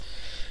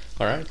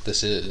Alright,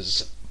 this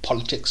is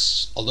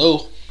politics,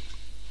 although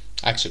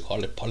I actually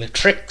call it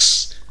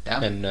politricks.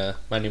 Yeah. And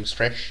my name's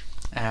Fresh.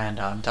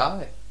 And I'm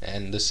Ty.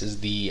 And this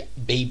is the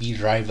Baby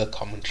Driver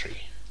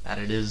commentary. That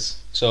it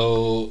is.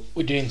 So,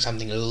 we're doing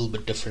something a little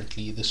bit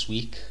differently this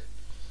week.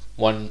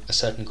 A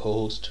certain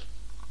co-host,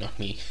 not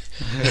me,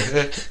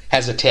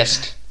 has a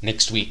test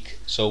next week.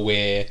 So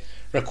we're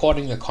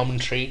recording a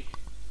commentary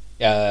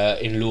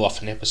in lieu of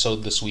an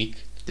episode this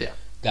week. Yeah.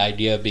 The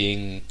idea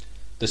being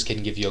this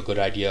can give you a good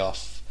idea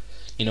of,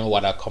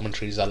 what our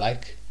commentaries are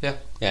like. Yeah.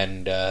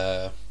 And,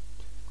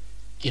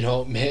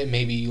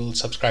 maybe you'll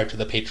subscribe to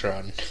the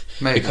Patreon.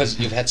 Maybe. Because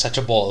you've had such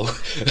a ball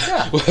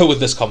Yeah. with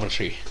this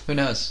commentary. Who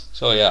knows?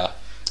 So, yeah.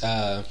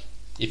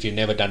 If you've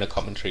never done a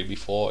commentary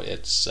before,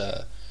 it's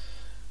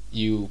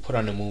you put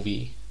on a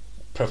movie,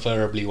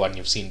 preferably one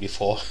you've seen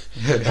before,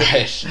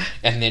 right?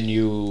 And then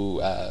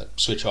you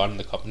switch on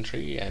the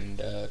commentary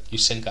and you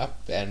sync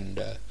up, and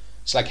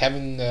it's like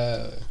having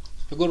a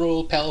good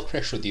old pal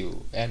Fresh with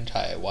you and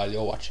Ty while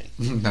you're watching.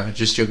 No,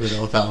 just your good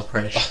old pal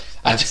Fresh.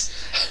 I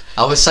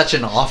was such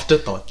an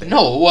afterthought there.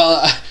 No,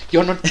 well,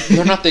 you're not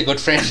the good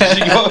friend.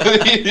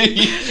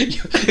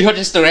 You're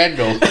just a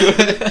rando.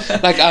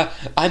 Like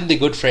I'm the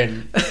good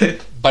friend,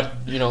 but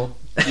you're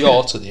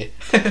also there.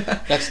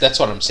 That's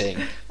what I'm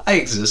saying. I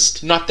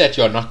exist. Not that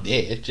you're not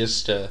there,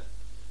 just that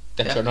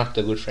Yeah. you're not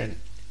the good friend.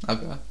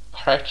 Okay.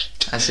 Alright.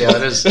 I see how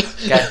it is.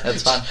 Okay,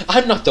 that's fine.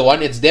 I'm not the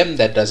one, it's them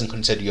that doesn't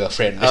consider you a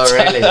friend. Oh,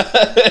 really?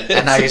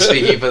 And now you're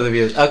speaking for the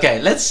viewers.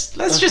 Okay, let's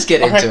just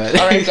get into it.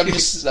 Alright, I'm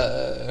just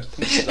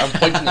I'm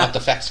pointing out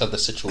the facts of the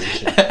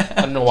situation.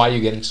 I don't know why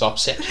you're getting so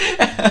upset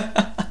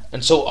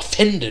and so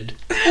offended.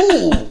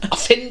 Ooh,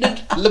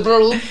 offended,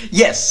 liberal.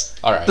 Yes.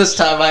 Alright. This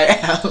time I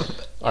am.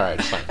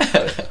 Alright, fine.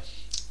 Whatever.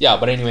 Yeah,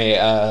 but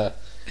anyway,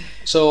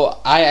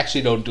 so I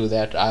actually don't do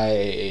that.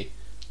 I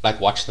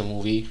watch the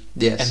movie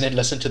Yes. and then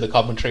listen to the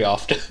commentary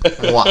after.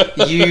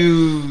 What?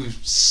 You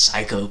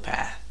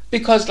psychopath.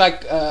 Because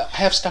I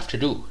have stuff to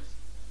do.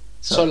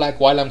 So So-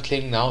 while I'm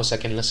cleaning the house, I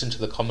can listen to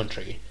the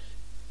commentary.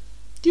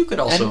 You could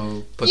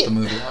also put yeah. the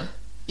movie on.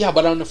 Yeah,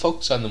 but I want to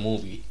focus on the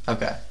movie.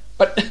 Okay.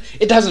 But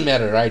it doesn't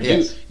matter, right?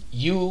 Yes.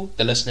 You,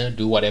 the listener,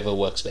 do whatever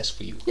works best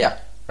for you. Yeah.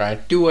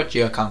 Right? Do what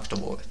you're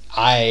comfortable with.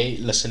 I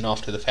listen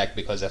after the fact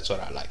because that's what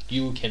I like.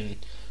 You can,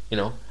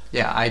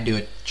 Yeah, I do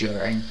it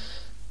during.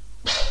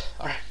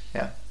 Alright.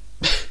 Yeah.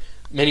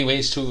 Many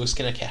ways to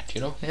skin a cat,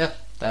 Yeah,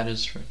 that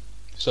is true.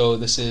 So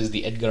this is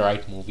the Edgar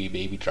Wright movie,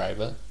 Baby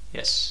Driver.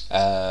 Yes.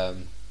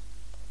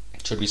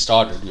 Should we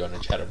start, or do you want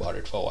to chat about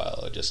it for a while,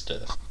 or just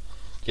to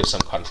give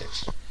some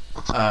context?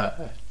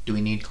 Do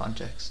we need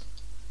context?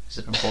 Is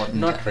it important?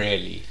 Not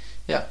really.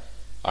 Yeah.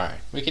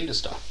 Alright, we can just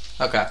start.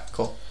 Okay,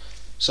 cool.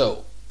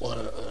 So,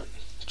 1,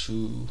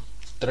 2,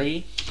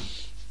 3.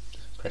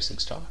 Pressing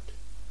start.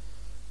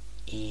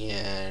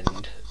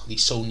 And the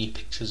Sony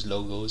Pictures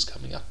logo is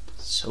coming up.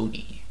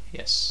 Sony,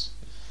 yes.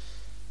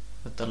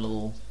 With the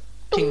little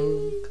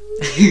ting.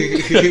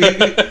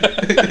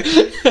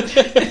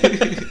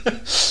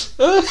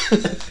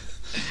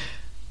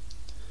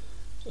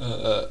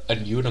 A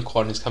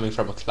unicorn is coming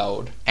from a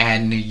cloud.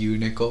 And a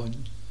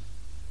unicorn.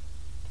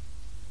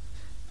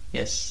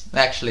 Yes,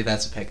 actually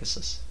that's a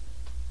Pegasus.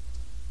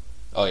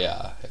 Oh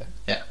yeah.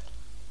 Yeah.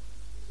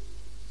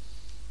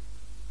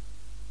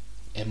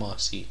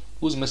 MRC.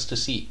 Who's Mr.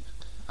 C?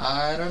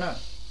 I don't know.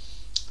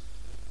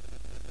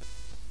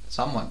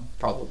 Someone,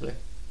 probably.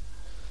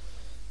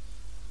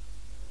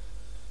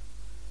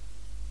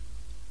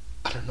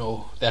 I don't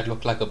know. That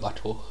looked like a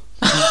butthole.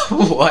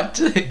 What?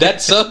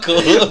 That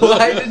circle.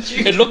 Why did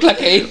you... It looked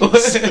like a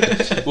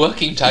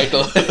working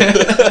title.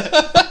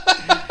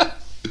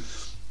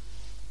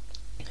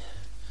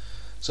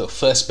 So,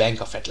 First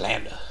Bank of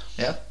Atlanta.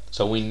 Yeah.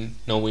 So we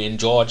know we're in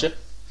Georgia.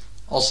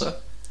 Also,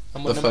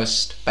 the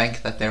first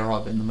bank that they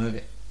rob in the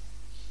movie.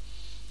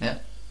 Yeah.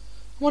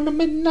 On a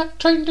midnight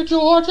train to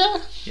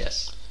Georgia.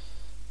 Yes.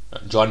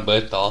 John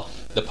Bernthal,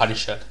 the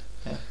Punisher.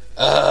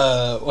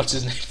 Yeah. What's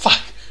his name? Fuck.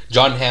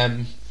 John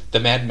Hamm, the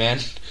Madman.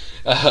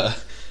 I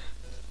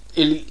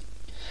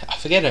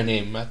forget her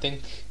name. I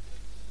think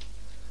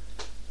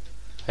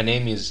her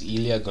name is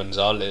Elia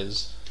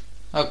Gonzalez.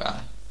 Okay.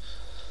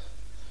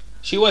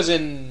 She was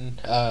in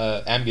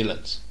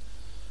Ambulance.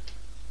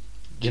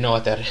 Do you know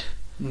what that is?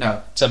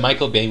 No. It's a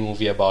Michael Bay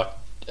movie about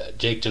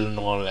Jake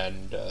Gyllenhaal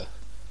and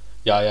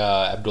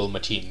Yahya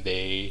Abdul-Mateen.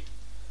 They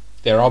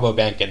rob a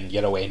bank and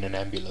get away in an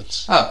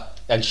ambulance. Oh.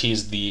 And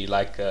she's the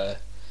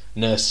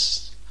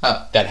nurse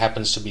Oh. that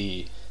happens to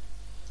be.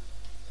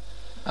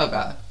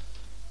 Okay.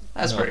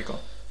 That's No. pretty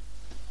cool.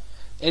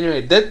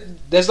 Anyway,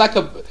 there's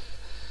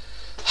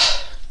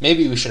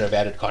maybe we should have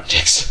added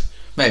context.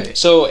 Maybe.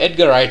 So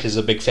Edgar Wright is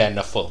a big fan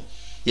of film.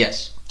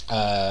 Yes.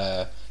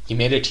 He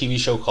made a TV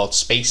show called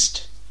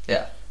Spaced.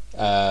 Yeah.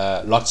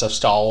 Lots of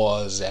Star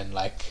Wars and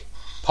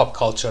pop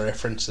culture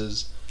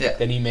references. Yeah.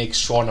 Then he makes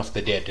Shaun of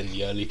the Dead in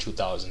the early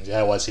 2000s.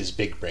 That was his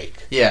big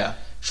break. Yeah.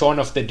 Shaun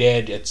of the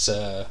Dead, it's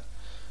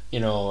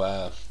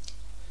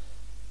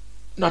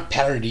not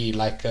parody,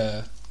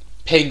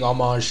 paying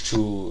homage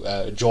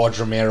to George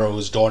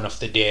Romero's Dawn of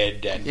the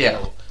Dead and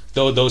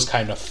those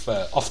kind of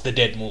off the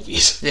dead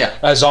movies.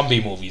 Yeah.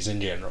 Zombie movies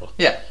in general.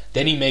 Yeah.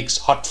 Then he makes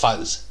Hot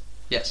Fuzz.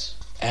 Yes.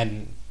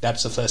 And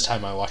that's the first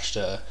time I watched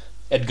a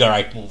Edgar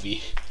Wright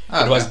movie.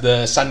 Oh, it was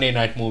the Sunday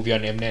night movie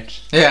on Mnet.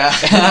 Yeah.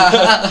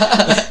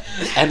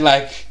 And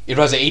like it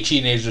was an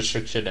 18 age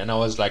restriction and I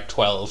was like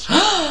 12.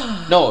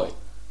 No,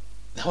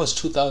 that was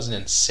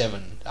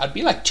 2007. I'd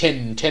be like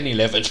 10,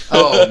 11.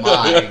 Oh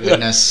my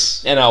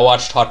goodness. And I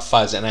watched Hot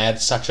Fuzz and I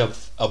had such a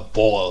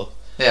ball.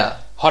 Yeah.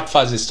 Hot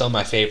Fuzz is still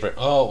my favorite.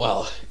 Oh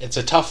well, it's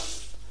a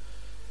tough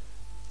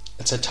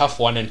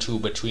 1 and 2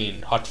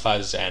 between Hot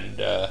Fuzz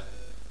and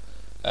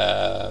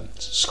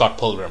Scott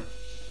Pilgrim.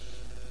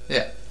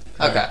 Yeah.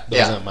 Okay.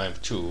 Those are my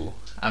two.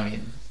 I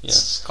mean,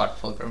 Scott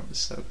Pilgrim is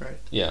so great.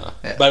 Yeah.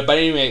 But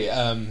anyway,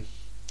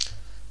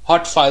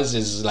 Hot Fuzz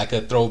is like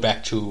a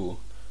throwback to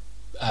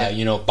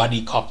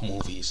buddy cop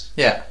movies.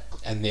 Yeah.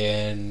 And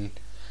then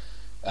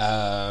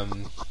the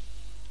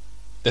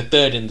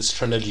third in this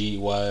trilogy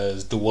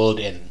was The World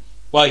End.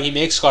 Well, he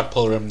makes Scott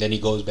Pilgrim, then he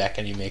goes back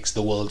and he makes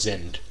The World's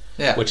End.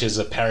 Yeah. Which is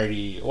a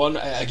parody. Well,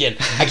 again,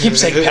 I keep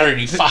saying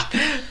parody. Fuck.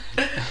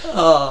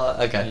 Oh,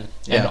 okay.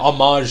 An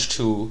homage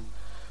to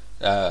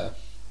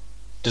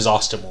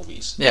disaster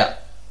movies. Yeah.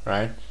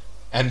 Right?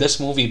 And this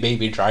movie,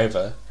 Baby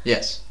Driver,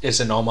 yes, is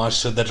an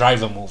homage to the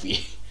Driver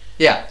movie.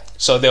 Yeah.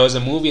 So there was a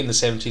movie in the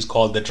 70s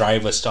called The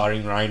Driver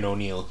starring Ryan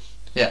O'Neal.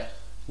 Yeah.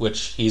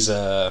 Which he's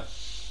some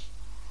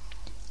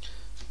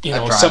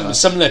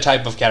similar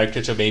type of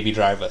character to Baby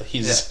Driver.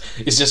 He's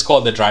just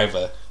called the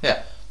Driver.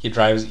 Yeah.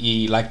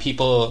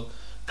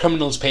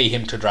 Criminals pay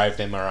him to drive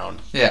them around.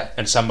 Yeah.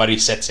 And somebody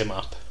sets him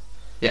up.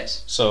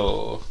 Yes.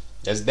 So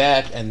there's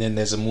that, and then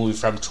there's a movie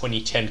from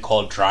 2010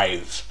 called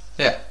Drive.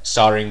 Yeah.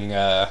 Starring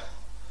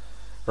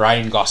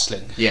Ryan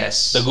Gosling.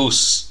 Yes. The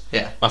Goose.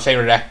 Yeah. My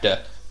favorite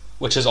actor,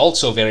 which is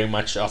also very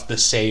much of the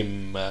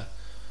same,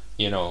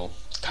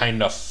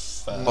 kind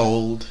of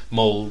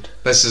mold.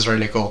 This is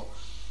really cool.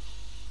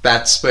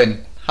 That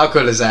spin. How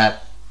cool is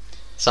that?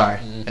 Sorry.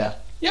 Yeah.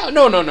 Yeah.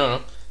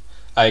 No.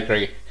 I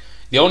agree.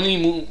 The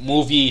only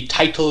movie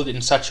titled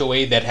in such a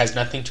way that has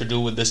nothing to do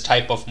with this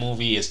type of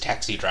movie is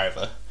Taxi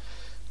Driver.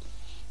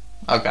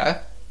 Okay.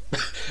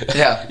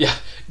 Yeah. Yeah.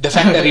 The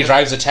fact that he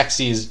drives a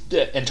taxi is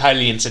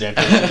entirely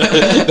incidental.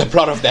 The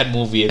plot of that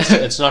movie.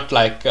 It's not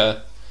like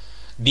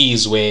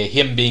these where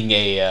him being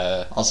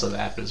a also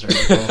that was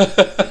really cool.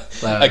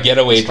 A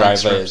getaway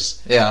driver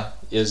is yeah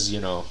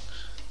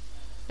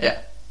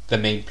the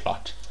main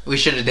plot. We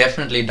should have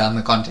definitely done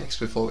the context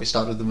before we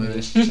started the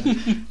movie.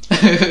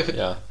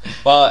 Yeah.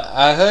 Well,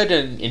 I heard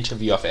an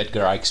interview of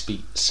Edgar Wright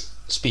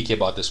speak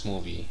about this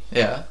movie.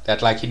 Yeah.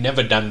 That like he'd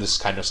never done this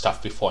kind of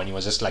stuff before, and he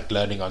was just like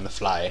learning on the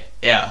fly.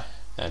 Yeah.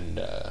 And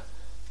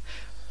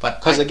but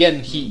because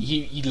again,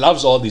 he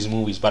loves all these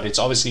movies, but it's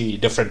obviously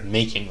different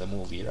making the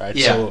movie, right?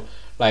 Yeah. So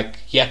like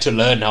he had to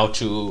learn how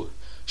to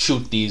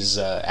shoot these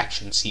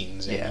action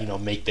scenes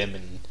and make them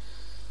in.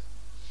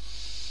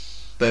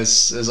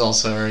 This is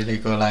also a really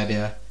cool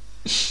idea.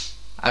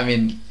 I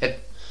mean,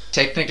 it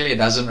technically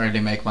doesn't really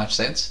make much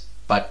sense,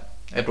 but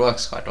it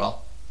works quite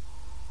well.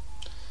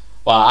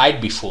 Well,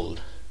 I'd be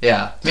fooled.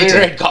 Yeah, me 3 too.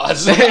 red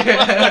cars. What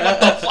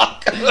the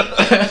fuck?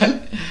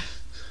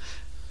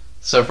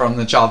 So from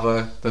the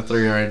chopper, the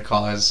 3 red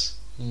cars.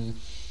 Then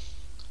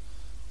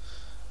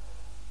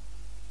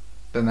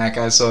that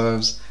guy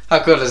swerves.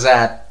 How cool is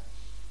that?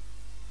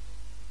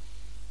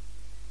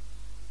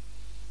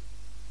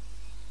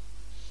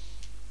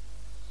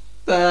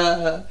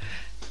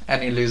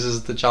 And he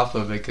loses the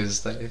chopper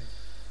because the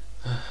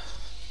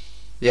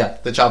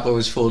chopper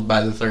was fooled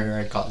by the 3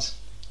 red cars.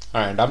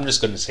 Alright, I'm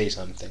just gonna say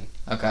something.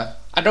 Okay.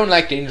 I don't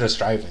like dangerous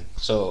driving,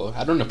 so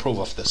I don't approve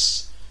of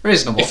this.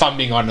 Reasonable. If I'm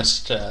being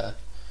honest.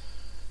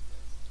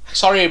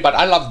 Sorry, but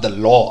I love the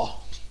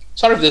law.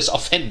 Sorry if this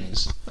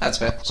offends. That's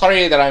fair.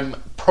 Sorry that I'm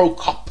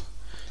pro-cop.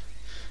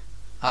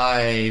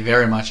 I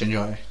very much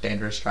enjoy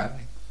dangerous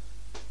driving.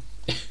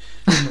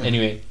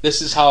 Anyway,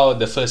 this is how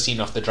the first scene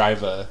of The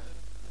Driver...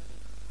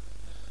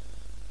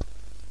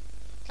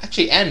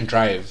 Actually, and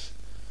Drive.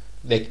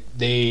 They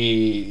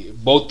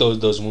both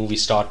those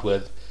movies start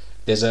with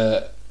there's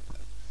a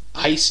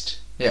heist.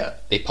 Yeah.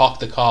 They park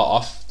the car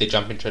off, they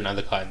jump into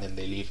another car, and then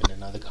they leave in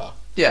another car.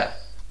 Yeah.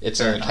 It's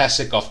a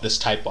classic of this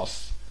type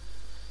of...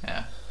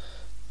 Yeah.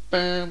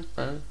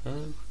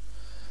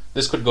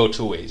 This could go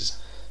 2 ways.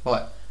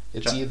 What?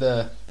 It's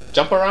either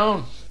jump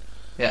around.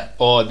 Yeah.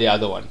 Or the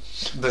other one.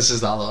 This is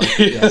the other one.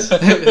 Yes.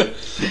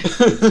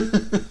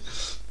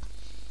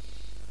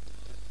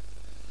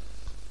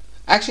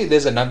 Actually,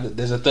 there's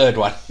a third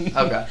one.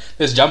 Okay.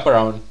 There's jump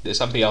around, there's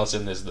something else,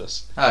 and there's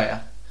this. Oh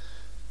yeah.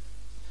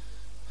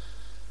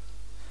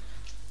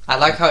 I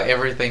like how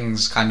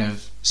everything's kind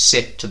of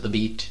set to the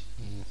beat.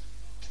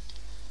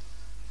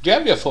 Do you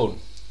have your phone?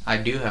 I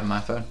do have my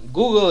phone.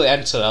 Google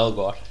Ansel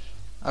Elgort.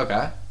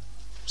 Okay.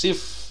 See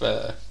if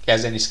he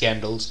has any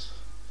scandals.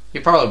 He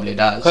probably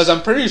does. Because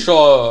I'm pretty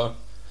sure...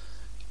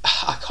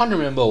 I can't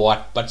remember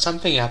what, but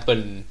something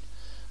happened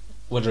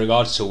with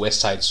regards to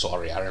West Side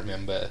Story, I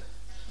remember.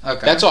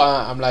 Okay. That's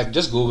why I'm like,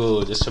 just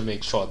Google just to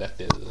make sure that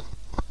there's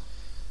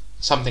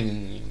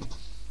something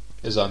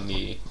is on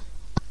the.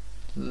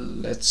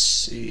 Let's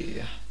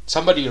see.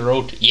 Somebody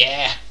wrote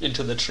 "yeah"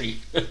 into the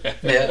tree.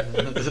 Yeah.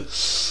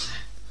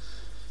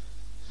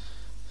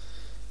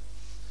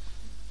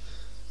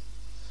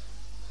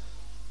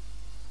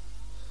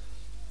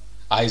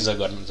 Isa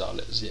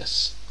Gonzalez,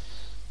 yes.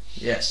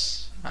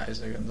 Yes,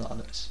 Isa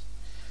Gonzalez.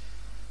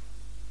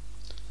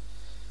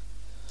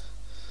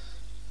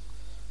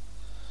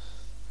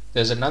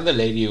 There's another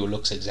lady who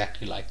looks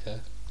exactly like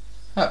her.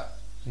 Oh.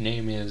 Her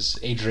name is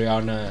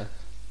Adriana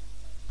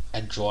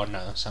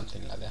Adjorna,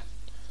 something like that.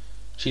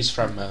 She's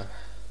from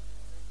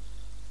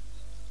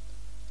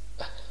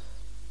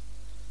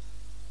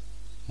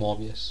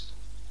Morbius.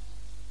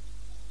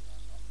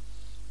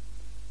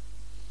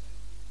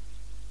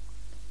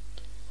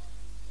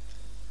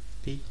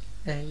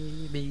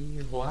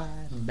 B-A-B-Y,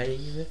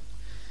 baby.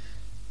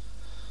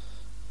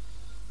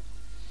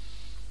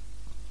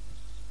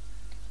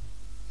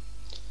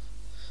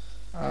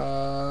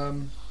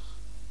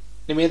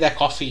 They made that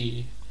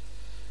coffee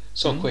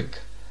so quick.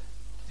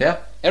 Yeah.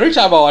 Every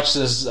time I watch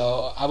this,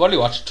 I've only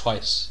watched it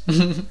twice.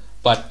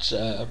 But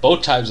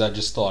both times I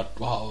just thought,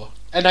 wow.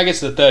 And I guess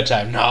the third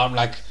time, now I'm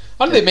like,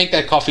 why did they make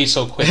that coffee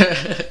so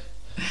quick?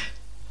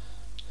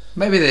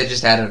 Maybe they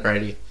just had it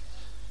ready.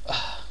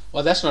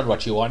 Well, that's not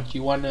what you want.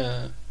 You want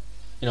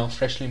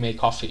freshly made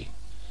coffee.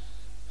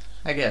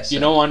 I guess. You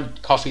don't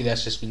want coffee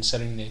that's just been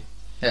sitting there.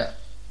 Yeah.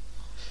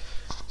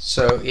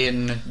 So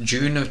in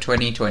June of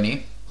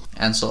 2020,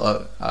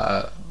 Ansel,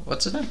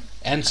 what's his name?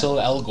 Ansel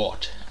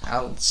Elgort.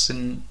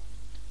 Anson.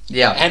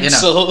 Yeah,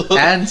 Ansel.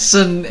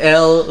 Anson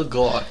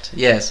Elgort.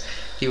 Yes,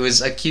 he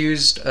was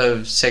accused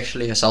of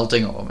sexually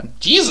assaulting a woman.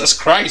 Jesus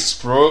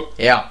Christ, bro.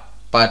 Yeah,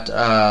 but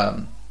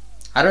I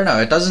don't know.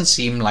 It doesn't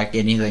seem like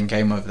anything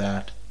came of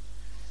that.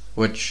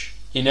 Which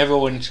He never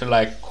went to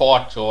like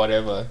court or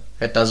whatever.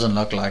 it doesn't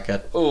look like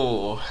it.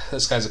 Oh,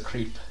 this guy's a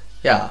creep.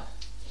 Yeah,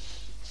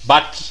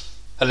 But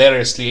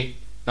hilariously,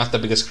 not the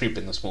biggest creep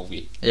in this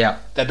movie. yeah.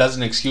 That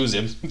doesn't excuse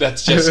him.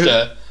 That's just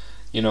a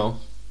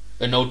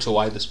note to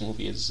why this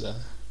movie is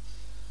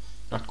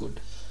not good.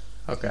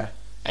 Okay.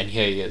 And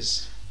here he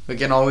is. We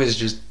can always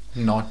just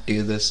not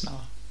do this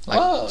now. Like,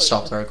 Oh,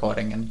 stop the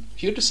recording, and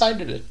You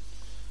decided it.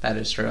 that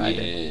is true. I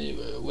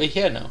did. We're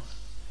here now.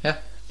 Yeah.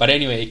 But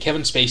anyway,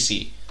 Kevin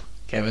Spacey.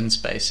 Kevin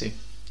Spacey.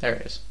 There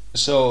it is.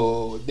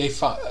 So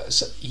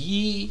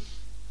he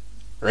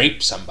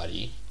raped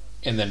somebody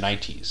in the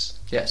 90s.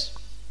 Yes.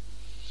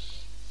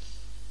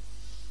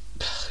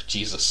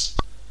 Jesus.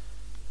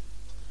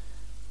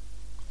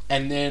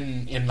 And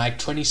then in like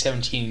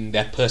 2017,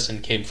 that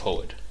person came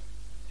forward.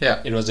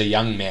 Yeah. It was a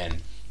young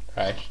man,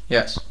 right?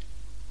 Yes.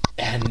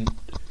 And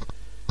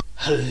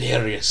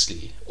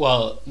hilariously,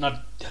 well,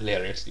 not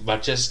hilariously,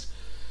 but just,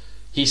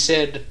 he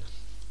said,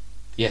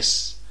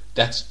 yes,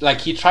 that's,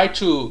 like, he tried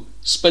to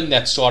spin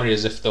that story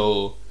as if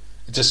though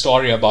it's a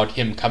story about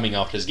him coming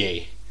out as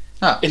gay.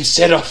 Ah.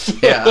 Instead of...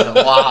 Yeah.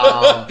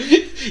 Wow.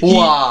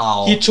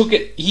 Wow. He took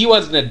it, he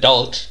was an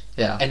adult,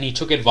 Yeah. and he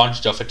took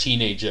advantage of a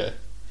teenager,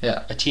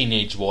 Yeah. a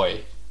teenage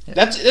boy.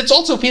 Yeah. It's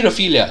also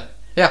pedophilia,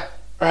 Yeah.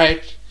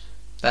 right?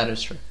 That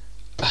is true.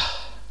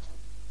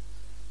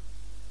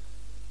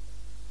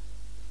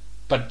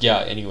 But yeah,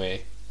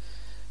 anyway,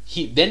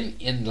 he then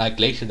in like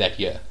later that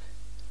year,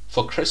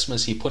 for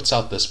Christmas, he puts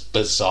out this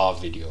bizarre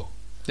video.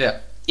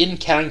 Yeah. In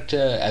character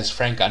as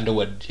Frank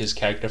Underwood, his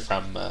character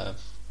from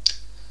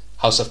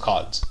House of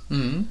Cards,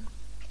 Hmm.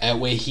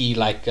 where he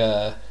like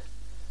I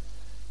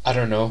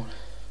don't know,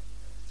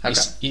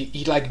 Okay.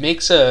 he like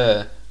makes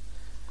a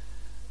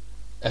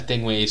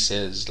thing where he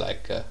says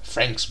like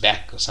Frank's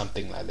back or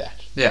something like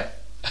that. Yeah.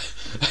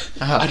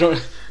 I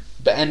don't,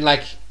 and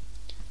like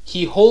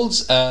he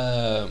holds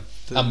The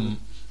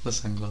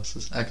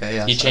sunglasses. Okay.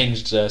 Yeah. he sorry.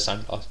 changed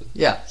sunglasses.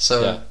 Yeah.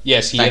 So. Yeah.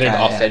 Yes, he that hit it guy,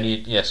 off, yeah. and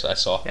yes, I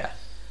saw. Yeah.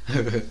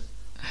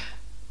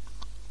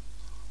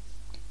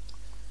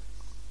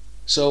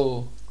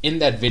 So in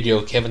that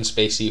video, Kevin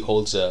Spacey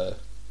holds a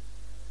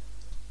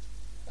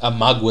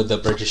mug with the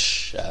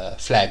British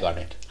flag on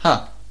it,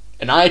 Huh.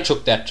 and I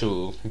took that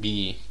to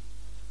be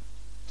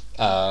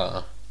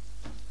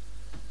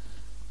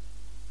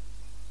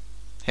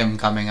Him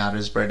coming out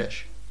as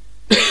British.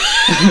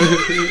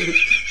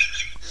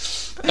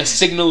 a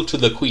signal to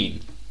the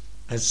Queen.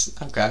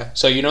 It's okay.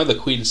 So you know the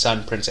Queen's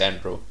son, Prince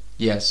Andrew,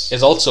 Yes.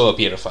 is also a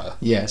pedophile.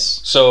 Yes.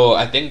 So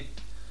I think,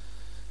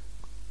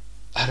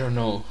 I don't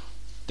know,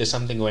 there's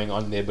something going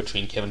on there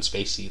between Kevin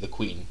Spacey, the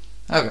Queen,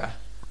 Okay.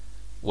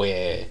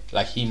 where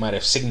like he might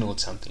have signaled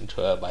something to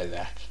her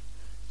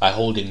by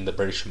holding the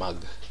British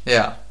mug,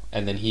 Yeah.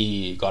 and then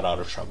he got out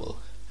of trouble.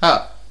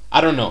 Oh. I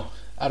don't know.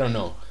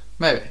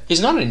 Maybe. He's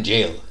not in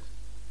jail.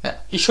 Yeah.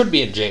 He should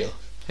be in jail.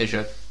 He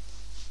should.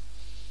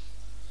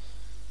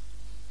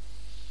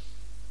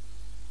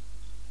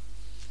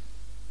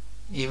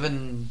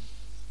 Even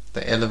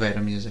the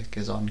elevator music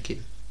is on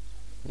key.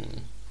 Mm.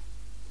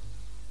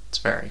 It's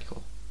very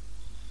cool.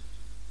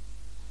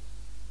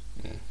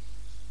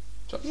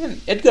 So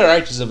again, Edgar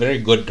Wright is a very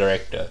good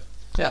director.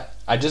 Yeah.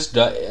 I just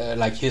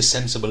like his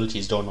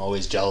sensibilities don't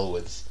always gel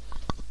with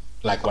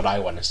like what I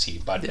want to see,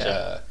 but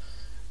Yeah.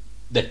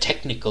 the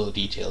technical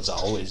details are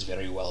always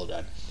very well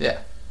done. Yeah.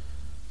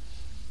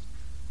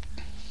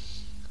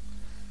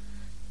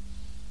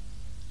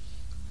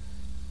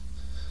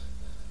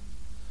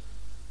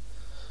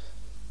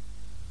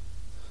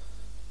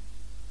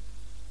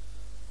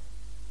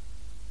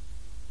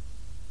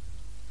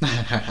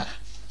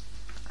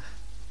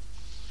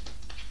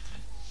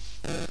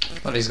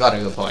 Well, he's got a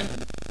good point.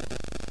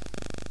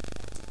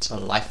 It's a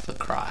life for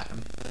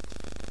crime.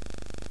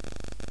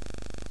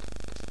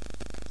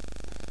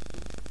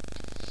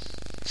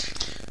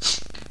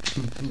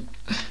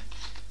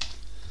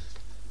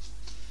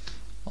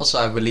 Also,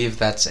 I believe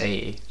that's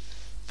a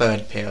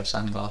third pair of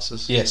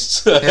sunglasses.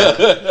 Yes.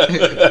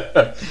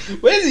 Yeah.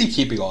 Where is he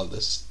keeping all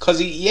this? Because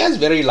he has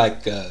very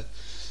like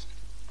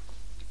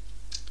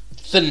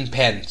thin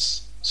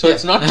pants. So Yeah.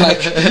 it's not like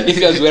if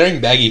he was wearing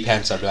baggy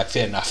pants, I'd be like,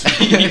 fair enough.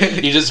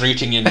 You're just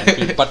reaching in.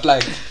 But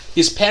like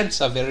his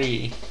pants are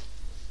very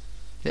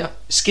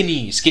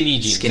skinny jeans. Skinny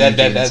jeans,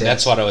 That's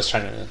yes. what I was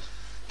trying to.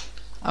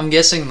 I'm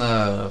guessing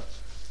the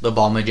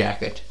bomber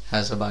jacket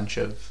has a bunch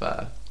of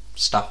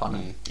stuff on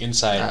it.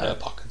 Inside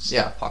pockets.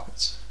 Yeah,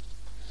 pockets.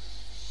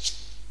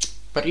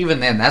 But even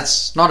then,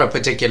 that's not a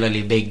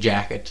particularly big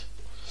jacket.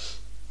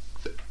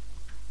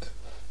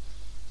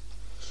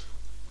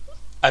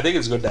 I think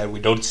it's good that we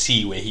don't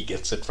see where he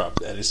gets it from.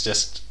 That it's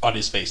just on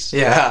his face.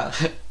 Yeah.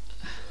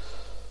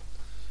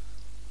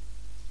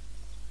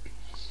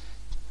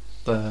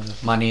 The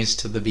money's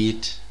to the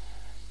beat.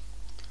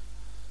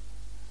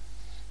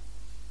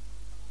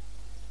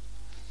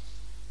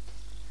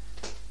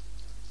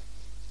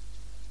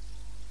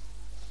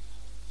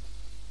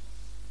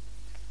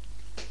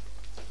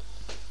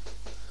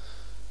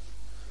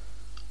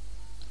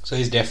 So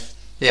he's deaf.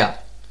 Yeah.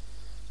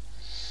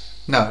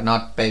 No,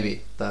 not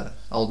baby. The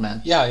old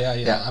man. Yeah.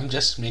 Yeah. I'm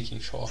just making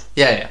sure.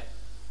 Yeah.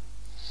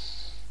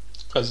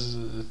 Because,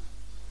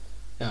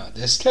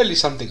 there's clearly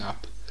something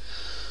up.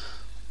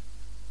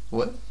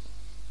 What?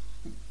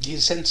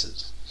 His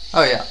senses.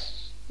 Oh, yeah.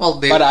 Well,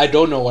 But I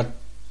don't know what.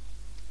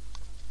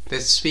 they're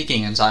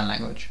speaking in sign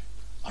language.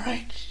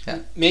 Alright. Yeah.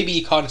 Maybe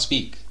he can't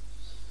speak.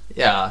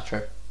 Yeah,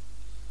 true.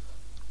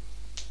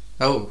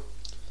 Oh.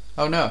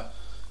 Oh, no.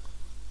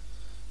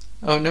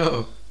 Oh,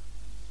 no.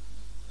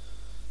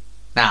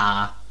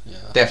 Nah. Yeah.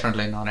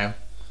 Definitely not him.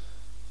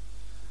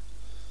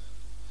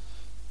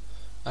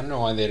 I don't know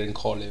why they didn't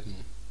call him.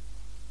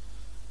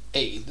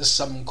 Hey, this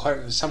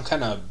is some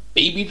kind of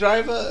baby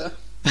driver.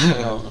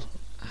 No.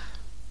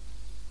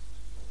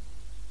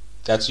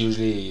 That's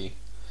usually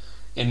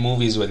in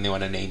movies when they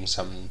want to name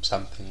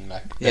something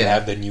like they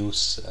have the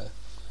news.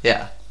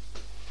 Yeah.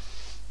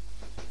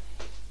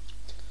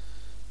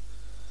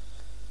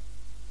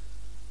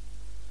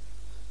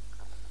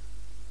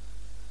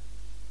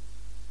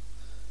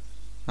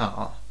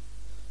 Oh.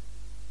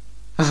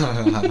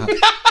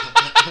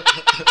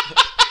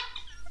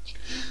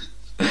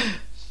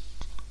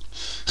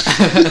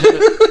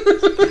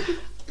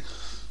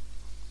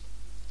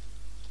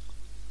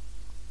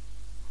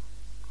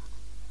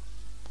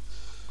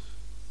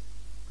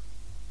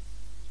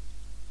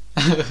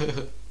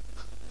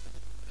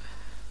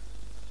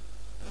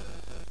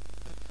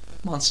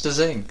 Monsters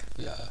Inc.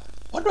 Yeah.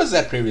 What was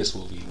that previous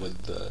movie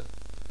with the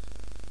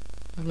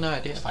I have no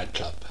idea. Fight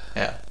Club?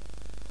 Yeah.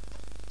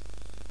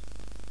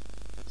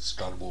 It's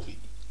not a movie.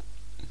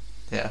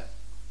 Yeah.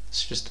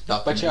 It's just a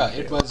But documentary.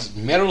 yeah, it was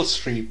Meryl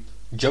Streep,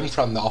 Jim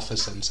from The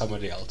Office, and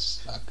somebody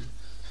else.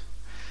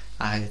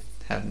 I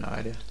have no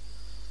idea.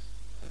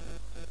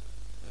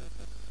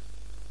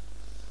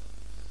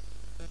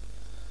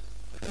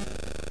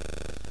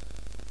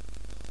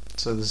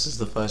 So this is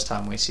the first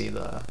time we see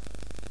the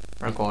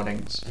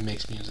recordings. He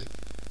makes music.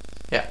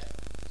 Yeah.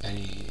 And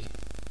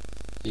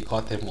he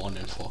caught them on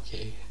in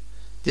 4K.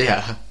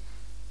 Yeah.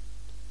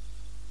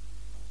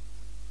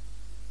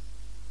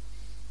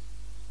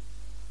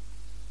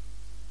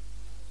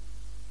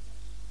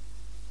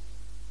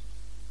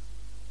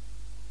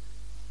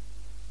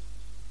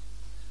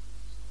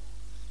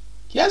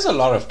 He has a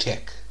lot of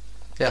tech.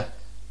 Yeah.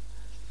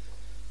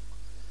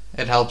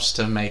 It helps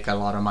to make a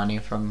lot of money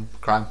from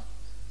crime.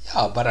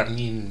 Yeah, but I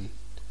mean,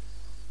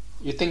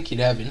 you think he'd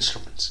have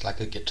instruments like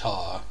a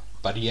guitar,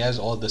 but he has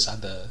all this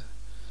other.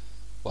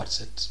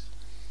 What's it?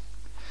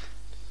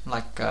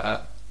 Like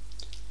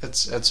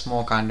it's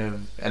more kind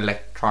of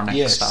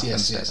electronic stuff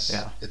instead.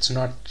 Yeah. It's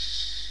not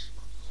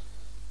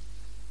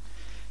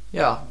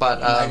Yeah,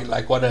 but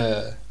like what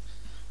a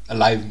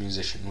live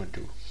musician would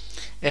do.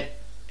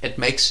 it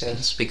makes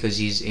sense because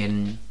he's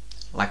in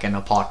like an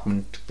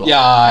apartment block.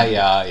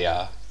 Yeah.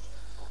 Yeah.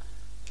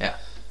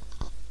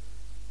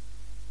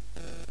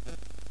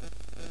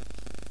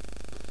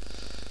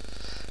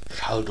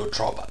 Aldo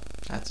Troba.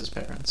 That's his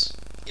parents.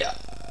 Yeah.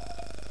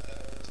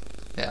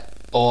 Yeah.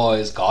 Or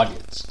his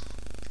guardians.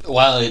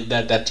 Well,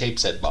 that tape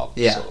said Bob.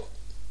 Yeah. So.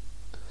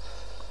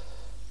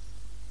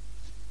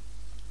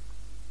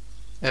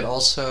 It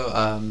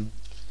also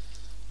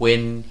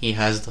when he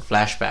has the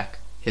flashback,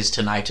 his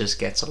tinnitus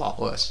gets a lot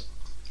worse.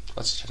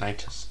 What's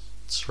tinnitus?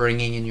 It's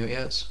ringing in your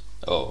ears.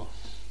 Oh.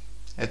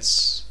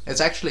 It's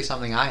actually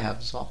something I have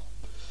as well.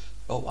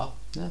 Oh, wow.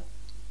 Yeah.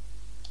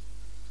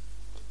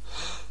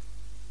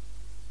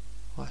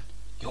 What?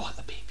 You are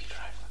the baby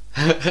driver.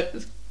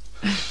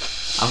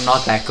 I'm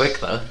not that quick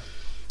though.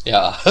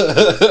 Yeah.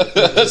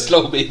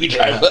 Slow baby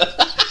driver.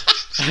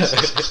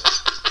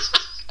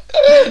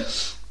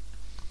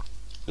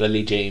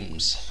 Lily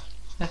James.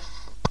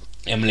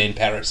 Emily in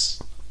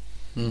Paris.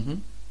 Mm-hmm.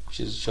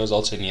 She was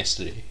also in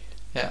Yesterday.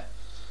 Yeah.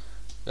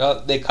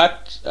 Well, they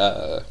cut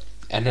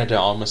Anna de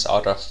Armas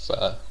out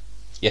of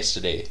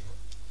Yesterday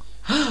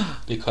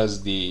because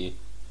do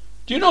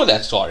you know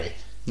that story?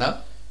 No?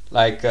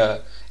 Like,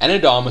 Anna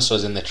de Armas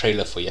was in the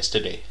trailer for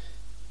Yesterday.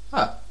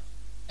 Huh.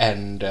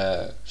 And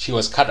she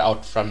was cut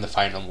out from the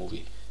final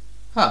movie.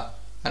 Huh.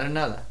 I didn't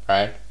know that.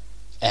 Right?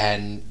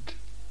 And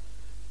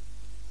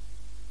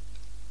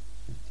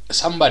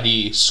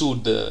somebody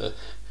sued the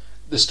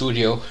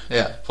studio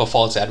Yeah. for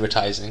false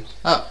advertising.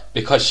 Oh.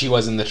 Because she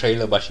was in the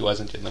trailer but she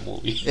wasn't in the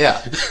movie.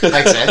 Yeah.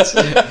 Makes sense.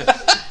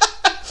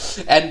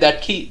 And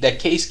that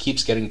case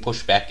keeps getting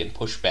pushed back and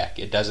pushed back.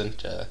 It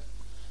hasn't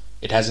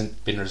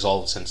been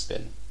resolved since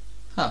then.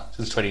 Huh.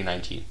 Since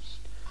 2019.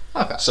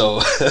 Okay.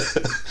 So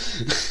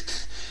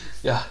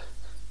yeah.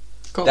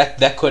 Cool.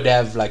 That could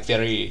have like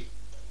very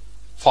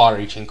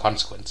far-reaching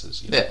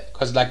consequences. You know? Yeah.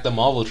 Because like the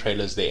Marvel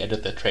trailers, they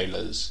edit the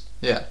trailers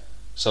Yeah.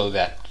 so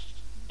that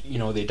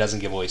they doesn't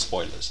give away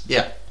spoilers.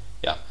 Yeah.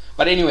 Yeah.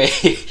 But anyway,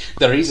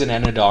 the reason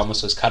Anna de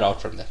Armas was cut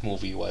out from that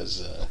movie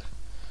was,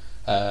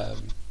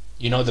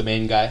 the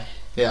main guy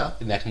Yeah.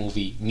 in that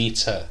movie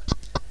meets her,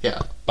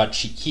 Yeah. but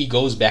he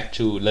goes back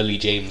to Lily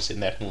James in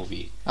that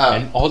movie, Oh.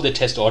 and all the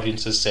test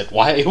audiences said,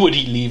 "Why would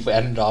he leave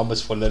Anna de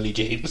Armas for Lily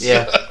James?"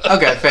 Yeah.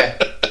 Okay, fair.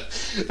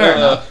 Fair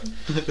enough.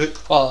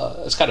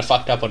 Well, it's kind of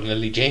fucked up on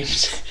Lily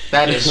James.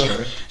 That is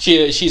true.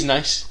 She's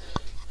nice.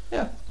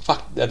 Yeah.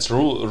 Fuck, that's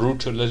rude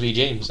to Lily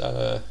James.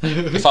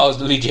 If I was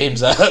Lily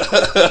James,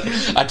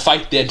 I'd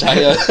fight the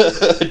entire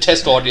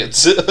test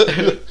audience.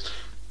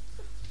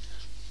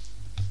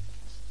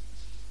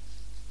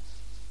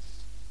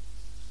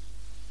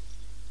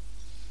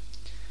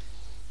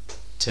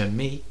 To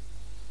me,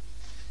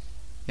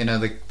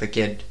 the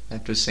kid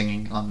that was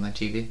singing on the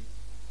TV.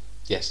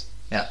 Yes.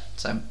 Yeah.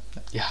 Same.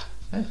 Yeah.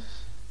 Yeah.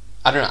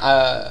 I don't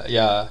know.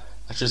 Yeah.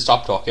 I should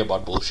stop talking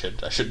about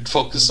bullshit. I should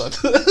focus on.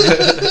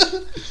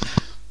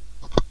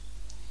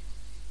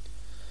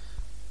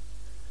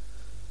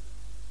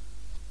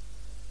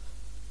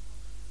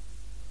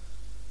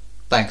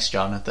 Thanks,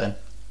 Jonathan.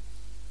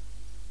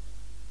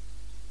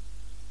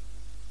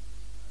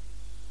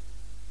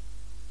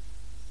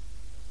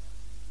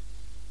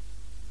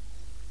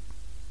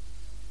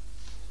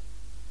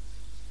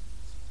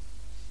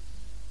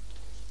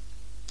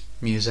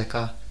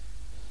 Musica.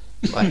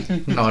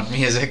 What? Not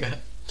Musica.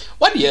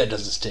 What year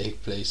does this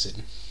take place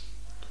in?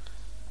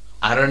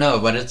 I don't know,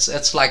 but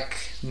it's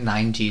like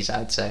 90s,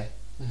 I'd say.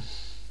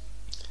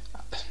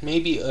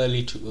 Maybe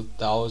early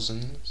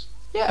 2000s.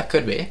 Yeah, it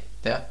could be.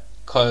 Yeah.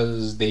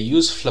 Because they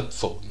use flip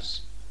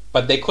phones.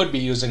 But they could be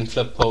using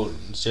flip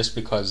phones just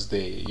because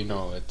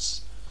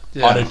it's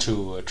harder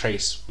to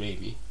trace,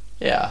 maybe.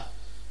 Yeah.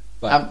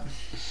 But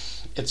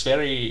it's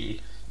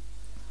very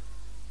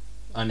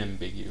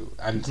unambiguous.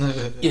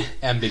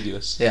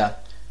 Ambiguous. Yeah.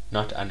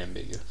 Not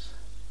unambiguous.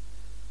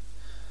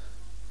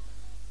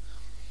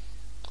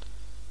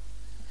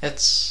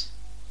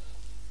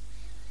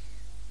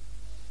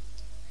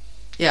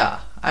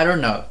 Yeah, I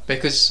don't know,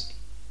 because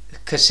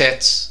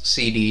cassettes,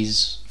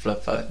 CDs,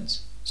 flip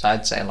phones. So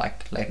I'd say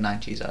like late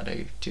 90s,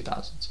 early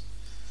 2000s.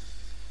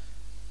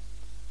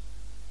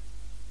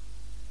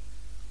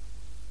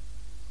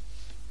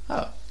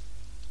 Oh.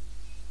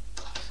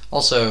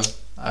 Also,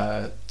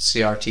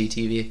 CRT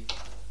TV.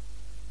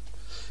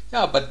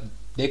 Yeah, but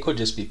they could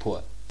just be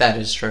poor. That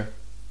is true.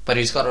 But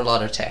he's got a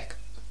lot of tech,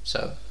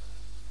 so...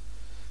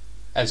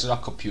 And it's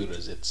not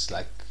computers, it's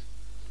like...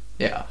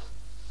 Yeah.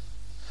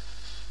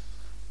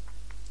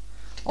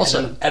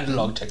 Also...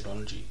 analog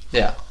technology.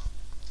 Yeah.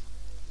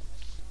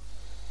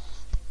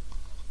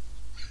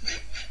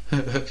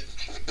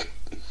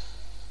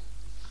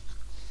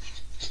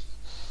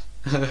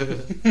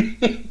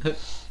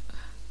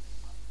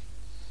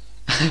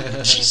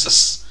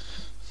 Jesus.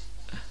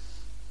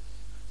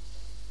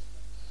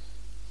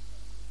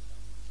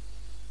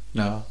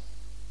 No.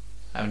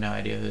 I have no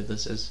idea who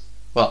this is.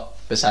 Well,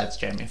 besides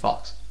Jamie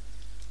Foxx.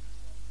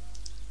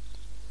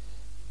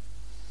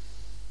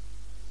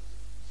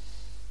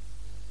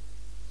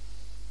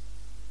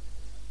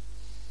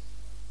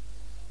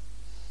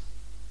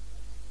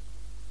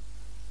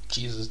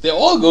 Jesus, they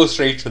all go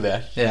straight to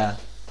that. Yeah.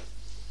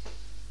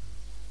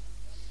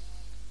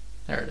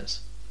 There it is.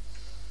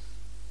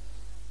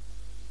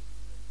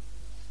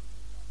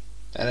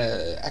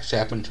 That actually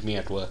happened to me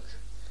at work.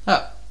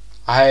 Oh.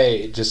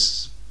 I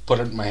just put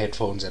on my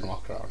headphones and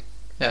walk around.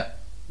 Yeah.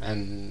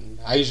 And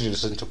I usually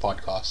listen to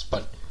podcasts,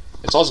 but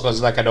it's also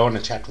because I don't want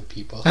to chat with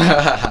people,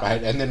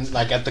 right? And then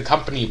at the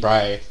company,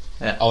 Bri,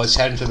 Yeah. I was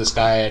chatting to this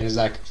guy, and he's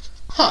like,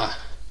 "Huh,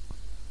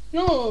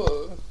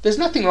 No, there's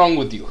nothing wrong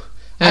with you.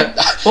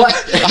 What?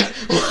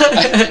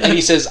 And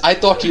he says, I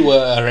thought you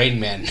were a Rain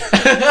Man.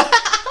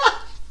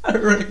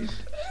 Right.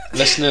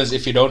 Listeners,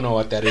 if you don't know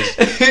what that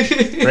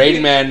is,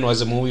 Rain Man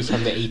was a movie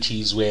from the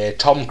 80s where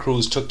Tom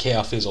Cruise took care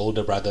of his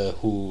older brother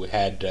who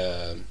had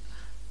a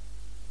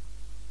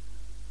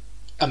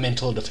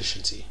mental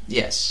deficiency.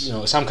 Yes. You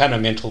know, some kind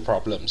of mental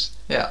problems.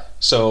 Yeah.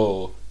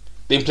 So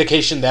the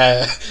implication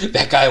that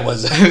that guy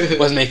was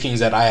making is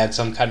that I had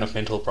some kind of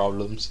mental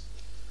problems.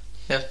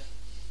 Yeah.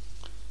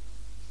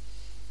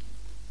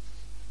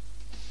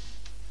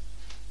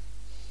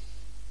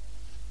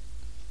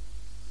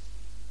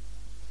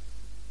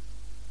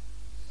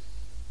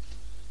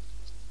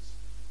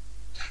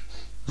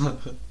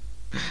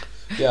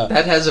 Yeah,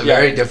 That has a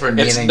very different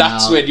meaning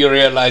That's now. when you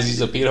realize he's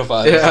a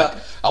pedophile. It's Yeah. like,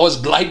 I was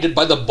blinded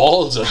by the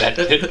balls of that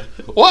kid.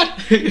 What?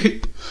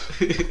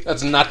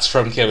 That's nuts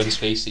from Kevin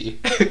Spacey.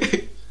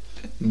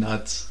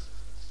 Nuts.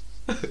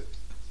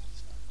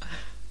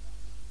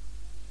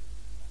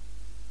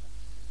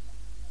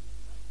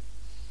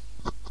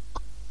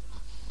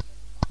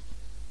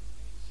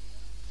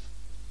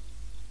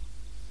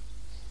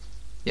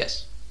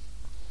 Yes.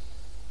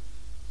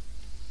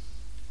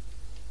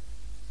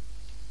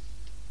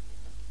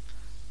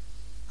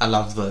 I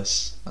love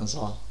this as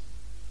well.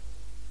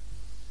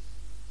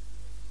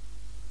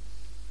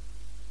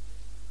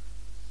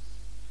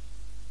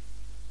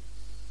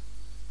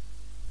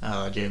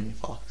 Oh, Jamie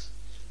Foxx.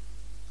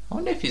 I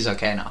wonder if he's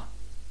okay now.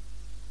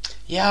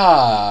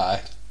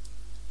 Yeah,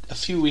 a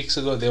few weeks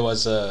ago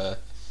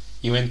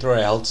he went through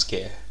a health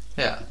scare,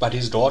 Yeah. but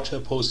his daughter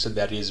posted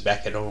that he's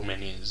back at home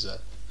and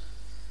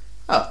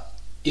Oh,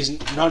 is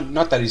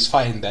not that he's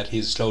fine, that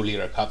he's slowly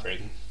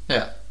recovering.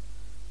 yeah.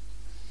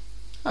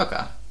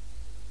 Okay.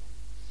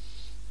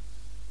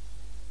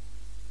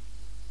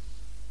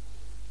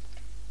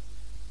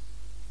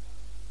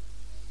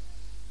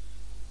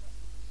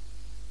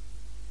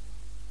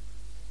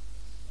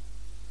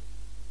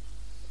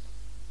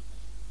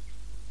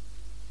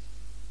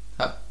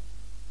 Oh.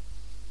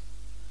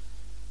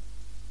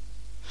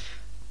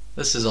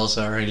 This is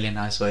also a really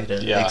nice way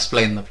to Yeah.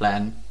 explain the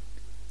plan.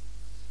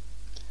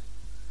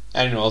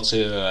 And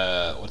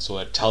also, what's the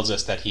word? Tells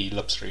us that he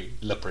lip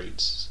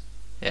reads,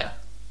 Yeah.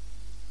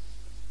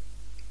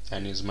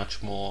 and he's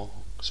much more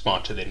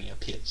smarter than he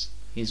appears.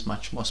 He's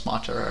much more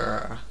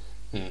smarter.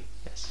 Hmm.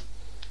 Yes.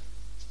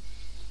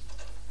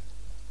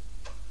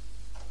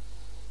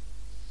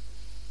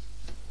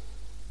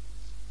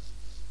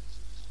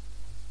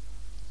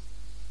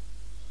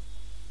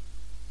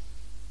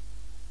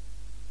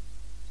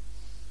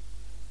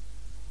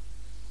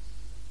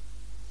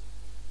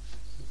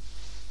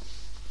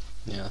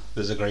 Yeah,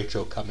 there's a great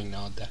joke coming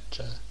now that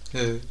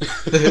Yeah.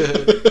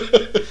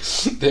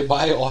 they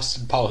buy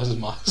Austin Powers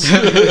mask.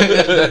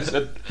 That's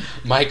it.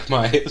 Mike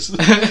Myers.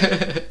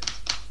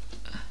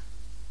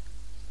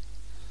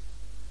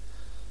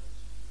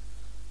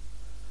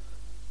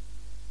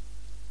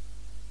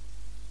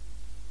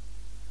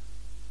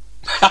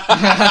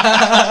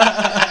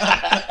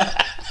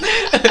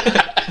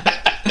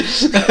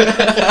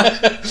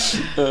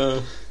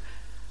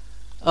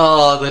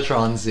 Oh, the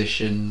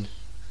transition.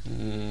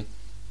 Mm.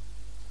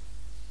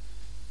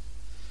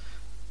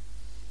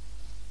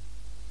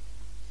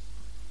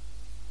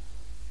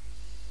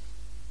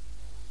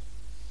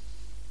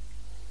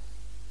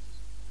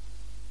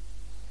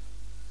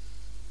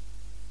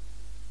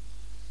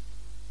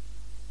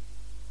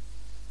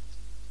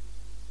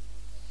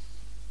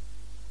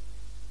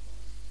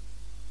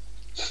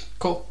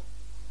 Cool.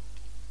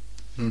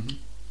 Mhm.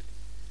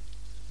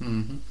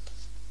 Mhm.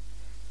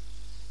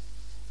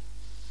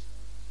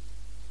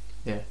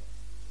 Yeah.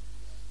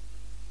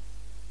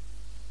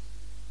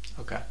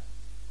 Okay.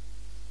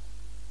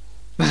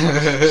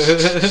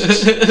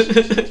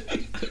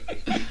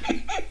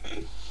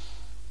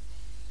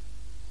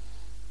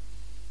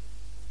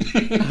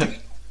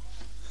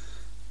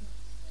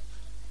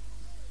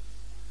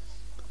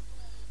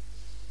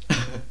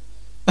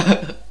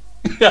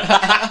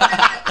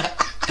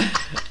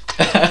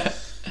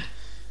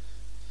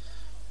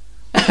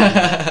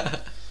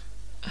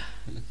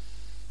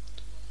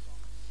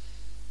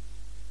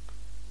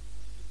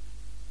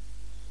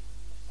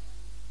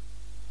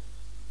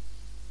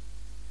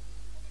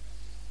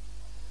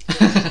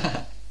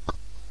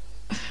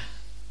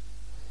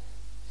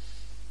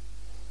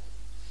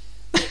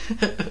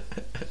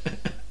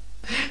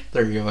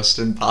 There you go,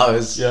 Austin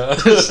Powers. Yeah.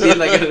 See,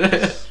 like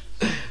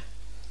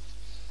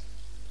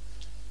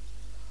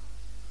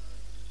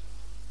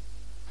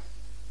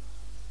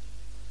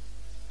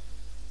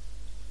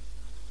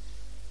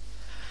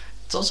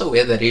it's also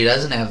weird that he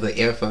doesn't have the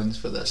earphones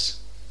for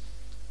this.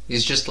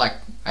 He's just like,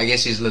 I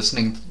guess he's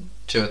listening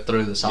to it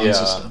through the sound Yeah.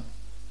 system.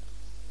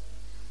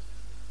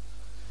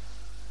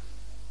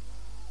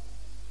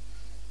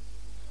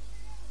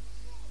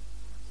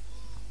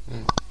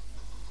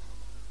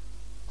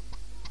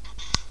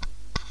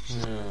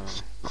 Yeah.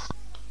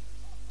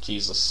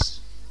 Jesus.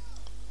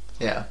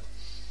 Yeah.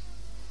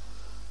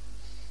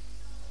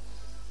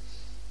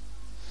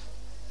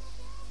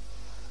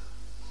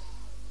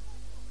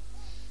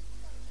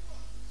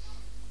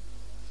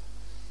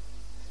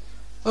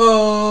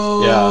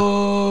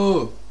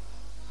 Oh!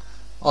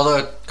 Although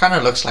it kind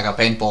of looks like a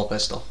paintball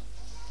pistol.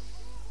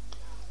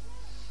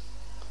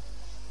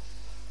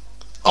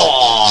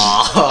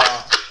 Oh!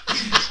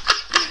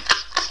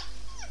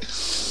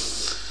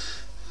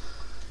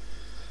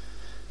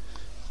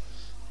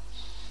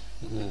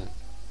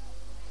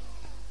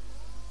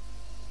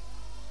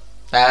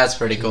 That's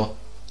pretty cool.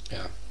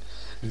 Yeah.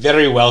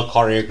 Very well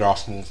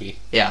choreographed movie.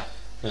 Yeah.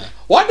 Yeah.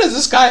 What does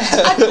this guy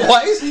have?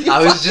 Why is he?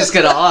 I was just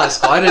gonna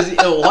ask. Why does he?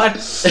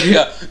 What?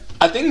 Yeah.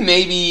 I think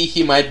maybe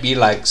he might be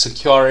like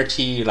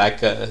security,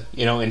 like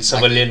in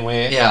civilian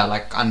way. Yeah,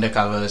 like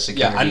undercover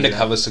security. Yeah,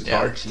 undercover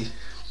security. Yeah.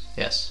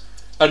 Yes.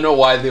 I don't know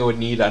why they would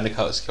need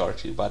undercover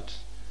security, but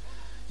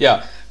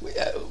yeah,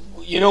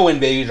 when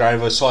Baby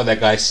Driver saw that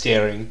guy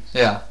staring,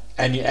 Yeah.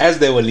 and as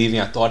they were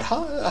leaving, I thought,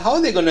 how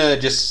are they gonna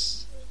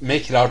just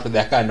make it out with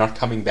that guy not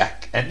coming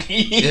back? And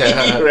he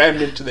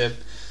rammed into them.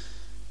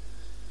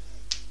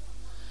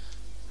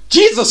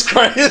 Jesus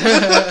Christ!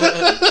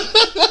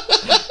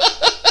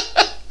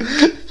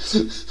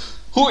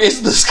 Who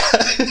is this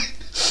guy?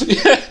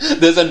 Yeah,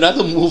 there's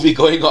another movie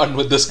going on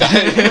with this guy.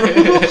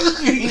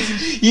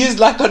 he's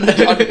like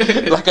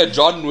like a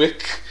John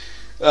Wick.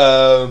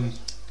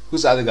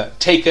 Who's the other guy?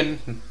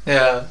 Taken.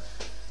 Yeah.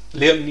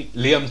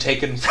 Liam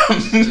Taken from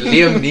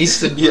Liam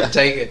Neeson. Yeah.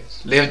 Taken.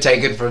 Liam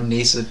Taken from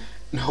Neeson.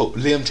 No,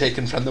 Liam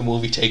Taken from the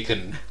movie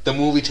Taken. The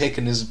movie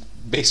Taken is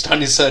based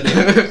on his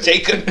surname.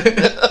 Taken.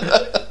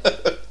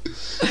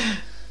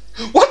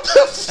 What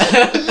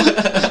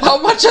the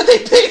how much are they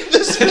paying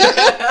this man?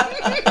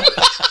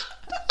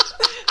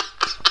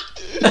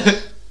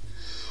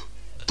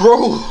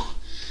 Bro.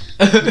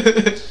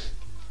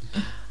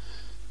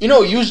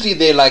 Usually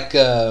they like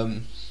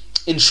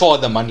insure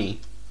the money.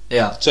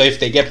 Yeah. So if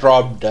they get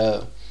robbed,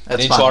 the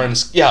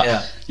insurance, fine.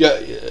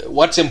 yeah.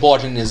 What's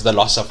important is the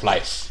loss of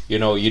life. You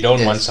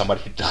don't want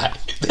somebody to die.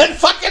 That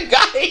fucking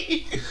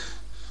guy.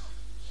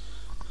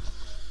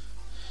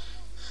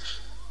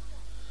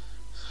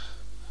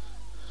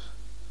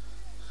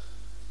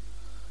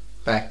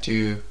 Back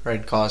to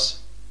red cars.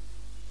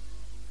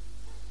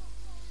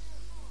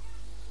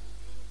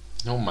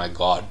 Oh my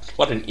god!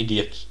 What an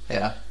idiot.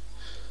 Yeah.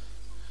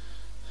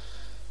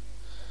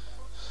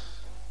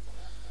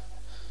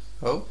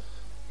 Oh.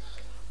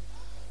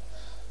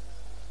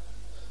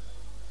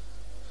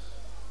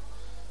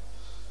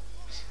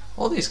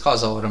 All these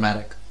cars are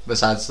automatic,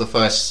 besides the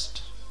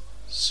first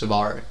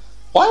Subaru.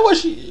 Why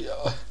was she?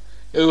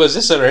 It was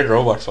just a red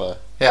robot for her.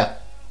 Yeah.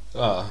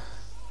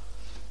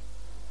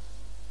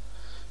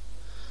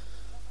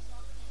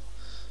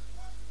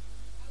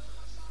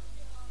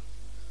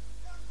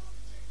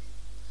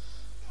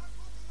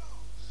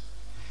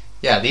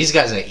 Yeah, these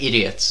guys are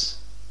idiots.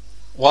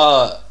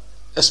 Well,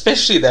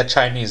 especially that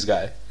Chinese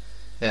guy.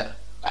 Yeah.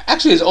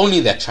 Actually, it's only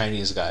that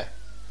Chinese guy.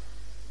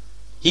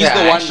 He's Yeah,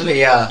 the one. actually,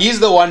 yeah. He's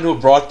the one who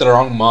brought the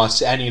wrong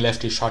mask and he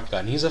left his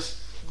shotgun. He's a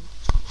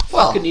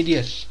fucking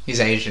idiot. He's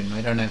Asian.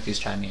 We don't know if he's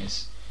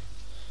Chinese.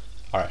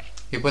 All right.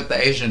 He put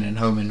the Asian in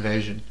Home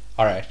Invasion.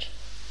 All right.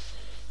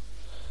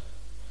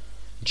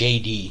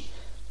 JD.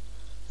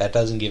 That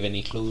doesn't give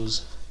any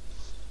clues.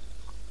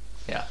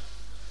 Yeah.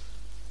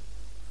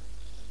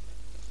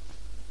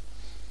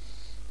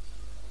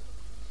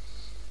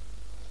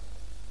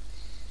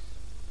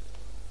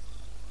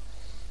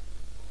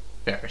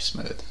 Very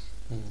smooth.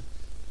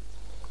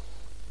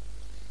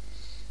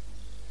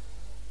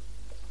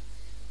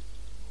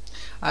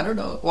 I don't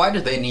know. Why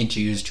do they need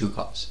to use two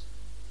cars?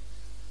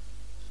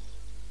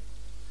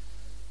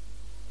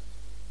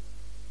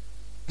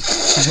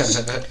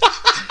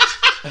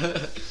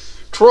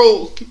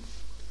 Troll.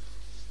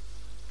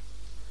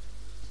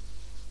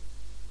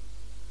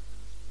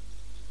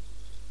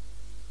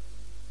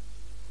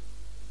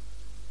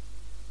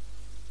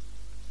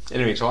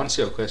 Anyway, to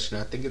answer your question,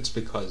 I think it's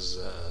because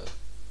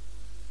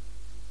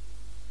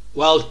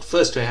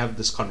first to have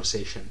this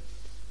conversation,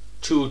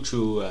 two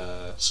to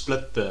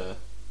split the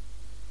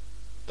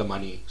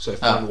money. So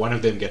if one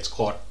of them gets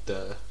caught,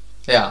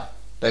 yeah,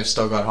 they've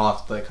still got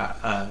half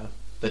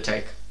the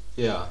take.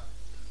 Yeah,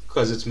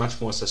 because it's much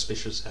more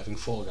suspicious having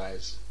four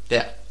guys.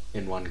 Yeah,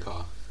 in one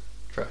car.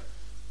 True.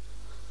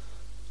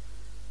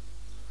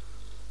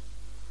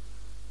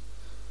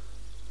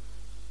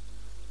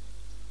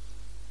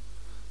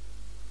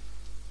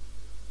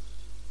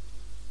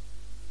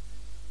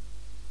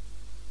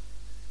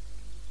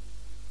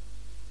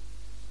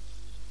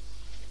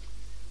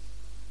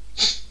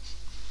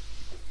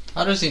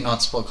 How does he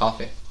not spill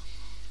coffee?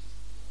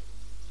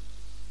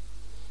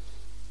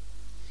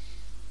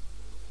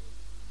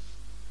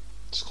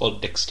 It's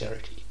called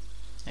dexterity.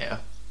 Yeah.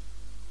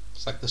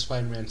 It's like the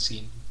Spider-Man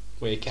scene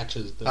where he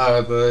catches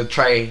the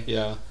tray.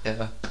 Yeah.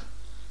 Yeah.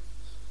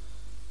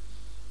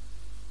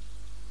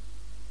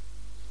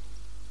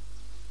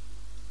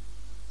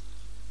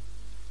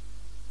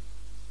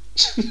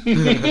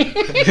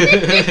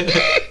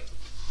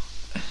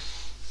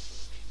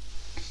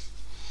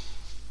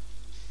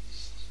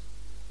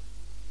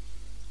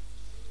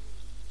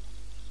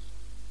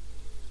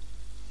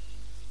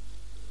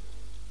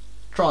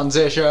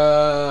 Transition.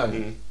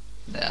 Mm.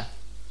 Yeah.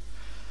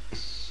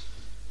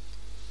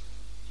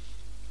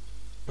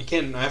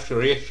 Again, I have to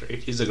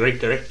reiterate, he's a great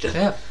director.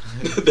 Yeah.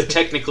 The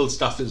technical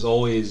stuff is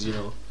always,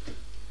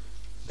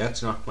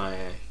 that's not my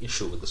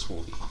issue with this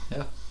movie.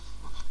 Yeah.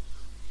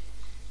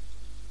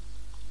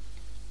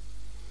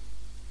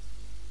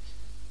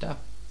 Yeah.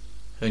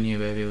 Who knew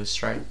Baby was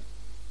straight?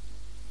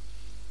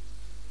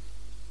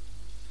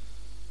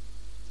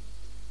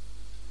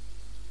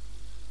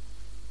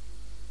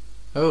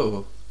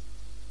 Oh.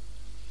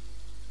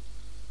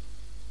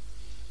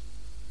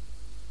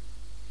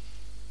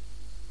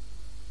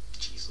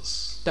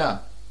 Jesus. Yeah.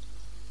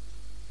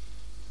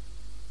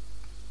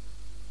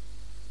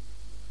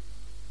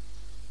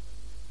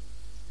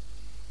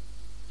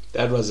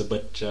 That was a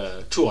bit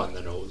too on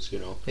the nose,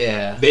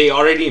 Yeah. They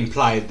already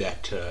implied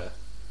that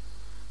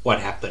what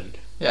happened.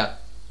 Yeah.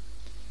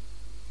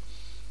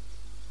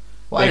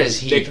 Why does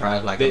he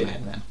drive like a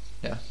madman?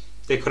 Yeah.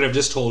 They could have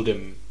just told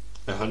him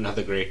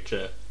another great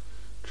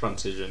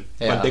transition.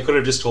 Yeah. But they could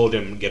have just told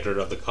him get rid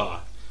of the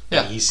car.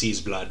 Yeah. And he sees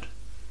blood,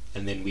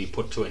 and then we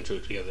put two and two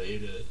together.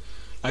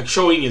 Like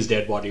showing his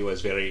dead body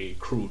was very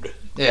crude.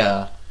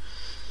 Yeah.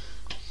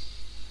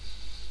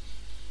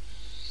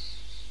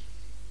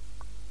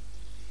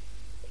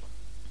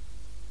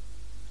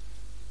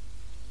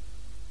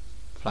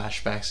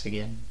 Flashbacks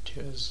again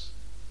to his.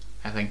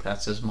 I think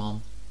that's his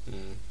mom.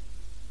 Mm.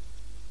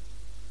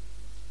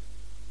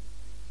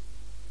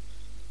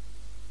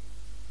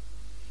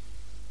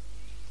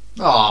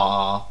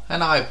 Aww,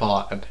 an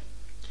iPod.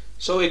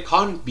 So it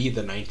can't be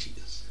the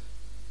 90s.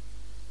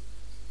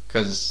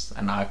 Because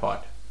an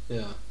iPod.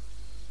 Yeah.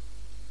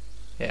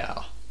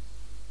 Yeah.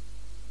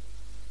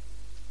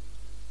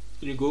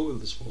 Can you Google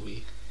this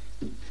movie?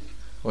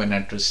 When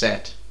it was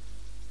set.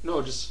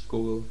 No, just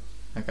Google.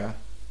 Okay.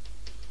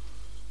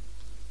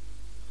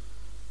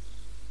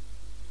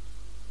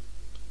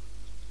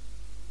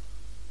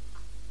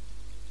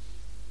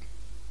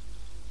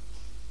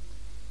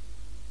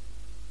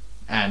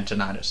 And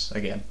tinnitus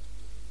again.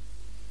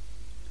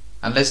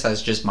 Unless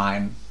that's just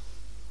mine.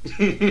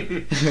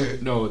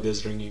 No,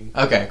 there's ringing.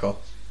 Okay, cool.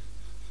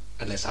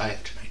 Unless I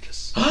have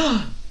tinnitus.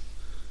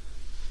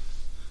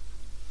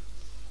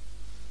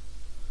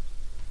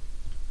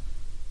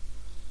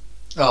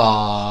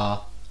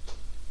 Aww.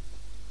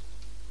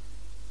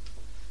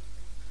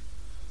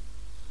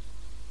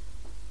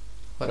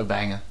 What a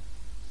banger.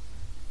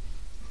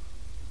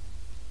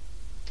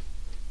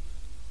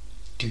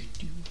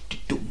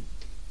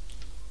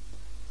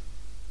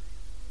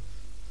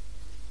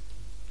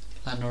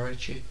 Lionel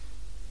Richie.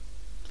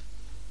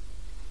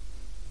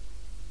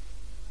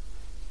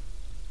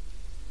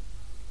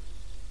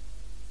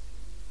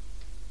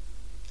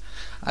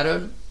 I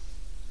don't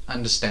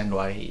understand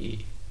why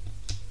he...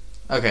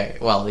 Okay,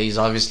 well, he's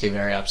obviously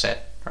very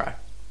upset, right?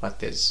 But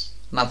there's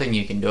nothing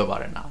you can do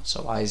about it now,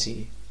 so why is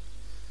he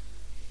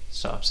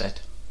so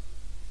upset?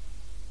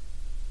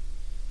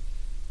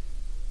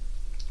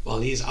 Well,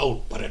 he's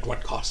out, but at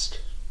what cost?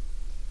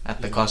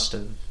 At the cost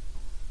of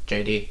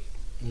JD.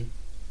 Mm.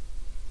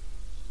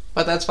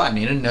 But that's fine,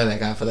 you didn't know that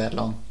guy for that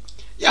long.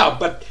 Yeah,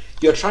 but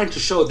you're trying to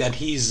show that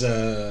he's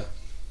a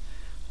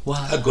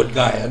good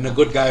guy, and a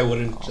good guy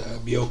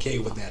wouldn't be okay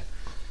with that.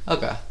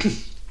 Okay.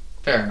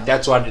 Fair enough.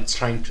 That's what it's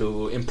trying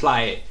to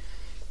imply.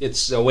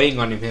 It's weighing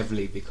on him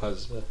heavily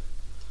because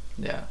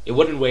Yeah. it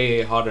wouldn't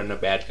weigh hard on a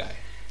bad guy.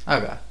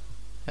 Okay.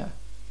 Yeah.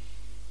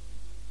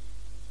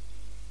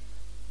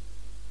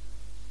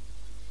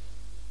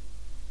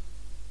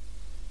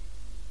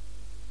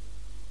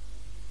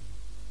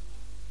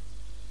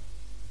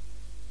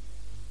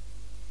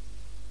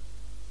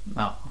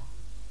 No.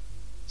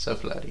 So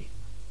flirty.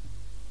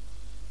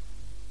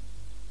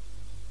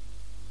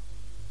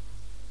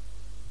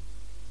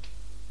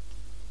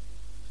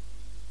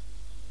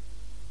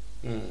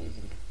 Mm.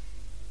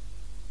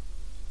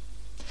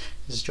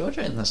 Is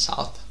Georgia in the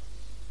south?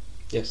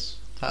 Yes.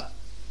 Huh.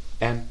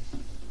 And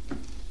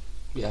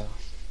yeah.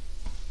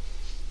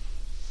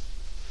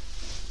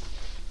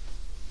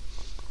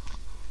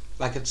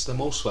 Like it's the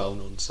most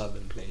well-known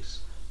southern place.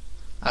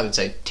 I would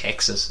say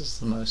Texas is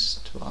the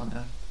most well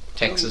known.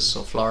 Texas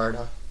or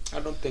Florida. I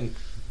don't think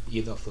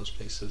either of those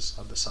places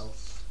are the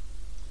south.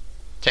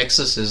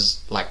 Texas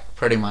is like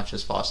pretty much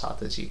as far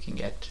south as you can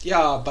get.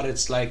 Yeah, but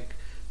it's like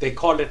they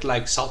call it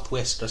like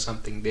Southwest or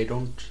something. They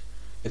don't.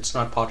 It's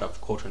not part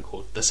of quote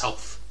unquote the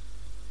South.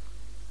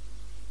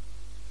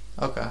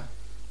 Okay.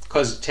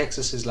 Because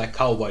Texas is like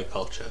cowboy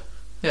culture,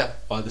 Yeah.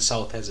 while the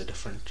South has a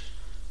different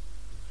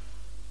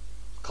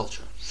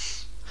culture.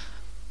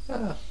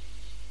 Yeah.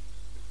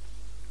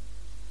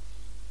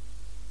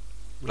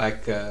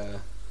 Like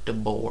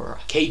DeBoer.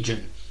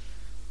 Cajun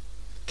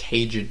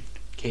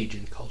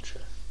Cajun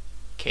culture.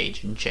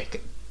 Cajun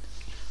chicken.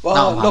 Well,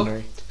 Now I'm look,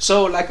 hungry.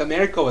 so like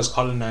America was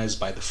colonized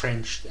by the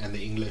French and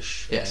the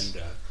English, Yes.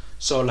 and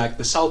so like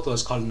the South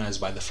was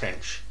colonized by the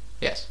French.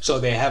 Yes. So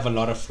they have a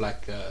lot of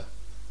like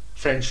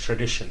French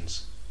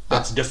traditions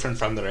that's different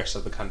from the rest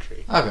of the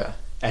country, Okay.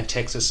 and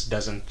Texas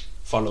doesn't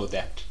follow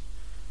that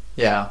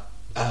Yeah.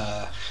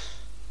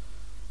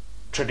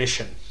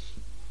 tradition.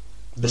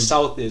 The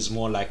South is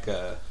more like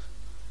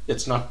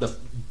it's not the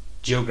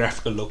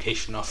geographical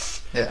location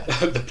of Yeah.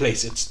 the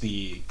place. It's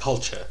the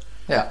culture.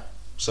 Yeah.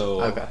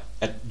 So Okay.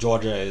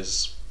 Georgia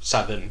is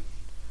southern.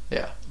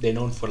 Yeah. They're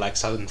known for like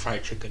southern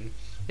fried chicken.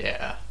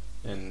 Yeah.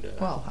 And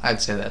Well,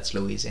 I'd say that's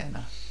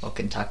Louisiana or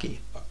Kentucky.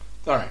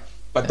 all right,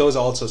 but those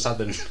are also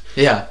southern.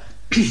 Yeah.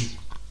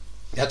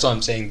 That's what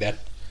I'm saying.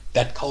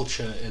 That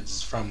culture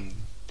is from.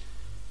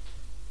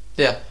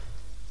 Yeah.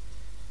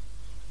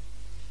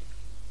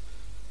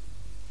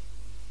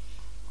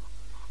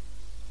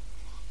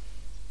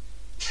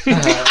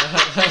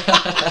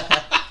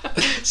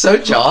 So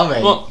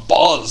charming. Oh,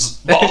 balls.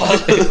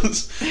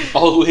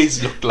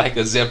 Always look like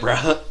a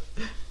zebra.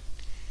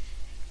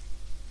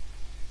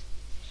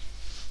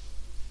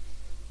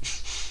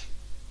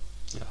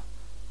 Yeah.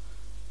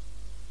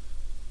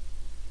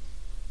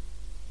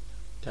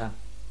 Damn.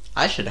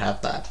 I should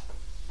have that.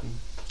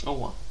 Oh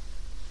wow.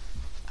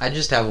 I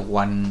just have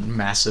one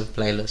massive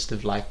playlist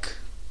of like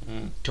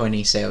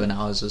 27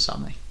 hours or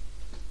something.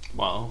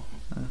 Wow.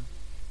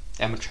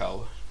 Amateur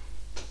hour.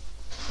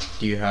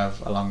 Do you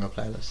have a longer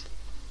playlist?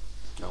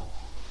 No.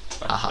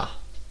 But, Aha.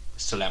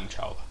 still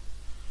amateur hour.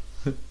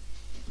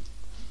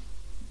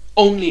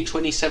 Only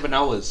 27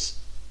 hours.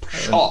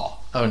 Pshaw.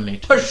 Only.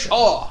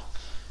 Pshaw.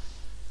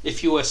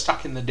 If you were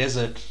stuck in the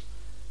desert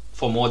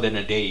for more than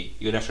a day,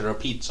 you'd have to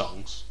repeat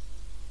songs.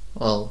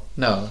 Well,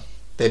 no.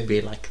 There'd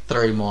be like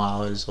 3 more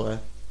hours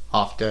worth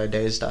after a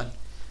day's done.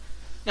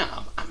 No,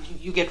 I mean,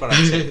 you get what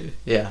I'm saying.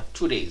 Yeah.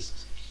 2 days.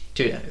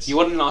 2 days. You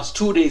wouldn't last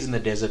 2 days in the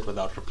desert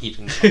without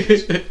repeating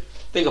songs.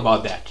 Think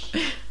about that.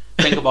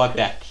 Think about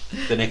that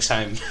the next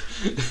time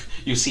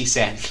you see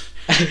sand.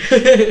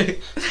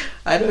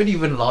 I don't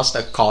even last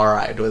a car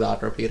ride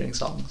without repeating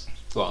songs.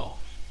 Wow.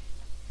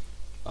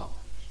 Wow.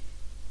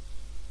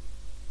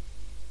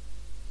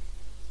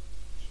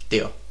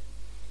 Deal.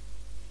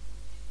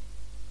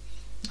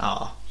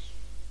 Ah.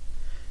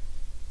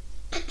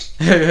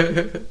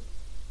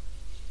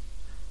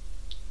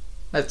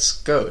 Let's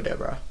go,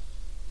 Deborah.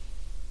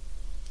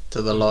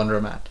 To the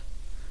laundromat.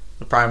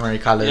 The primary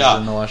colors Yeah.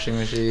 in the washing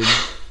machine.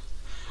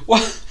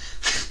 What?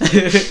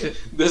 This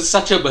is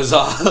such a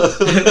bizarre.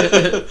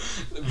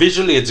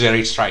 Visually, it's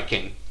very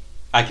striking.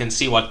 I can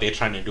see what they're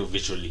trying to do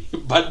visually,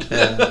 but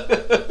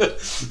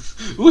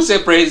who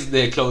separates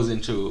their clothes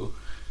into?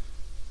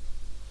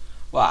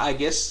 Well, I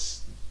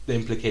guess the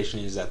implication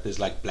is that there's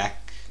like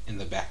black in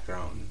the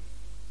background.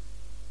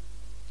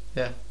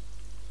 Yeah.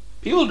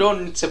 People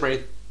don't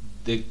separate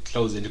their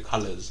clothes into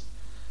colors.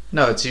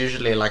 No, it's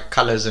usually like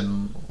colors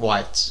and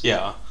whites.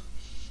 Yeah.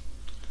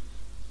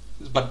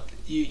 But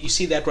you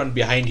see that one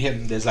behind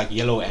him, there's like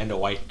yellow and a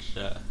white,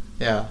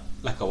 Yeah.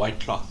 like a white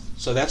cloth.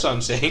 So that's what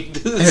I'm saying.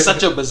 This is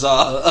such a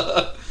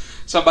bizarre.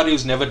 Somebody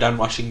who's never done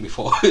washing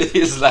before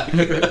is like.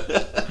 Do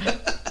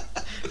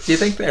you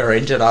think they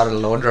rented out a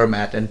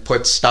laundromat and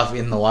put stuff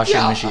in the washing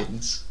Yeah.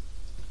 machines?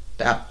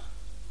 Damn.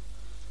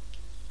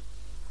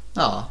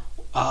 Oh,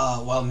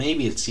 Well,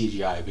 maybe it's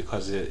CGI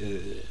because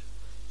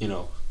you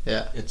know,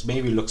 yeah. it's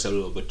maybe looks a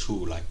little bit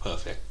too like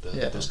perfect.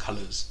 Yeah. Those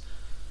colors.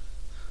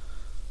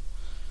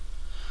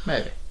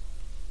 Maybe.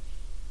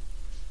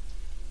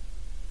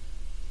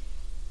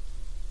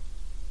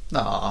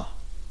 No.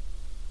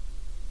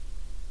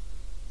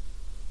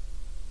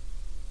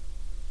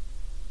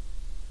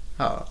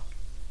 Oh.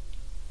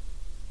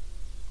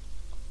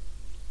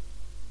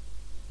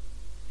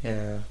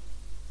 Yeah.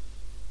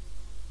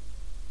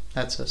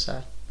 That's so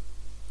sad.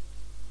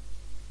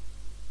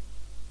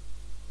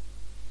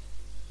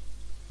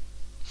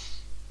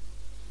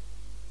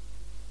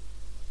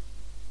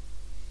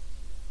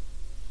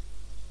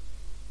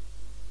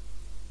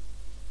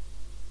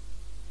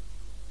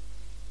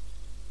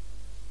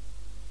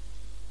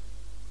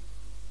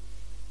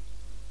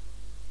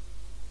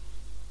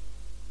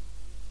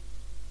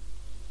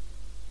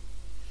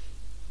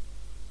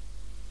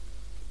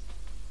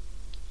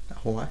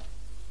 What?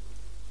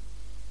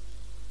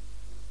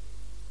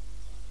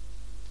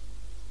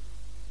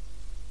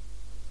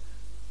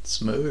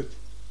 Smooth.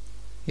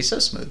 He's so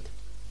smooth.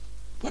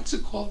 What's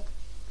it called?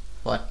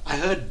 What? I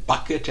heard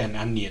bucket and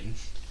onion.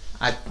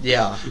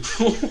 Yeah.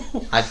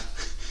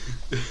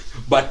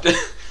 But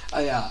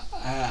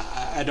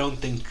I don't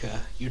think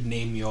you'd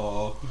name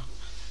your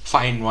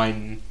fine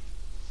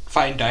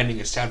dining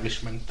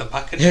establishment the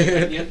bucket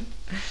and onion.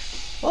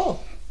 Oh,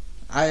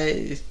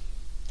 I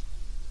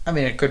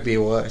mean, it could be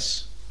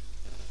worse.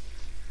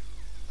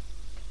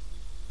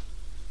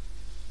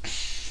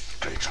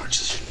 Great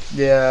transition.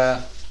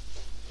 Yeah.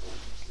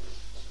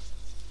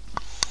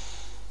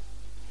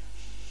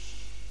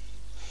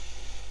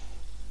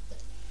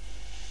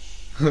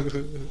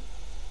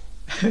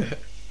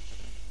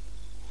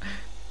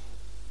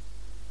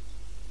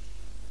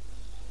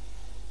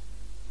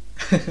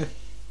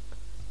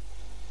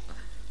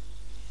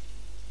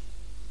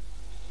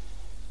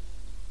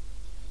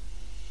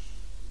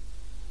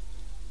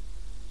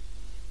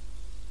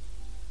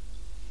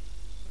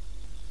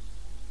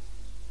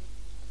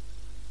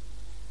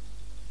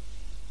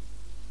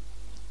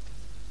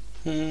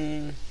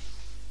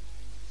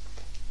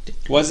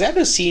 Was that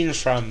a scene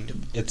from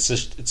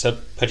It's a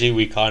Pity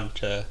We Can't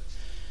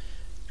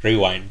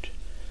Rewind.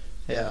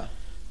 Yeah.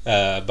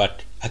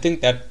 But I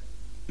think that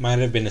might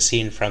have been a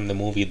scene from the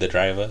movie The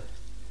Driver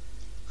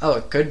Oh,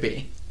 it could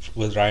be.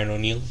 with Ryan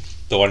O'Neal,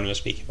 the one we were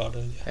speaking about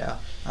earlier. Yeah.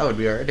 That would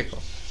be already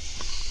cool.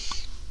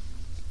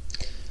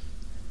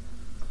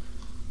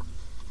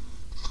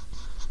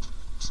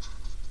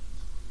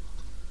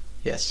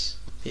 Yes,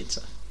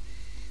 pizza.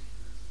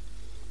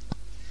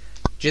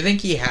 Do you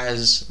think he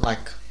has,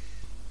 like,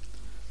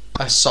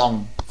 a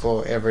song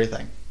for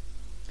everything?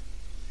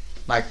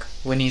 Like,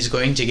 when he's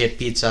going to get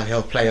pizza,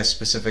 he'll play a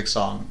specific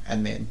song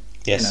and then,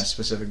 Yes.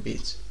 specific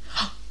beats.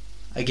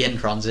 Again,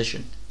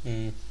 transition.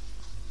 Mm.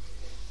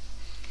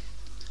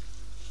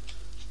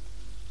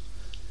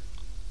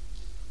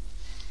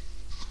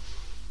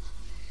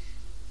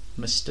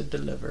 Mr.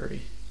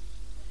 Delivery.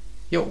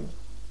 Yo.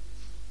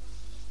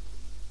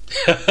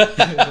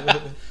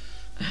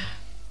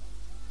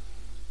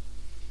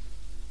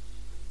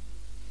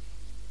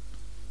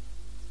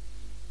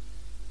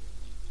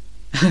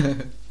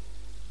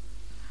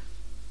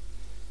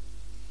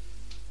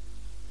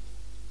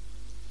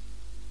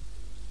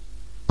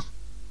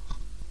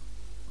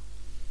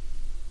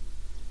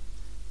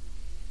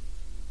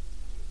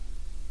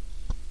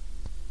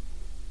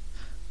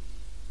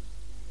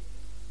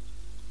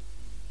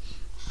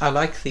 I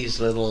like these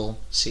little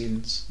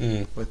scenes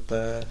Mm. with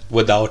the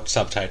Without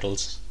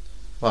subtitles.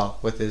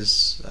 with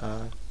his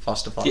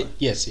foster father.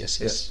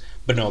 Yes.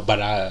 But no,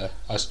 but I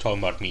was talking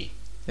about me.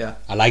 Yeah.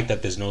 I like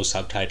that there's no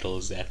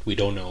subtitles, that we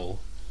don't know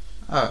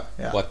Oh,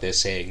 yeah. what they're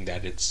saying,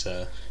 that it's...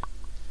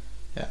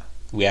 Yeah.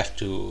 We have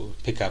to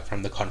pick up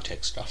from the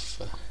context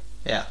of...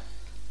 Yeah.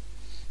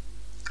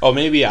 Or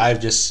maybe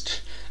I've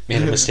just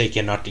made a mistake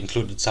and not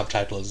included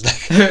subtitles.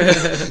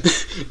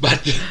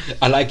 But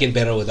I like it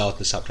better without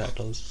the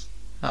subtitles.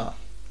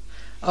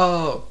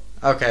 Oh,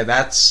 okay,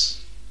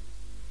 that's...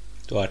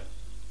 What?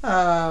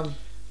 Um,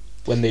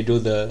 When they do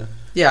the...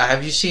 yeah,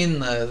 have you seen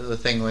the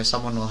thing where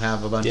someone will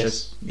have a bunch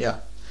Yes. of... Yeah,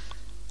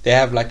 They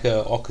have like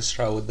a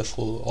orchestra with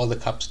all the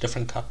cups,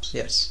 different cups.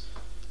 yes.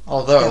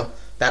 Although, Yeah.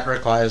 that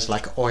requires,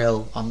 like,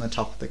 oil on the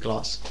top of the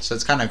glass. So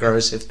it's kind of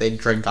gross if they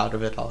drink out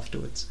of it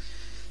afterwards.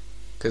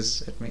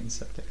 Because it means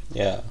that they're...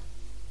 Yeah.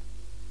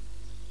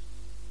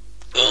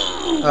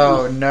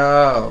 Oh,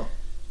 no.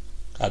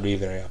 I'd be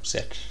very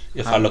upset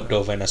if I I looked know.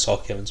 over and I saw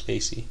Kevin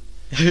Spacey.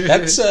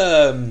 That's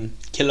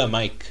Killer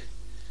Mike.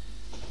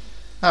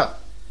 Oh,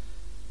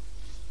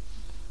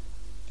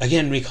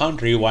 Again, we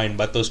can't rewind,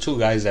 but those two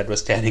guys that were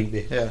standing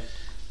there.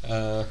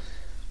 yeah.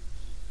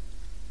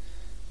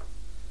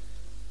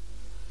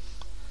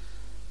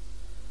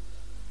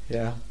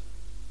 Yeah.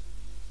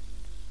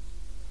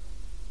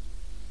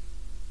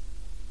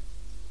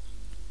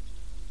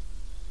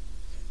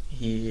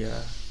 He,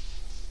 oh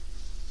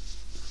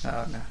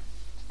no.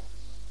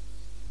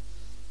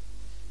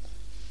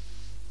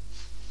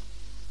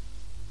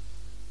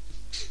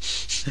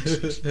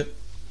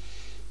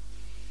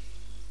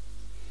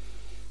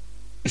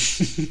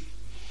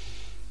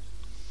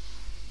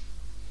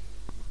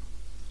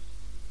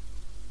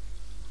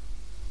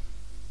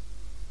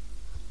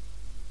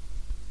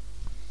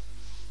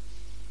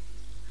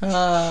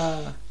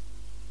 Ah.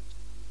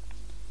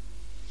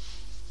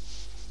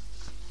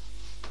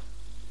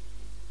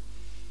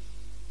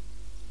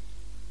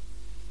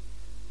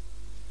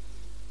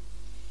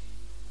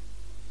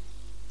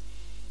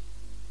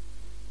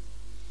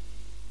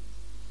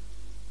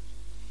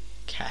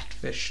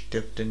 Catfish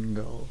dipped in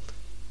gold.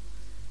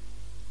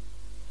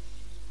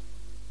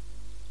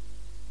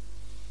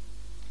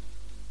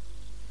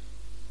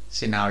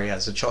 See, now he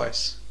has a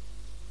choice.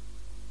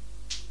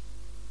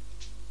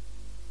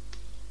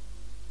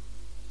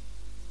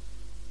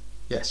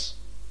 Yes.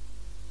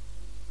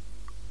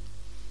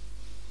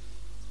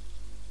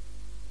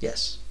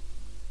 Yes.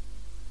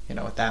 You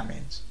know what that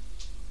means.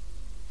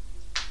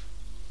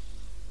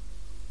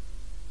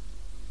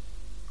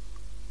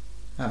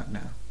 Oh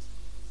no.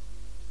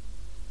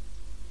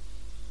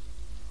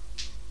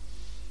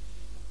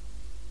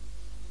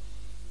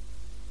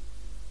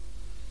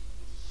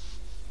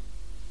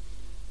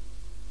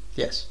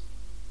 Yes.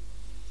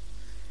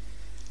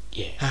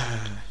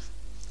 Yeah.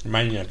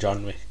 Reminding me of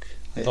John Wick.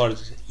 I thought it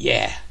was,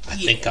 I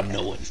think I'm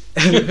knowing.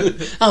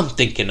 I'm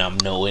thinking I'm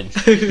knowing.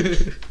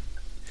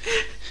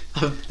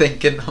 I'm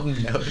thinking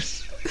I'm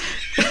nose.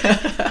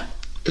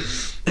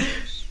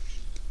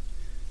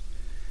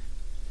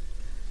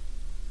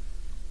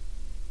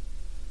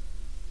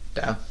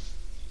 Damn.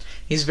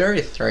 He's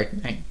very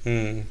threatening.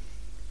 Hmm.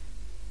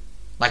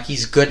 Like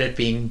he's good at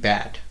being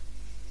bad.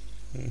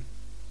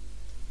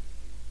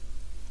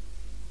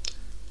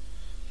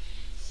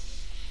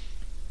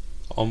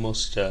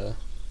 Almost a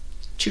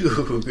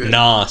Too good.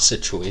 nah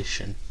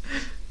situation.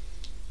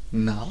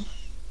 No.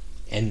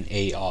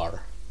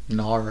 NAR.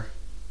 Nar.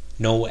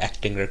 No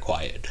acting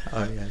required.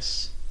 Oh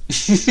yes.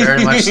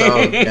 Very much so,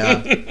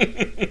 yeah.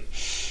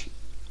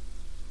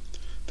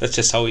 That's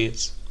just how he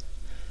is.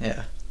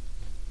 Yeah.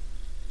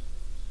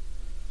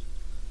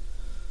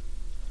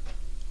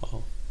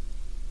 Oh,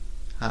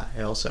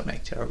 I also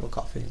make terrible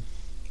coffee.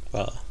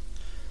 well,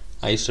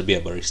 I used to be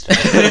a barista.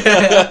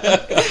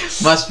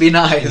 Must be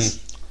nice.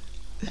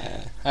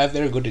 I have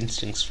very good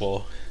instincts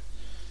for,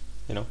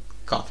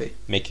 Coffee.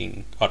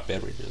 making hot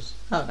beverages.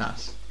 Oh,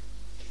 nice.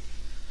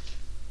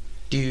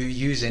 Do you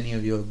use any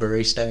of your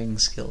baristaing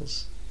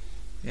skills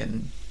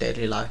in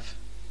daily life?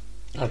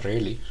 Not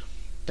really.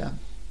 Damn.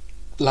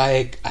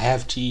 Like, I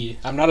have tea.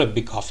 I'm not a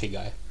big coffee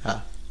guy.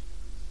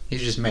 You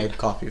just made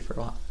coffee for a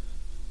while.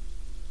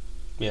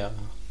 Yeah.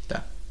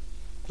 Damn.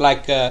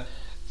 Like, I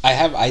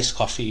have iced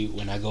coffee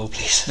when I go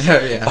places.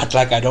 Yeah. But,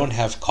 like, I don't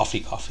have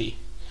coffee.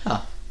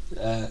 Huh.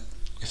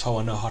 If I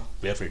want a hot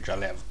beverage,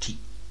 I'll have tea.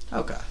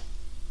 Okay.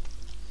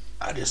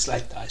 I just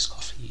like the iced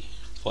coffee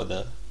for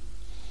the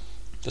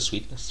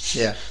sweetness.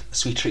 Yeah. The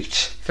sweet treat.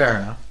 Fair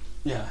enough.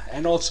 Yeah,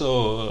 and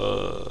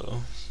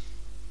also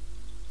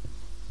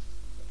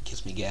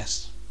gives me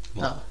gas.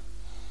 Oh.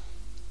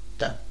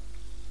 Damn.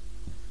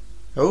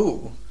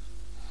 Oh.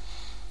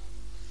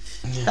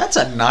 Yeah. That's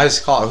a nice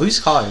car. Whose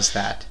car is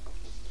that?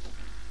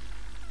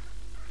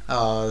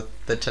 The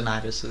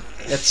tinnitus.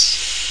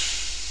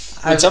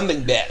 When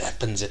something bad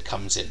happens, it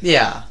comes in.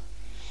 Yeah.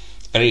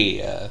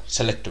 Very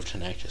selective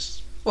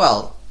tinnitus.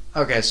 Well,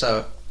 okay,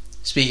 so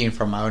speaking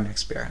from my own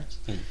experience,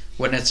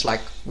 when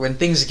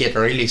things get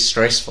really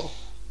stressful,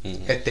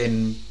 it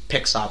then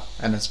picks up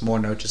and it's more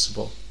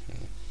noticeable.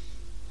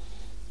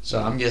 So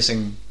I'm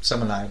guessing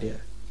similar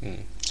idea.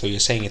 So you're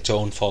saying it's your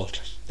own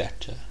fault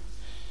that...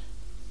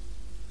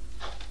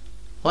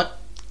 What?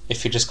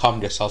 If you just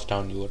calmed yourself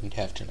down, you wouldn't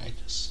have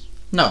tinnitus.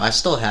 No, I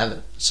still have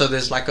it. So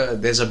there's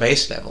a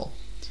base level.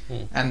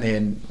 And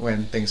then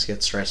when things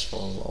get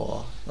stressful,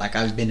 or like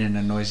I've been in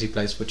a noisy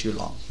place for too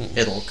long,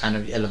 it'll kind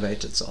of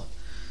elevate itself.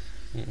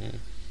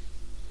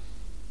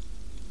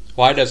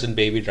 Why doesn't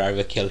Baby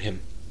Driver kill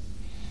him?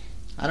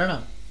 I don't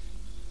know.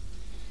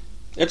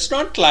 It's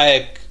not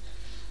like,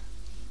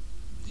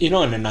 in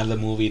another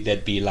movie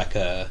there'd be like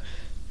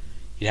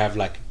you'd have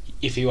like,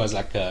 if he was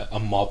like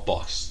a mob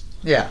boss,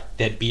 Yeah.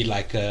 there'd be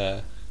like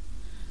a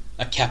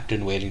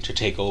captain waiting to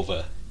take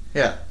over,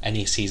 Yeah. and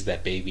he sees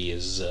that Baby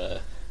is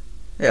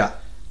Yeah.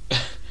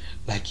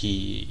 like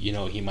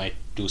he might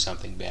do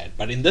something bad.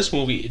 But in this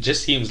movie, it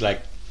just seems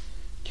like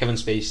Kevin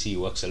Spacey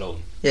works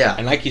alone. Yeah.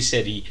 And like he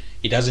said, he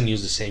doesn't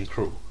use the same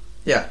crew.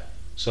 Yeah.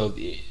 So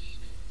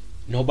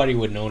nobody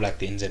would know like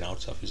the ins and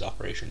outs of his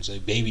operation. So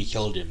if Baby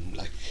killed him,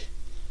 like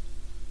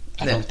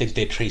I don't think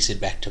they trace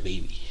it back to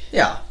Baby.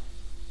 Yeah.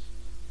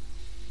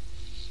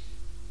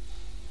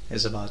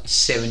 There's about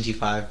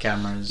 75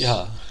 cameras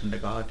in the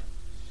guard.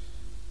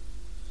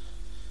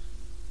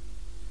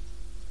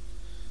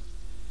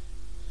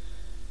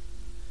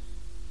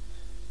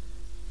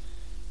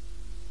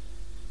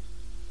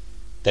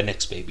 The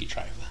next Baby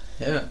Driver.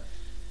 Yeah.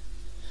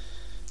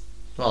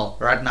 Well,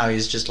 right now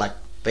he's just like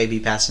baby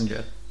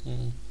passenger.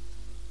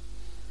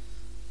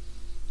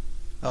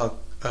 Oh,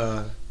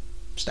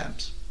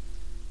 stamps.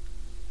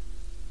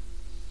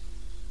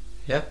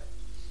 Yep.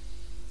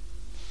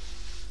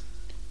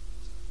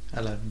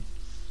 11.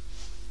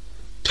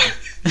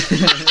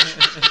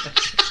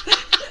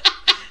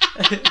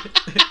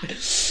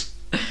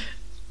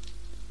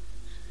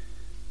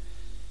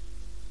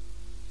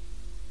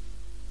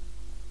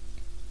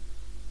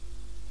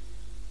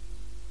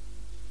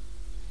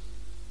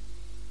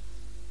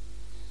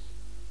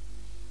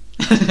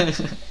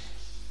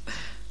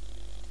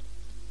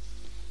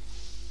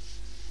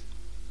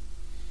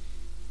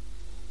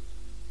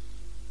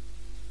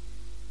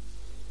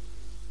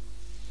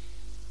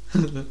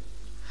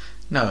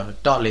 No,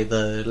 Dolly,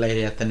 the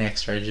lady at the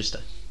next register.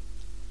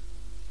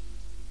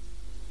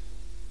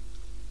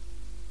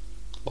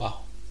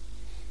 Wow.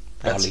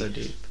 That's Dolly.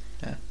 so deep.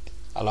 Yeah.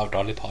 I love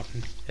Dolly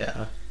Parton.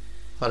 Yeah.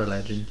 What a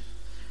legend.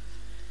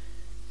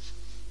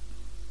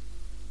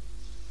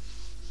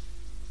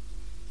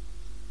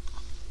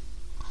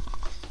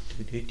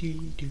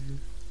 Do.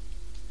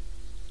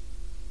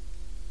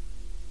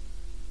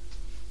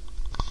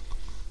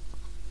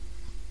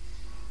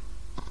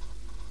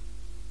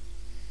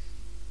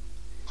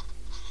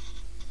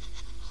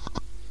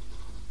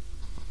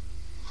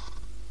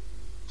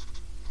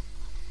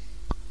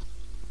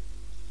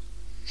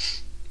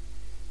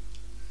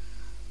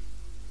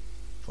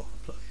 Four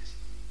employees.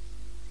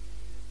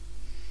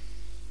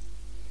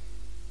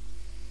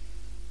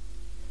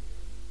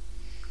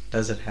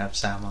 Does it have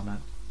Sam on it?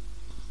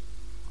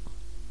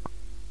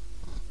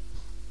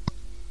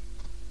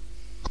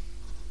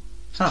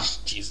 Huh.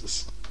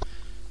 Jesus.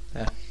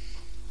 Yeah.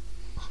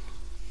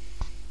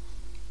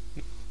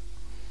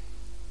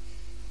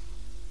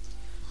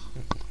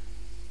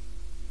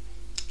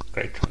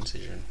 Great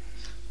transition.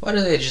 Why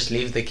do they just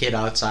leave the kid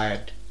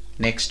outside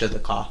next to the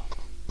car?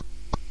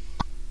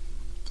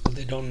 Well,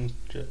 they don't...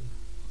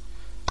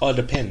 it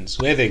depends.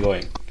 Where are they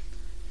going?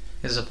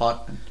 His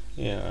apartment.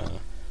 Yeah.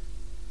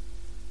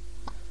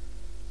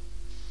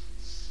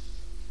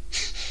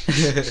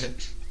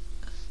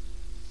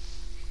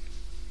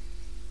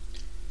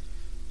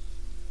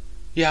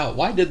 Yeah,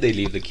 why did they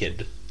leave the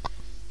kid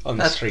on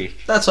the street?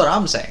 That's what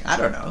I'm saying. I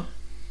don't know.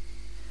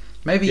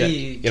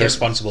 Maybe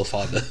Irresponsible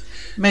father.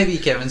 Maybe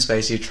Kevin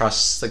Spacey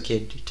trusts the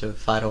kid to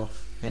fight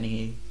off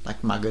any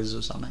like muggers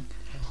or something.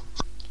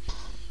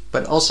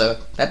 But also,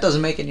 that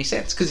doesn't make any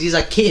sense because he's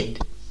a kid.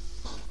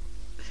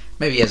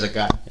 Maybe he has a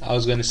gun. I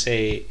was gonna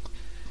say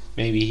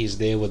maybe he's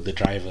there with the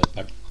driver,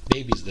 but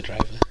baby's the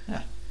driver.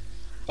 Yeah.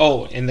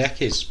 Oh, in that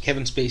case,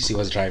 Kevin Spacey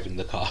was driving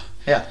the car.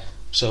 Yeah.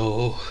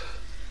 So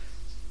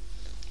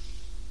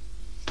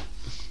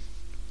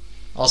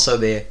Also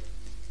there,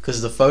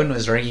 because the phone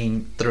was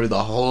ringing through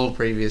the whole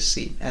previous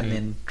scene, and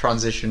then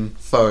transition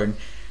phone.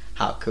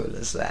 How cool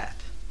is that?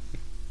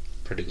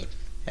 pretty good.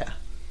 Yeah.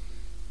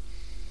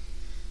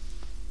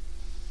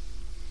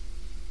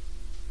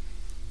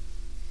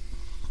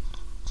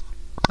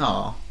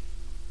 Oh,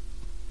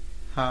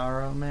 how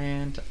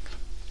romantic.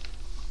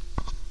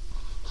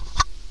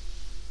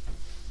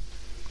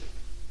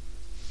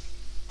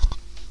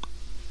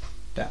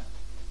 Damn.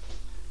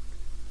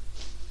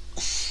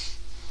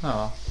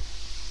 Oh.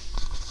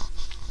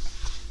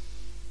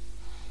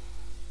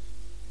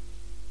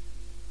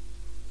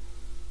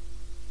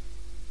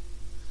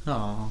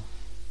 Oh.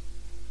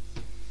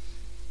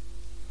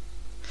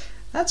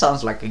 That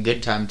sounds like a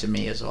good time to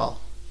me as well.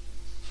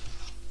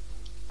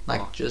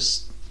 Like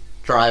just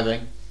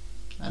driving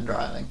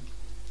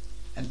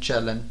and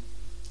chilling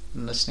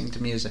and listening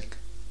to music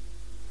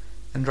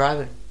and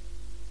driving.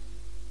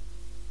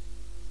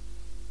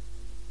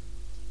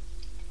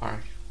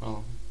 Alright,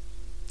 well,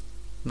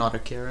 Not a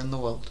care in the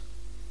world.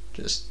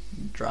 Just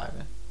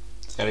driving.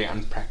 it's very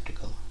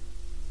unpractical.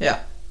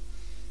 Yeah.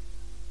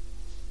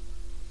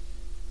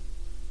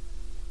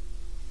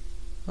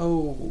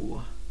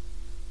 Oh.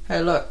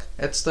 Hey, look,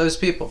 it's those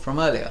people from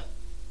earlier.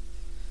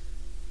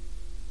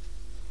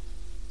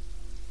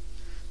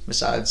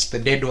 Besides the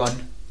dead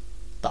one,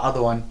 the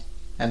other one,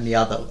 and the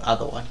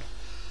other one.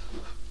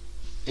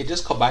 It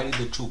just combined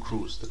the two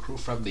crews, the crew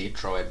from the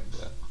intro and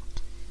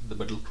the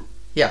middle crew.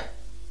 Yeah,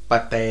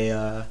 but they,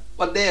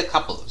 But they're a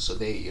couple, so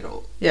they,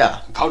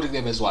 yeah, counting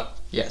them as what?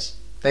 yes,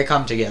 they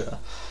come together.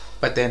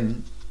 But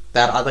then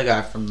that other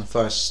guy from the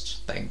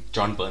first thing,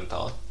 John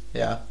Bernthal.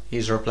 yeah,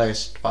 he's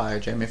replaced by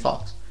Jamie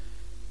Foxx.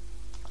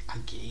 I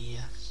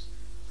guess.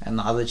 And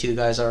the other two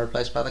guys are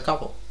replaced by the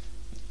couple.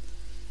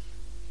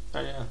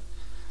 Oh, yeah.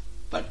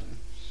 But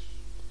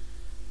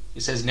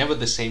it says never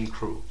the same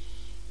crew.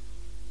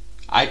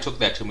 I took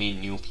that to mean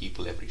new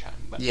people every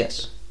time. But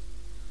Yes.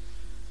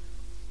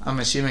 I'm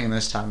assuming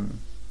this time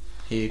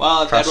he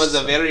Well, that trusts was a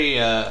them. very,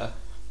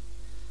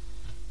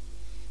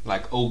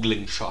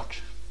 ogling shot.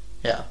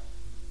 Yeah.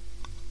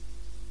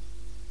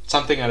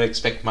 Something I'd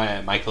expect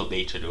my Michael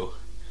Bay to do.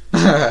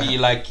 He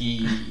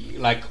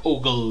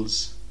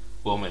ogles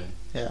woman.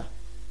 Yeah.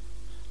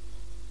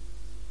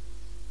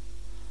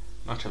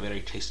 Not a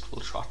very tasteful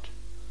shot.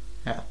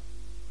 Yeah.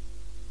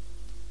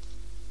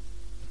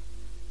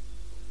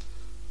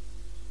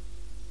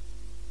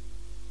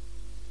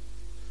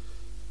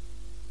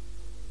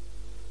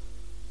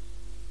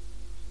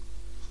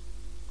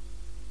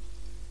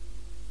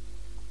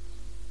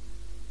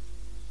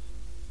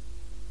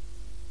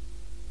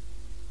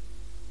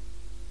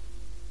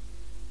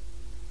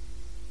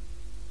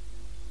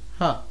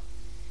 Huh.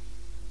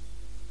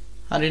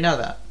 How do you know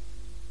that?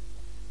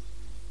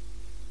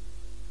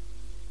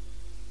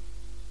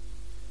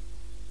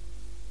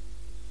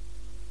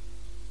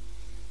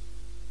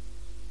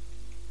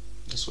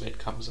 This way it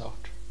comes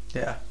out.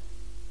 Yeah.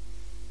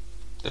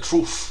 The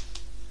truth.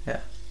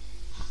 Yeah.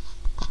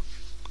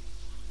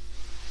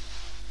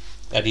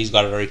 That he's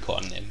got a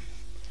record on them.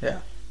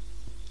 Yeah.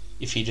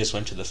 If he just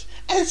went to the...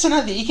 And it's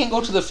another, he can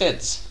go to the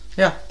feds.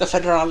 Yeah. The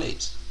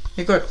federales.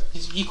 He could.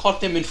 He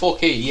caught them in 4K.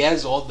 He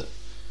has all the...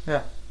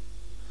 Yeah.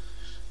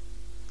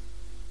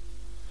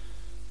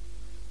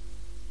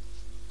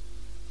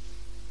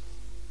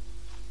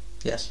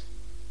 Yes.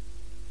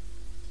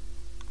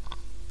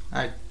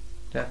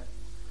 Yeah.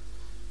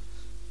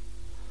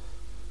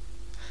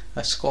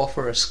 A score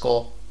for a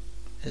score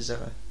is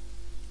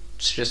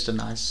it's just a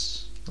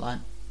nice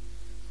line.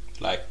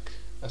 Like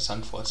a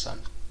sun for a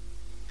sun.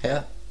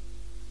 Yeah.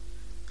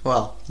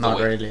 Well, not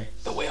way- really.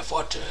 The way of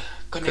water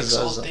connects 'Cause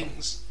all those are-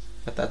 things.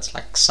 But that's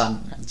like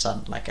sun and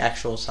sun, like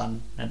actual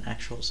sun and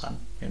actual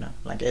sun,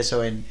 like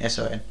SON,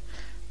 SON.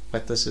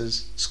 But this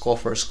is score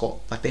for a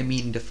score. Like they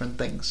mean different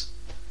things.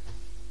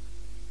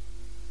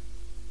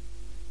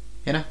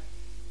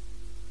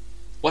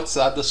 What's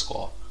the other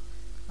score?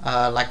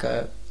 A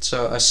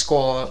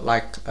score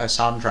like a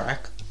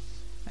soundtrack,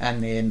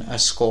 and then a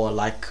score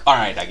like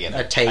Alright, I get it.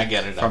 A take I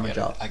get it. from I a get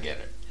job. it. I get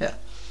it.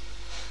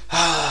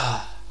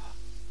 Yeah.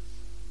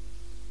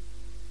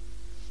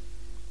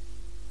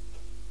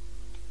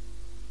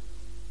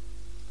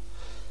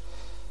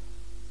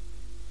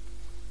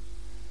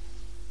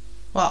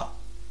 Wow.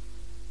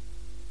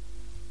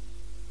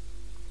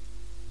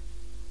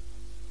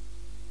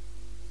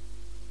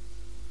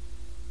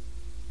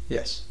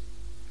 Yes.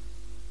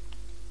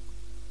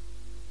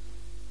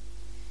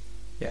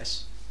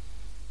 Yes.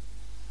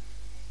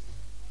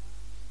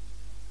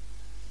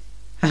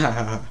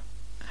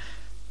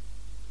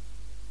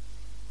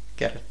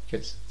 Get it?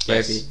 Because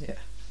Yes. maybe,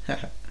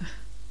 yeah.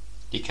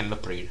 You can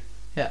lip read.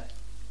 Yeah.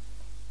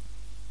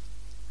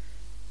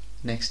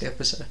 Next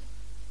episode.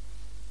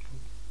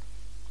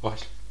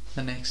 What?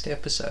 The next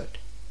episode.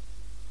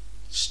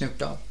 Snoop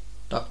Dogg,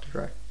 Dr.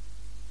 Dre.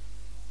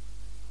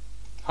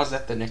 How's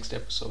that the next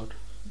episode?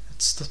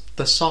 It's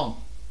the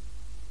song.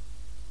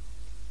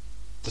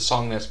 The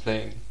song that's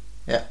playing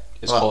Yeah.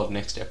 is called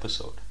Next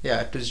Episode.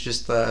 Yeah, it was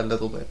just a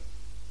little bit.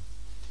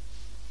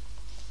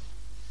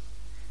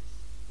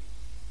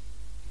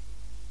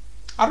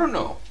 I don't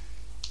know.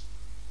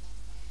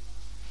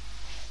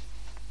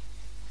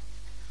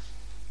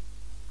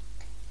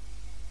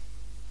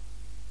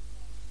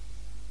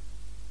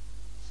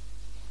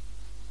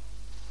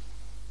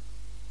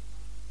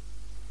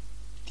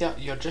 Yeah,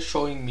 you're just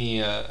showing me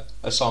a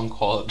song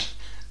called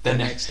The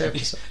Next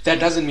Episode. That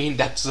doesn't mean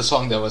that's the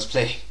song that was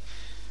playing.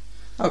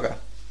 Okay.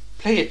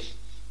 Play it.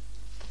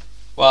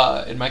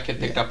 Well, it might get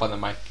picked up on the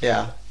mic.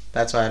 Yeah,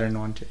 that's why I didn't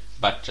want to.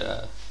 But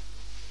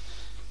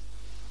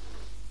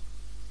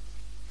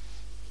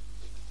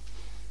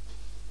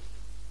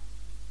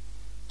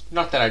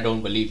not that I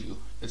don't believe you.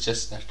 It's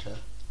just that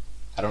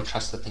I don't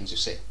trust the things you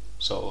say.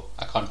 So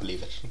I can't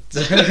believe it.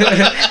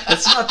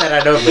 It's not that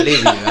I don't believe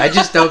you. I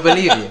just don't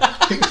believe you.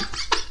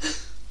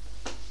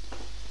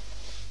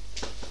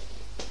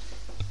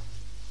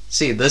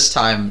 See, this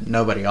time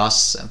nobody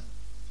asks him.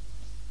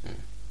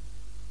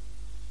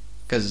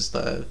 Because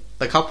the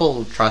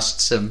couple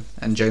trusts him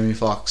and Jamie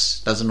Foxx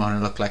doesn't want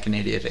to look like an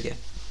idiot again.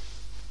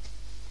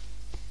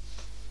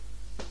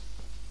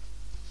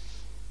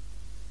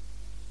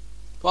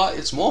 Well,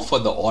 it's more for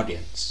the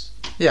audience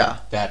Yeah.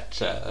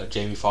 that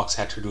Jamie Foxx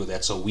had to do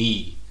that, so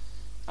we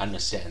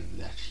understand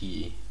that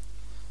he,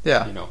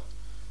 Yeah. you know,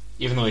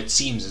 even though it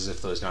seems as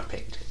if though he's not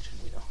paying attention,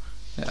 you know.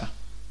 Yeah.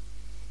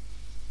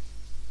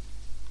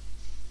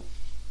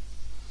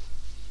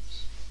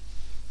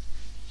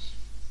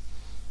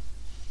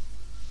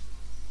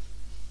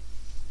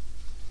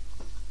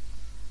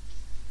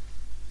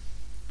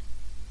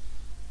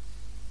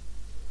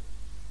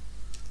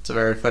 It's a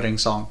very fitting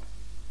song.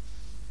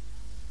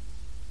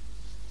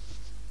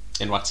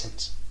 In what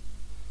sense?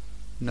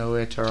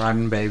 Nowhere to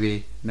run,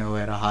 baby.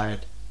 Nowhere to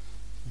hide.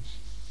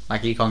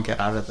 Like, he can't get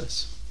out of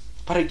this.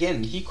 But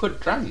again, he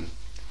could run.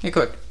 He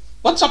could.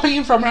 What's stopping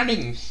him from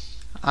running?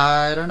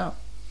 I don't know.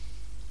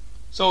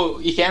 So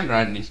he can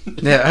run.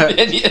 Yeah.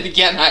 and he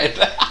can hide.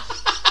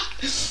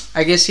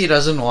 I guess he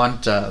doesn't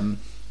want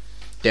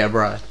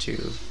Deborah to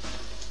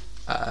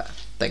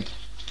think.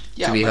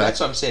 Yeah, to be but heard. that's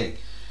what I'm saying.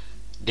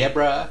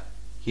 Deborah,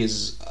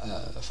 his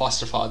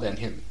foster father, and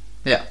him.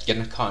 Yeah. Get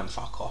in a car and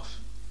fuck off.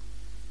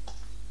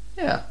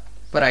 Yeah.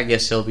 But I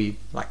guess he'll be,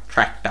 like,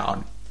 tracked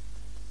down.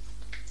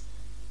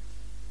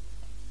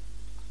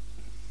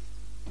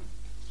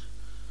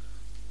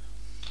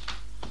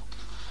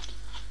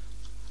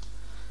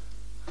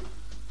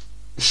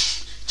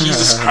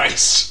 Jesus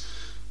Christ.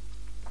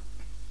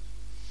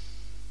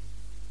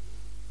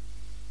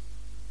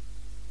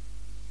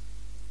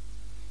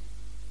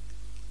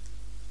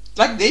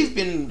 Like, they've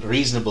been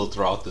reasonable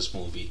throughout this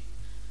movie.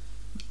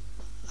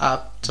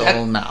 Up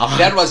till now.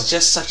 That was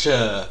just such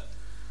a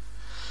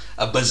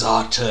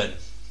bizarre turn.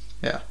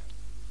 Yeah.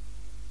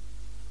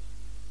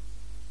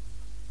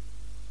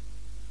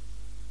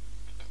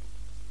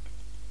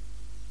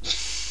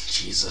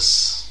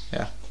 Jesus.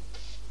 Yeah.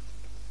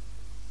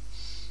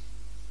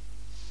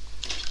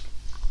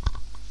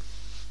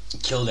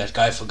 Kill that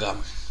guy for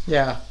gum.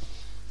 Yeah.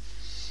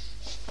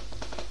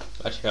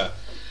 But yeah.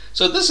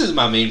 So this is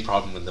my main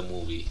problem with the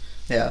movie.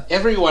 Yeah.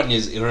 Everyone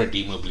is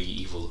irredeemably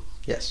evil.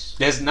 Yes.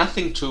 There's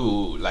nothing to,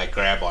 like,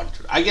 grab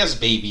onto. I guess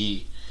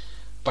Baby,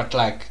 but,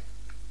 like...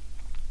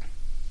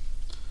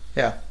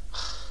 Yeah.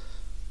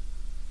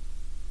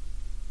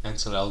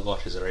 Ansel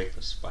Elgort is a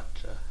rapist, but...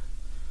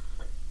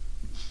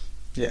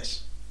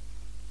 Yes.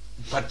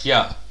 But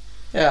yeah.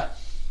 Yeah.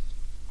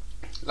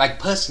 Like,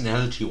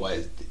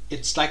 personality-wise,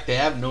 it's like they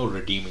have no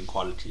redeeming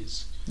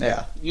qualities.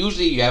 Yeah.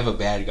 Usually you have a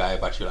bad guy,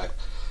 but you're like,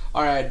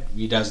 alright,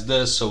 he does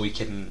this, so we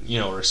can, you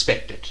know,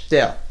 respect it.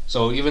 Yeah.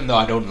 So even though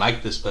I don't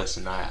like this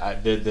person,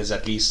 there's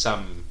at least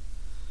some...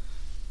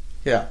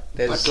 Yeah.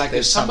 But like, if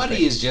there's somebody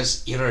something. is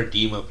just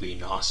irredeemably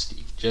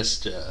nasty,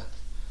 just,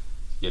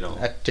 you know...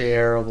 A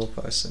terrible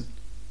person.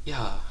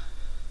 Yeah.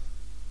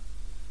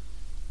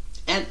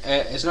 And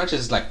it's not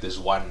just like this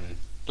one...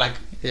 Like,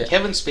 Yeah.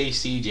 Kevin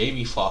Spacey,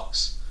 Jamie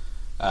Foxx,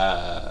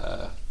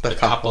 the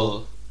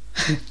couple.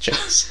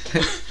 Just.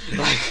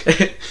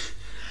 like,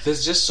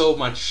 there's just so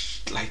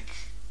much, like,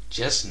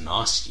 just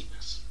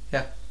nastiness.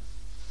 Yeah.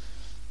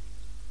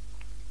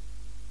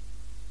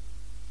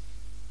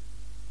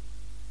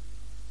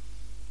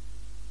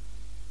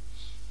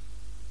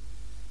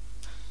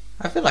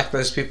 I feel like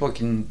those people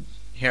can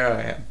hear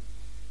I am.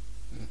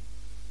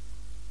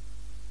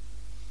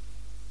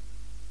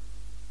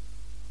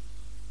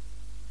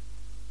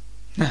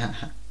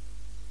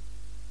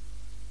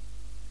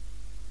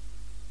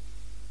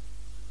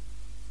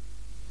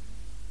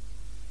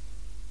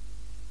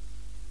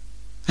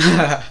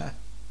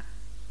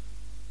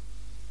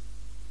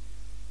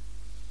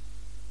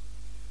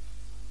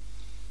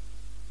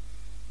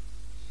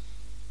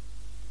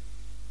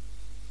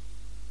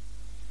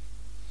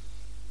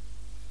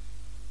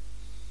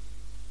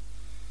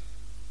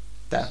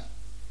 Damn.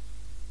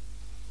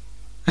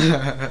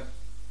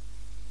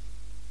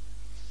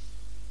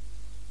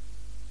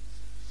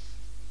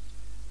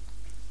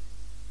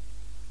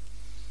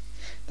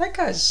 That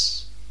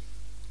guy's...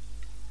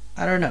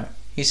 I don't know.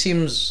 He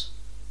seems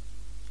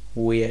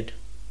weird.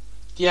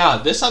 Yeah,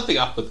 there's something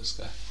up with this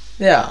guy.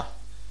 Yeah.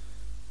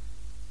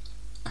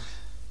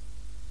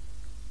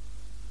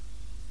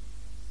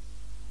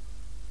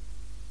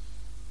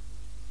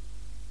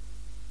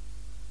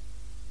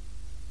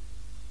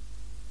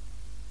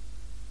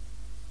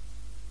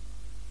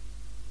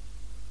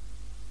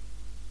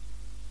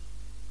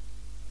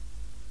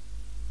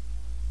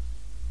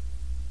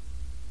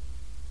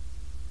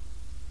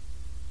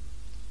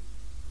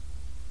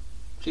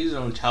 Please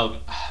don't tell me.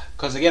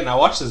 Because again, I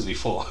watched this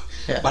before.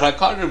 Yeah. But I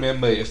can't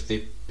remember if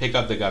they pick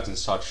up the guns and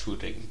start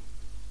shooting.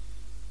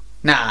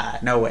 Nah,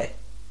 no way.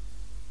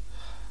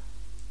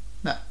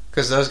 No,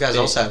 because those guys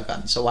also have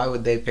guns. So why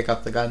would they pick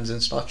up the guns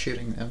and start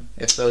shooting them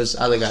if those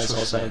other guys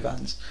also have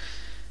guns?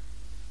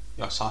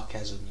 Your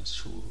sarcasm is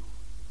true.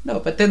 No,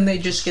 but then they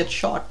just get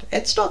shot.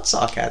 It's not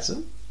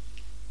sarcasm.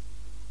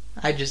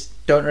 I just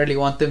don't really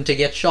want them to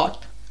get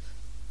shot.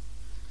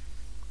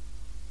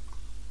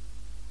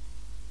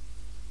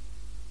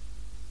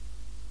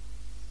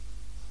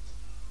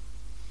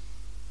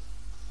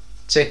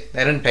 See,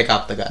 they didn't pick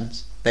up the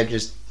guns. They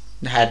just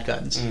had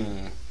guns.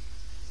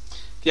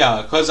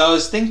 Yeah, because I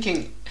was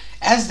thinking,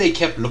 as they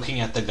kept looking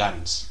at the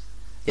guns,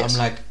 Yes. I'm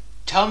like,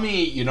 tell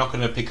me you're not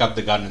going to pick up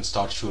the gun and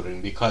start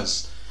shooting,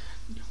 because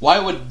why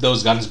would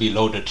those guns be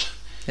loaded?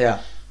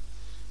 Yeah.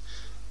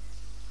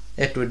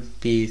 It would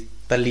be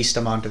the least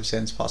amount of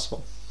sense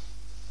possible.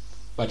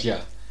 But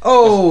yeah,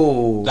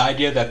 Oh! the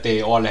idea that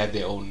they all had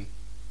their own...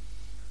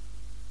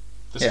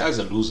 This Yeah. guy's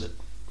a loser.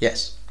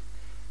 Yes.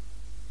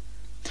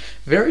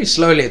 Very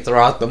slowly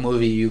throughout the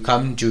movie, you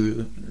come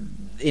to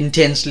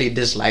intensely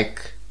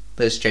dislike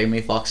this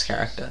Jamie Foxx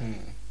character.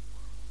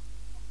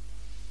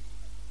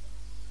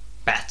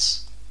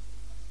 Bats.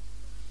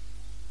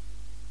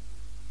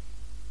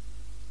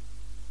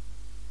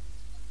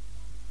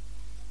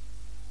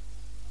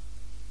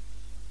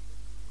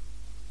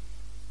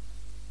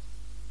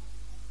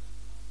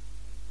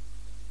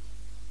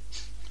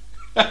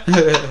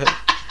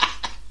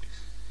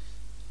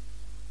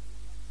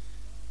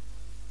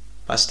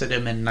 Busted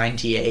him in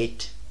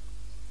 98.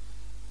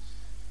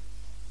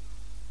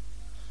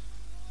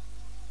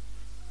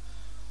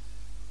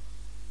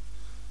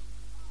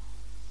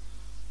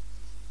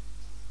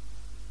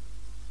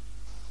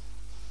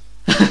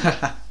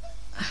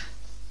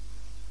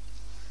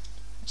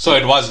 So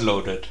it was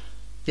loaded.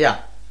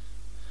 Yeah.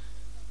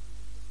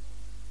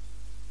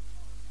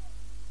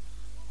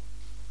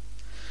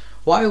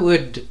 Why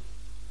would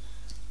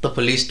the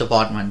police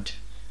department...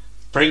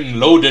 Bring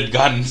loaded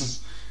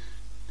guns.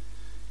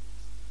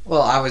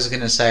 Well, I was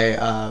gonna say,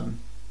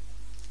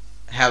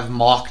 have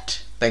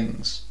marked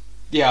things.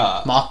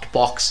 Yeah. Marked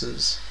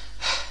boxes.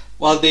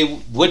 Well, they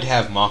would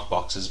have mark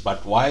boxes,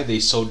 but why are they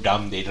so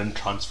dumb they didn't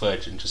transfer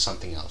it into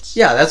something else?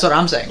 Yeah, that's what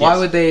I'm saying. Why Yes.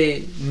 would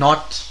they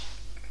not...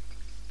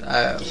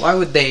 why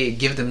would they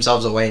give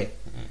themselves away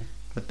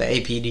with the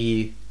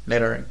APD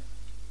lettering?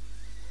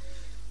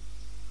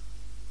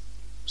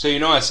 So you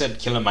know I said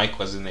Killer Mike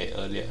was in there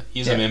earlier.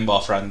 He's Yeah. a member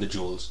of Run the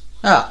Jewels.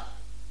 Ah,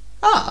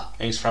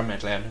 And he's from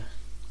Atlanta.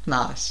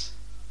 nice.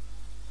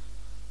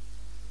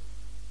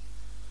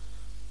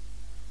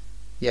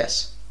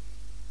 Yes.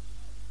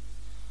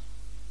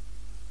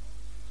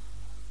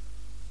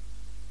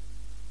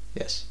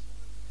 Yes.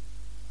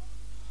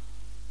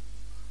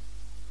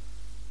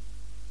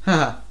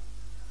 Haha.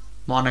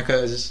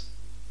 Monica's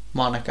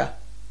Monica.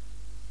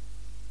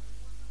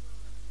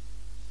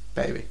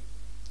 Baby.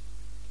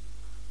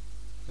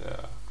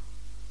 Yeah.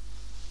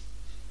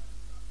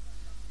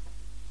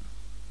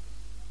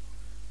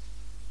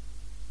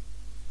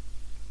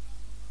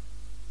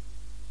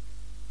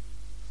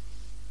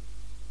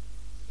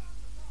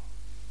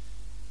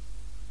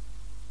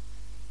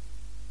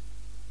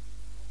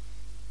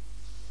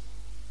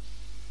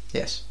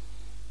 Yes.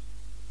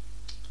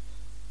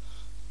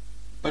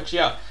 But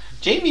yeah,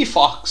 Jamie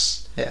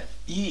Foxx. Yeah.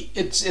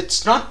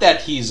 It's not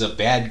that he's a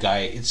bad guy.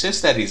 It's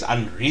just that he's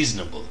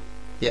unreasonable.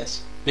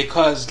 Yes.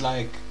 Because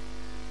like,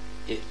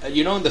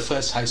 you know, in the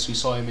first heist we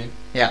saw him in,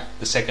 Yeah.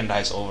 the second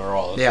heist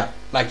overall. Yeah.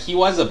 Like he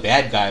was a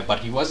bad guy, but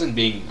he wasn't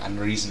being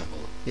unreasonable.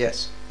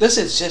 Yes. This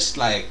is just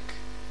like,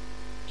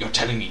 you're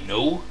telling me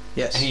no,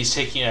 Yes. and he's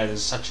taking it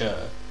as such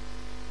a.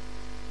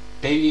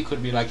 Maybe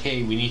could be like,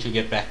 hey, we need to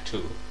get back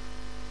to.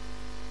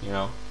 You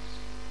know.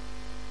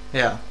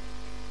 Yeah.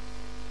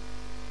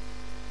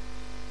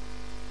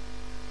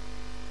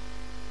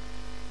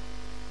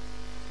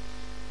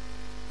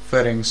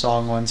 Footing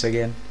song once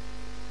again.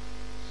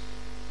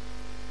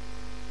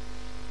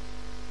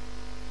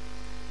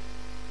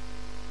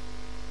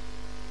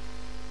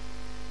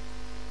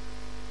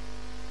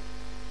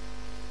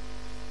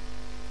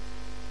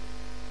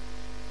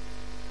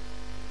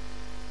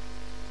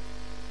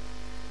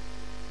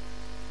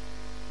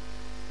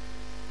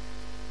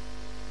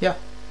 Yeah.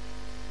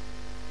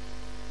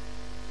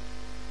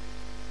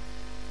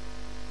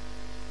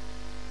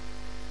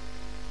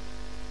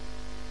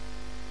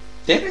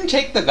 They didn't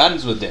take the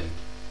guns with them.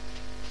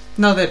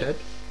 No, they did.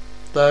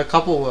 The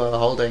couple were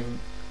holding.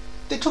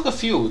 They took a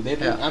few. They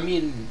didn't. Yeah. I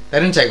mean, They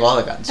didn't take all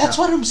the guns. that's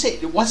no. what I'm saying.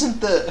 It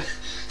wasn't the.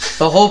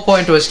 The whole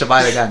point was to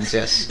buy the guns.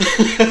 Yes.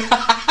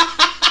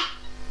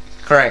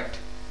 Correct.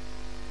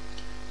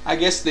 I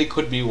guess they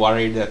could be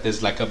worried that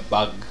there's like a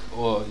bug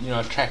or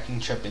a tracking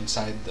chip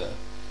inside the.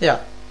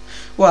 Yeah.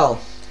 Well,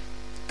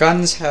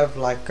 guns have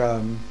like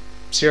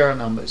serial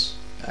numbers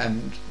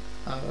and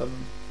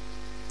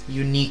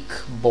unique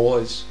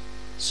bores,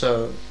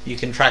 so you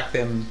can track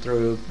them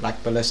through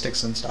like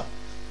ballistics and stuff.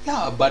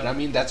 Yeah, but I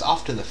mean that's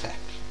after the fact.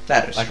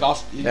 That is Like true.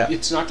 Yeah.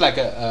 it's not like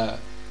a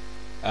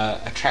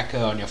tracker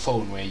on your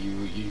phone where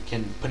you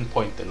can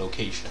pinpoint the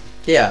location.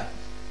 Yeah.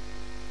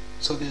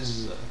 So this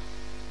is.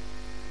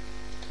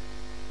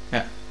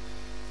 Yeah.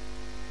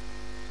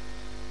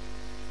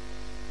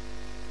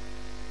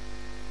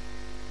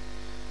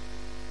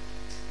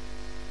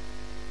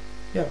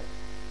 Yeah.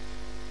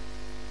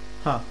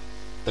 Huh.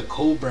 The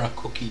Cobra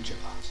cookie jar.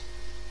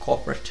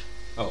 Corporate.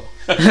 Oh.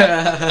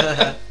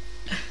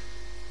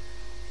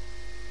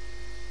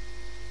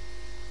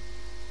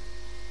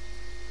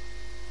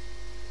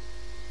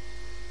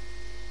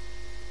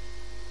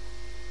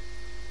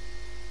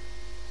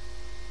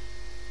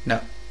 No.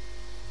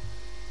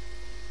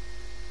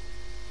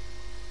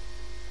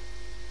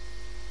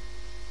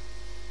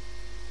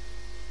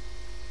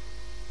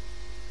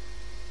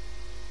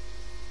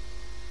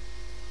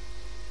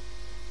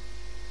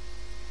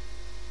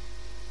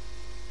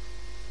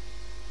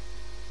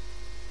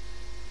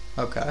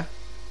 Okay.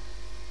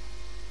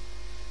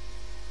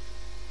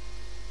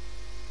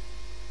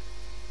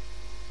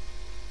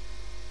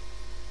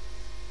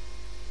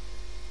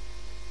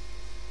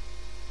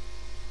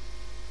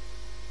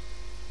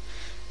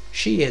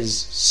 She is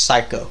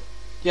psycho.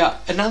 Yeah,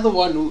 another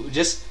one who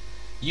just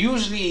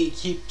usually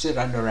keeps it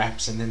under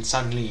wraps and then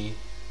suddenly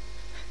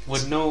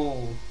with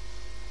no.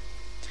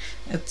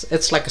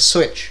 It's like a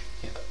switch.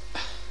 Yeah.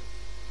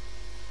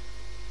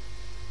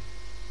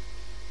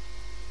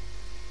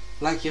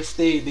 Like if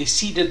they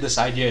seeded this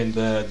idea in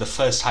the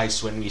first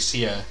heist when we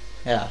see her,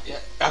 Yeah.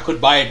 I could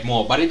buy it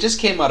more, but it just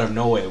came out of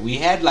nowhere. We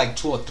had like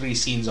 2 or 3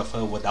 scenes of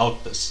her without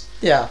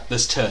Yeah.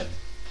 this turn.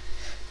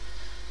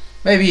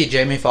 Maybe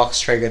Jamie Foxx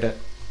triggered it.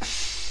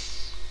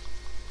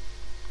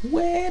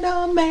 When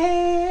a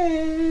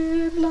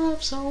man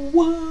loves a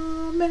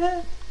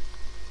woman.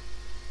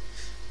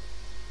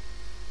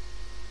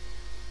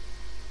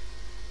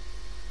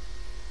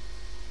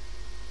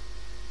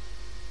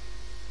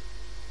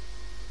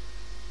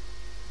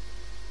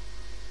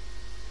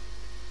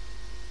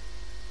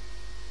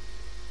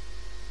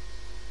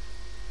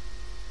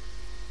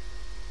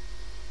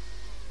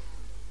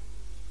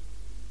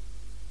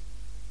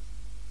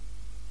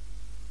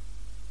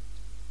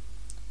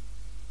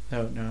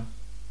 Oh no.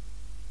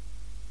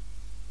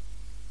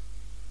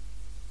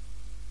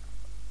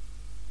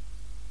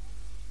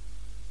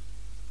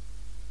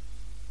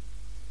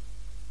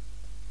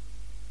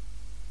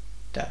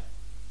 Dad.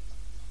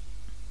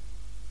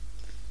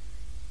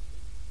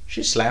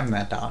 She slammed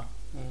that down.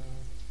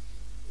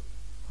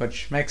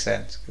 Which makes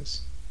sense,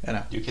 because,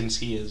 You can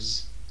see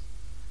his.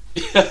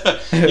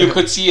 You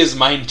could see his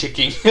mind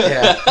ticking.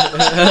 Yeah.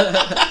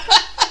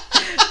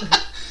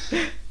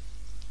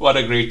 What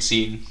a great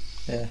scene.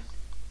 Yeah.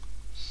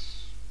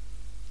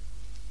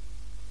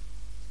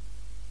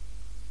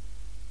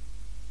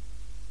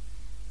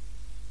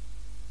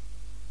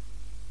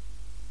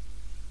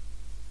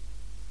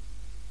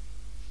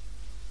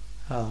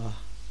 Ah.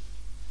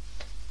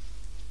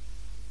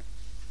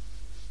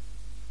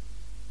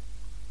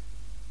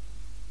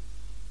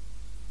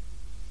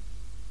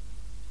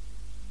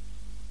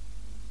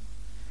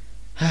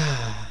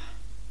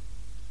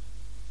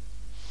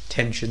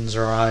 Tensions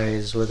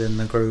rise within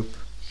the group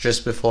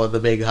just before the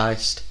big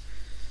heist.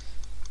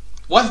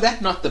 Was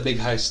that not the big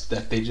heist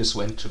that they just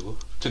went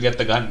to get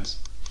the guns?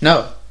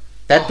 No,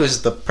 that Oh.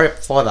 was the prep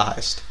for the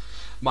heist.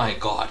 My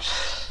God.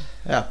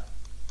 Yeah.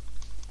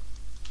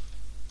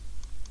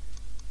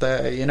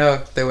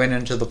 They went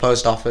into the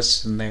post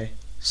office and they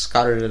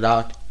scouted it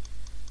out.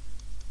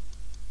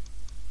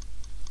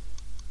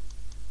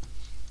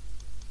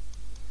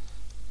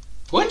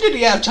 When did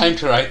he have time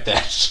to write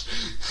that?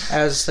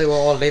 As they were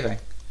all leaving.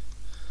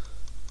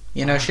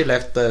 She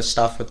left the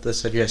stuff with the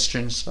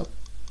suggestions stuff.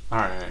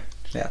 Alright.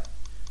 Yeah.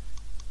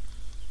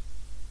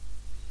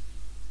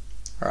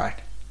 Alright,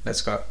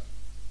 let's go.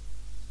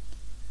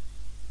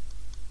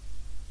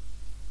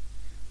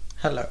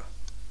 Hello.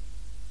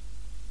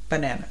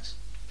 Bananas.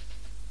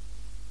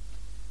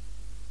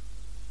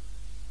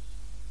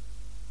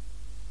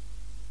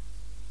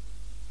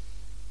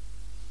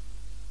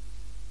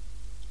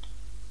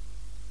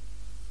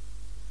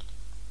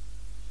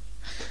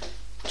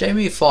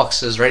 Jamie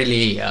Foxx is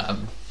really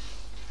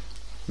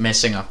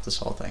messing up this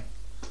whole thing.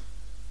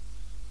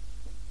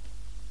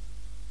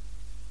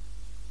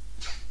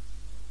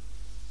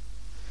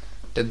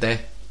 Did they?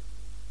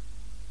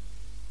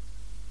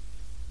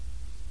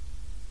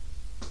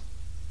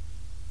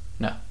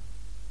 No.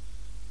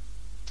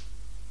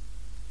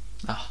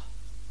 Ah.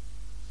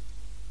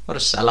 What a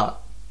sellout.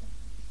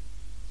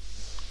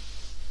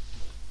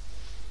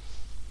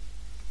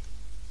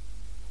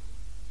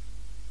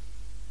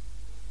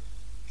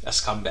 A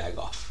scumbag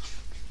off.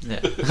 Yeah.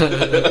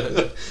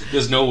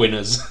 There's no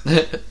winners.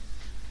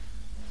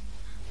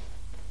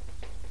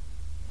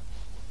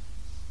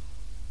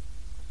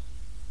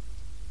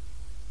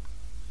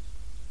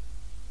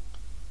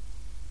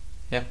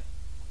 Yeah.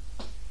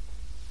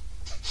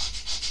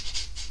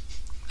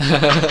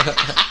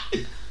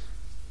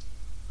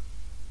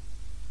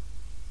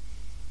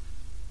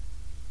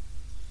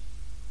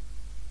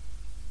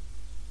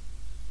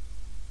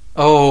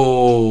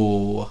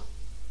 Oh.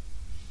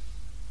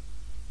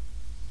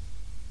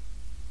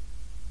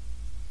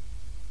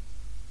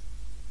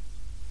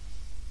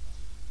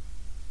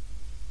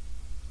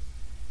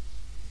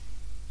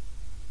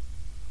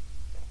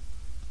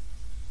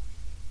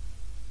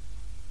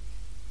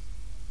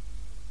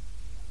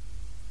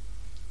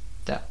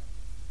 Yeah.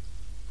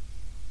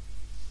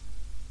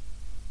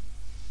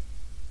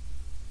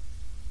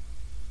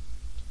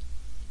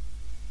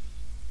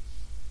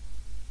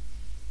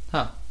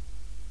 Huh.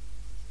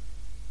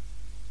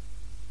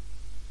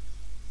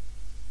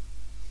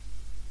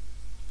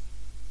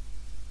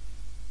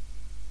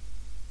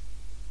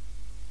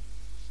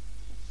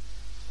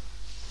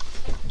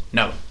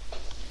 No.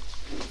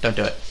 Don't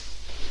do it.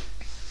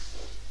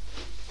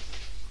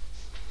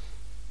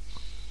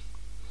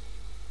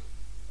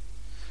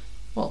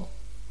 Well,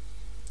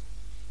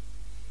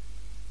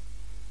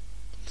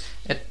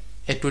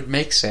 it would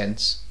make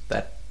sense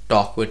that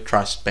Doc would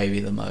trust Baby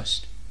the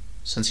most,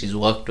 since he's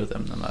worked with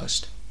him the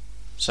most.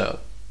 So,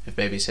 if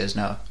Baby says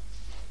no,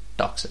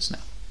 Doc says no.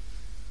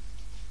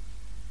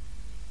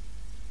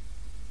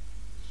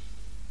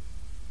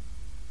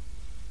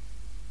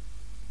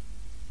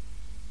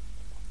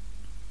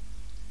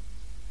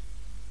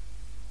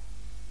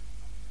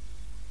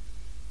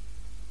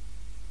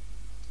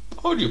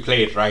 How would you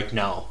play it right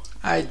now?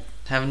 I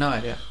have no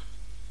idea.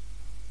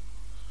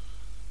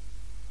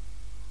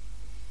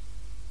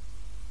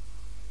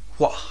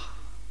 Wah.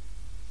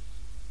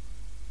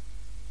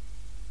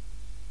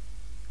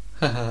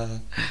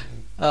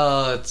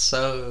 Oh, it's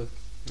so...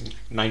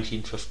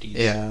 1950s.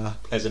 Yeah.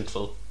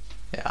 Pleasantville.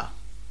 Yeah.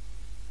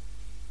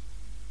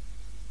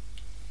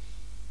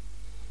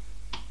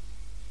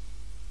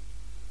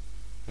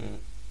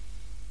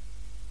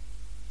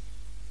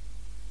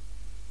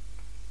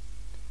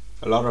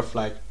 A lot of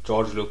like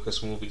George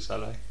Lucas movies are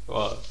like,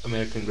 or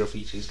American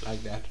Graffiti is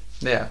like that.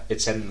 Yeah.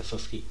 It's set in the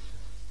 50s.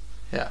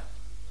 Yeah.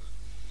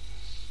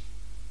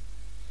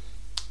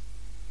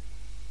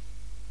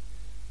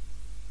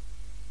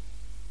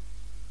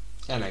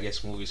 And I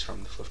guess movies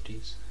from the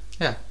 50s.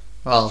 Yeah.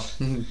 Well,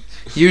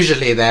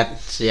 usually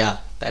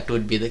that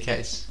would be the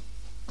case.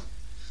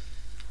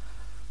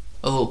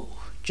 Oh,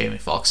 Jamie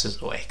Foxx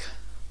is awake.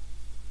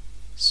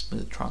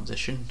 Smooth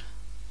transition.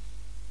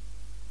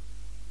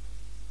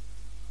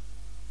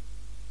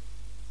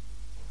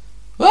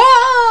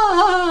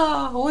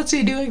 Ah! What's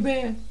he doing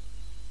there?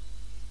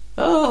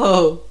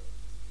 Oh!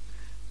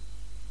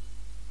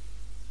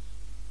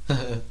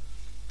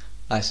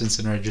 License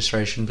and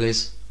registration,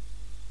 please.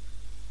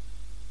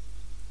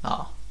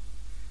 Oh.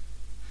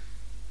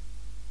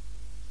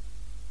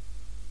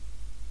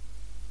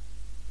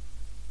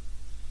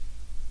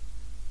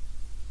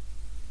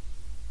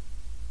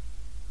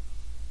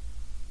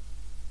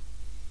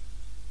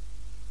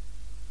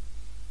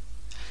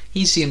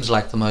 He seems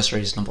like the most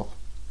reasonable.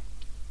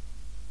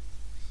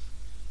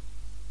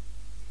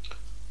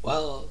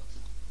 Well,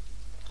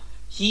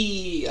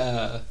 he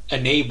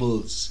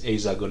enables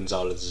Eiza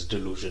Gonzalez's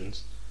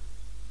delusions.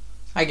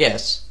 I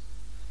guess.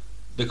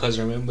 Because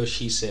remember,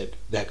 she said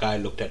that guy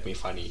looked at me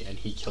funny and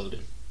he killed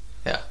him.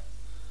 Yeah.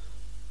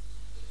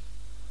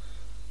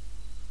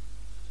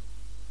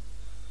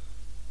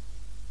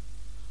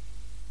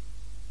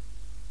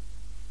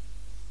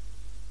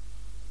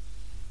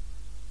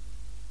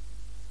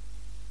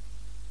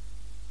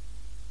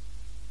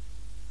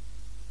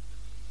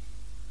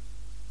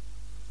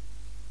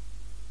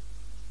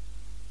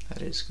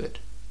 That is good.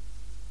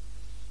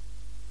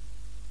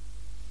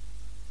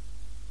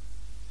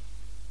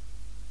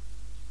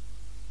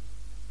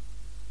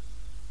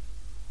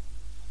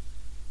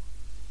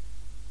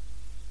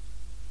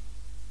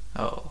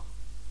 Oh.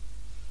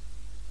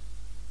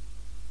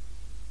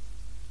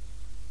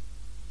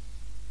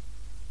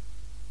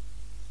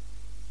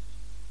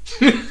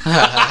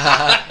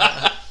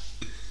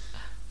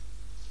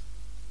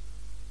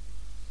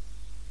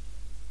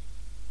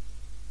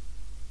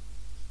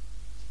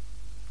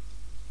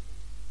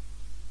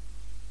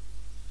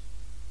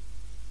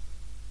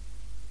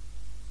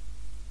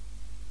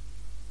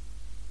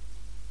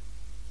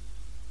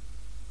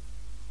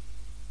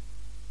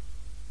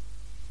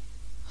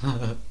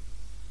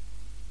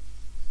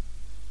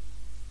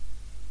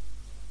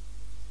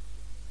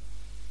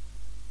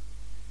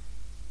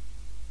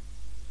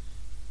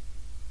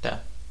 Yeah.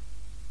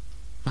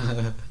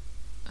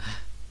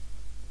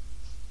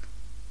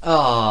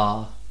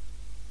 Oh.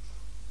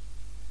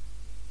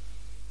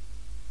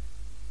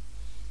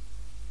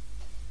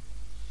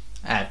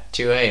 at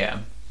 2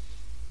 a.m.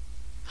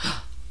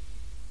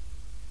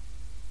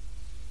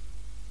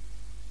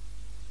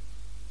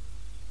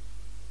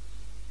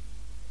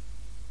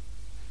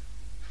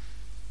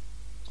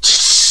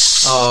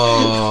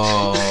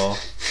 Oh.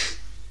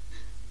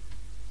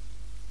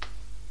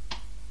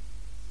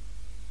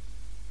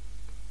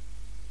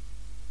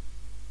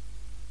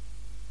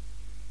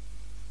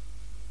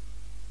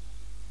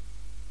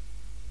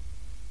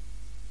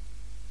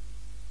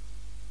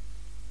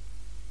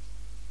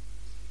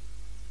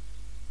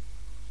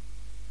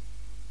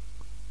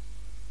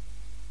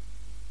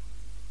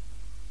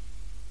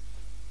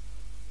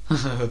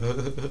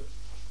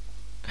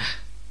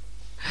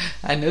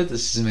 I know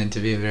this is meant to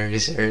be a very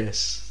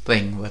serious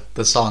thing, but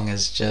the song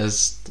is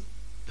just...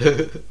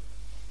 Because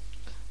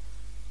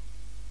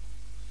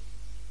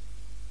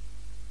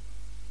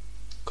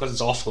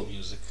it's awful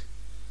music.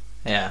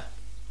 Yeah.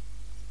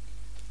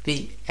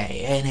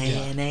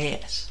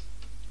 Bananas.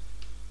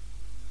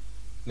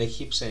 They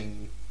keep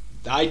saying...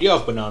 The idea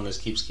of bananas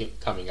keeps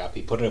coming up.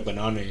 He put a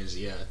banana in his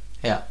ear.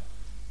 Yeah.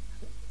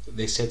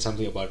 They said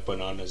something about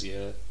bananas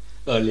here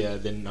earlier,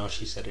 then now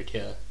she said it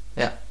here.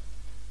 Yeah.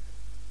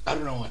 I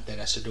don't know what that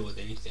has to do with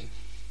anything.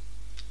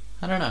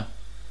 I don't know.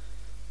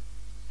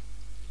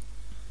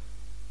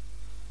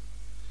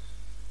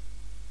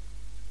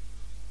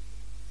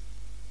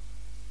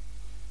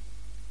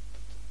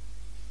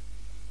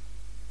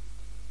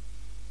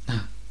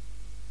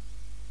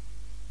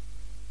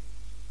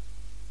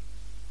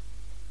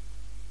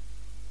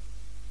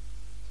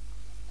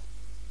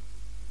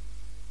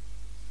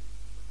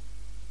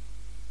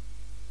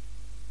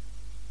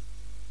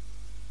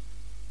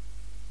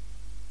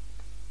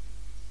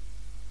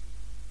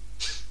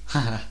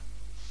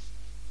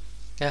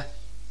 Yeah.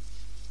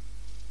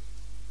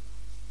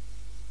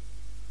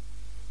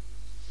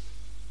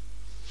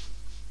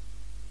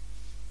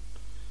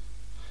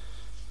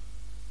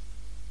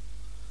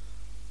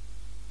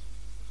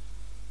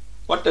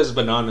 What does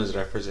bananas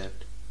represent?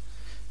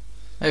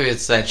 Maybe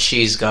it's that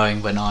she's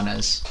going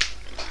bananas.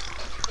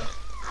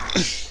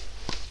 I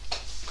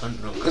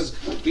don't know, because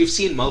we've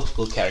seen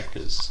multiple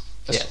characters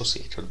Yes.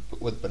 associated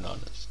with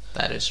bananas.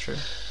 That is true.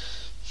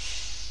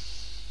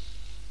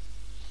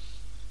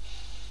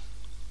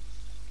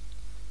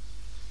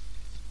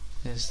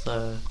 There's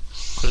the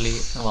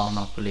police, well,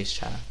 not police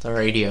chatter, the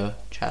radio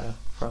chatter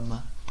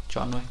from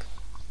John Wick.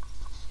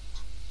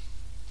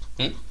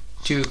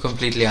 Two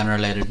completely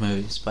unrelated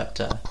movies, but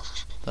the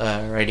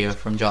radio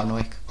from John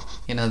Wick.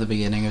 You know the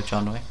beginning of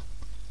John Wick?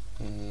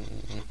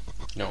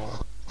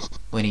 No.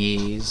 When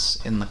he's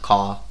in the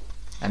car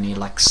and he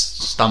like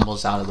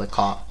stumbles out of the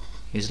car.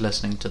 He's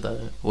listening to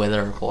the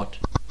weather report.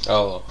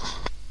 Oh.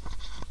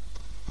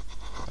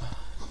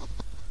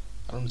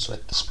 I don't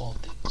sweat the small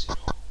things, you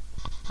know.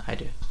 I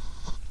do.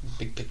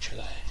 Big picture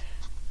guy.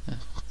 Yeah.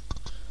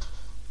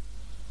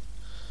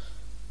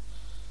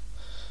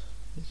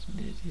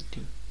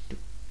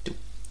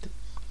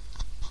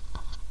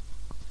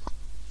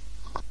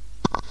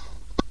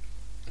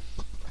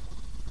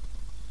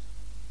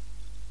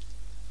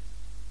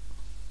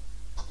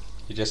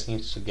 He just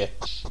needs to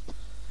get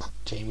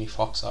Jamie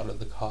Foxx out of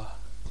the car.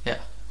 Yeah.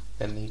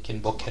 Then he can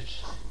book it.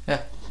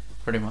 Yeah,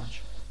 pretty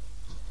much.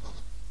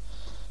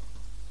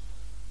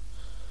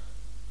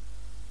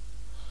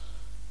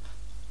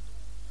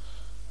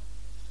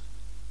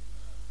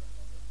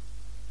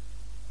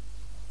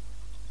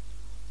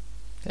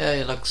 Yeah,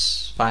 he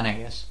looks fine, I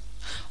guess.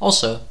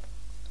 Also,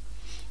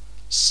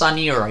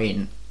 sunny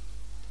rain.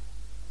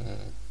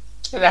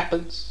 It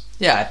happens.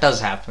 Yeah, it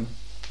does happen.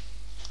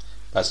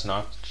 But it's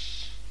not.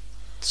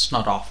 It's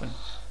not often.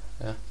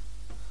 Yeah.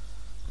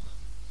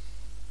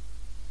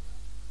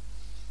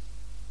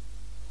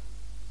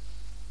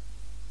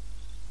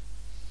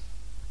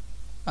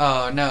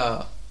 Oh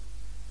no.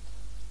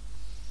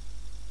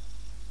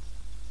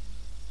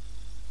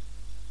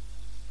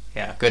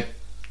 Yeah,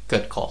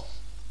 good call.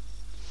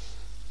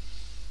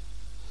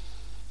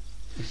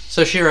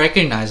 So she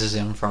recognizes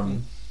him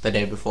from the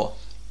day before.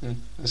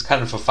 It's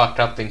kind of a fucked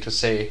up thing to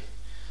say,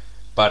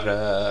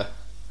 but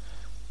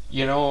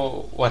you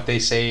know what they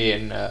say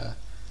in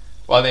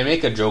well, they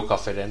make a joke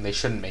of it, and they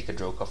shouldn't make a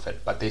joke of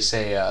it, but they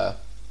say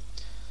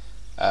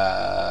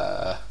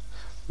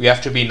we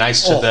have to be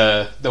nice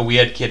to the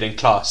weird kid in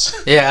class.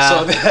 Yeah.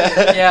 So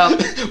that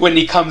Yeah. when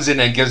he comes in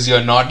and gives you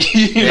a nod,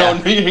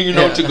 you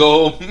know to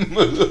go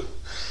home.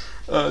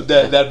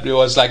 That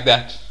was like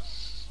that.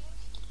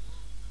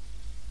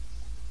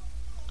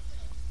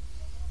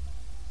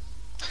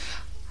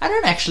 I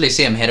don't actually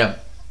see him hit him.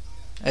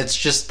 It's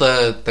just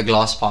the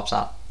glass pops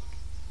out.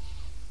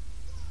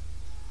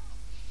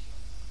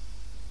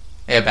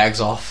 Airbags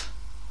off.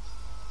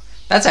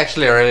 That's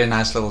actually a really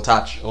nice little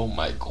touch. Oh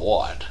my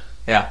god.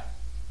 Yeah.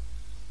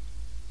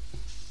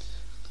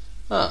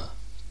 Huh.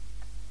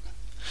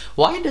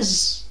 Why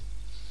does...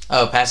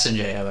 Oh,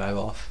 passenger airbag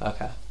off.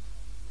 Okay.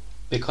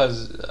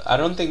 Because I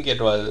don't think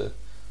it was...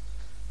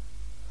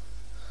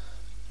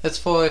 It's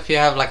for if you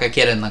have like a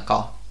kid in the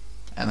car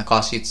and the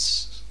car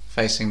seat's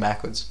facing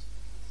backwards.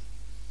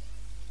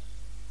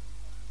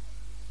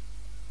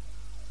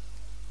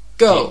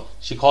 Go!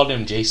 She called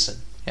him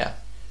Jason. Yeah.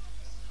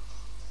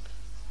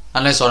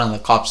 Unless one of the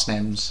cops'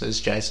 names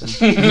is Jason.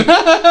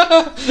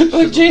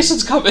 Like,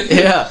 Jason's coming.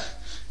 Yeah.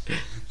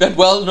 That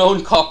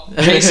well-known cop,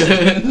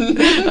 Jason.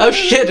 Oh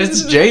shit,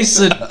 it's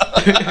Jason.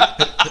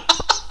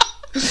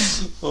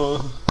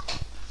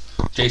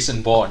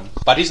 Jason Bourne.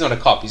 But he's not a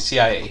cop, he's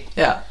CIA.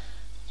 Yeah.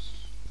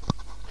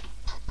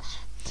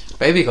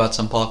 Baby got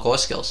some parkour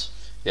skills.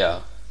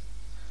 Yeah.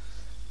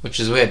 Which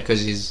is weird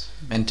because he's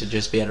meant to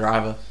just be a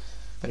driver.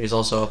 But he's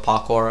also a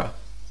parkourer.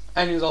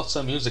 And he's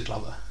also a music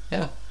lover.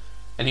 Yeah.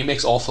 And he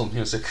makes awful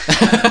music.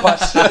 But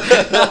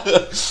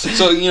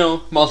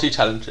so,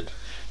 multi-talented.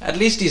 At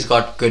least he's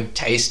got good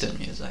taste in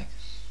music.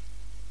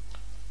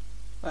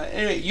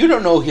 Anyway, you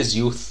don't know his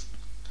youth.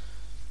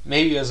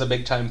 Maybe he was a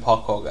big-time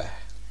parkour guy.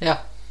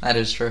 Yeah, that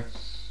is true.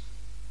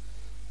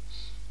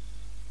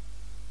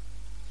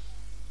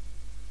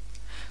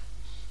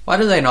 Why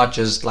do they not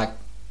just,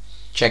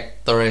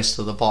 check the rest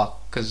of the park?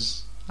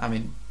 Because,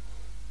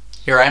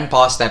 he ran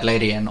past that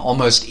lady and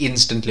almost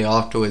instantly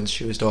afterwards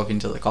she was talking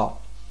to the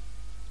cop.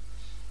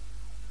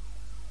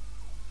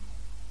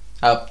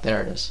 Oh,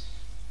 there it is.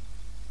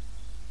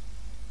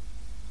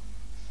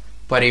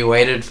 But he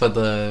waited for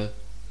the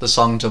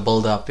song to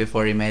build up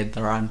before he made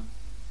the run.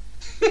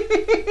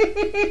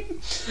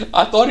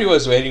 I thought he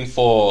was waiting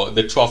for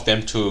the two of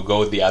them to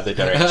go the other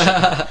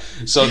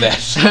direction. So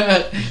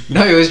that...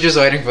 No, he was just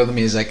waiting for the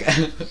music.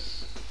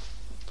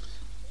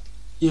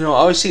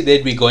 Obviously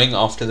they'd be going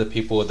after the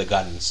people with the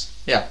guns.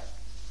 Yeah.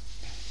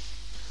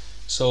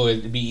 So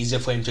it'd be easier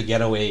for him to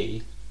get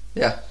away.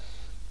 Yeah.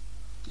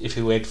 If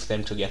he wait for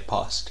them to get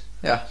past.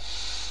 Yeah.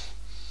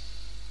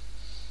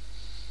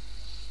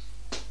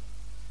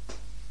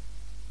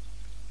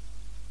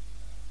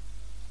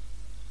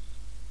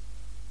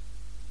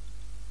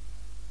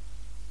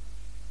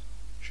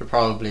 Should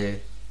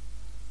probably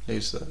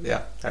use the...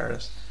 Yeah, there it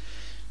is.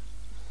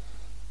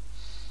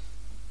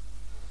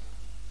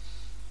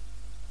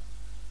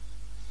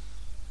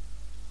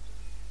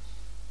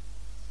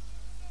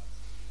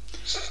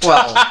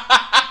 Well...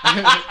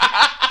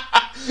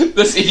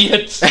 This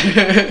idiot.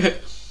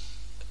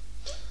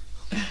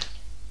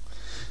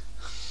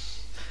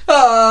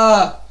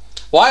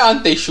 Why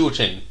aren't they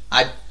shooting?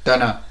 I don't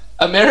know.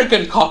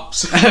 American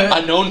cops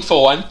are known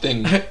for one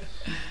thing.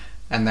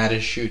 And that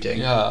is shooting.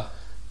 Yeah.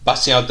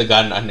 Busting out the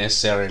gun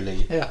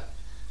unnecessarily. Yeah.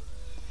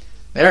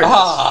 There it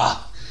is.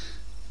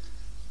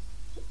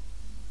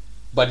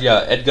 But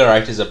yeah, Edgar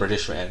Wright is a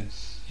British man.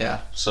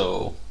 Yeah.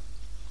 So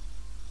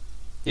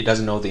he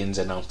doesn't know the ins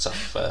and outs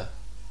of...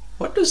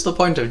 What was the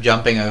point of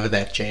jumping over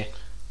that chair?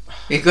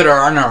 He could have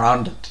run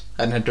around it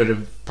and it would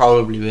have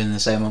probably been the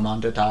same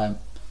amount of time.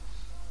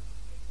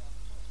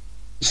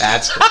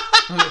 That's cool.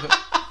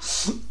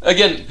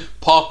 Again,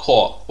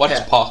 parkour. What's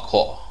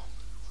parkour?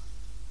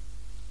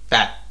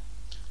 That.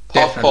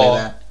 Definitely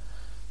that.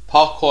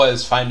 Parkour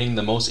is finding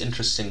the most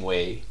interesting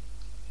way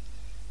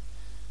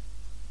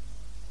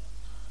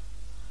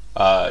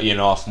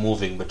of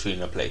moving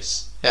between a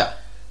place. Yeah.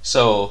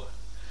 So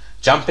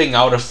jumping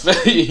out of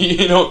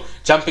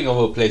jumping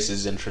over a place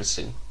is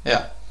interesting.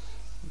 Yeah.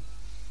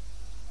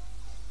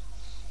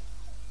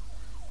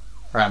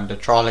 Rammed a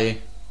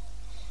trolley.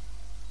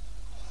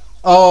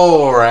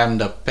 Oh,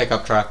 rammed a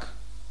pickup truck.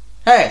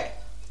 Hey,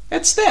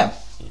 it's them.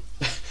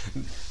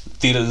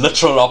 The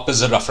literal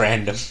opposite of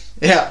random.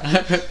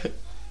 Yeah.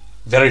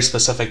 Very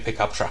specific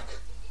pickup truck.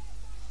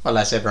 Well,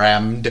 I said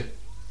rammed,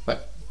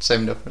 but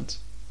same difference.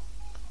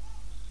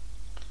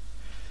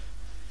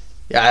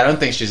 Yeah, I don't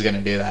think she's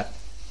gonna do that.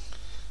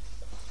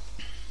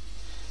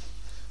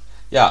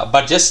 Yeah,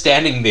 but just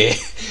standing there.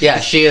 Yeah,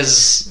 she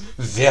is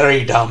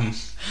very dumb.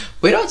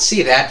 We don't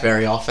see that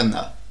very often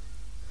though.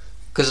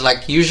 Because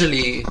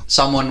usually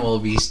someone will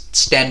be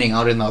standing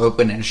out in the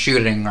open and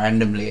shooting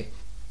randomly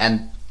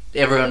and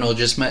everyone will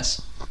just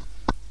miss.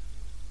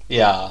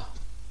 Yeah.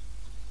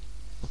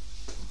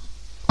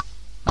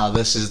 Now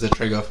this is the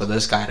trigger for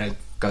this guy to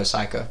go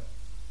psycho.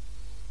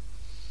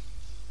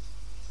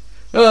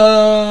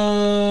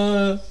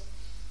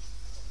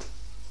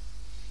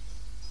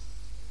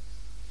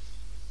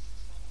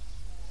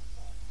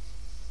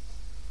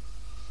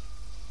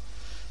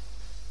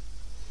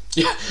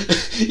 Yeah,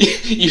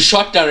 you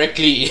shot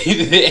directly.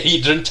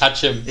 You didn't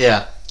touch him.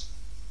 Yeah.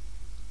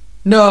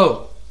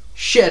 No.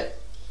 Shit.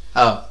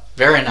 Oh,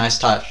 very nice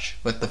touch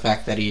with the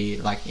fact that he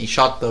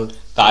shot the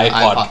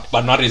iPod,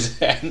 but not his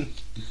hand.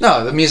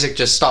 No, the music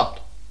just stopped.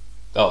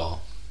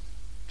 Oh.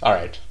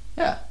 Alright.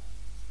 Yeah.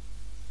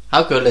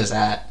 How cool is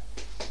that?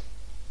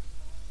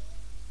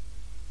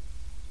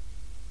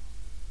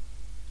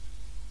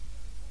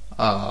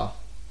 Oh.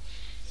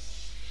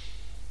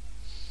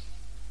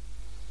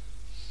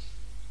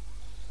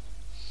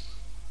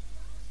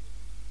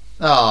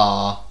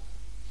 Oh.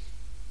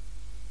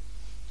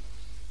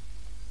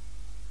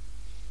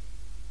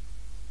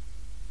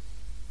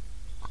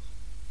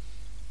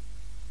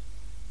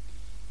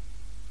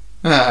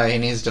 He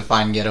needs to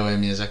find getaway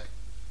music.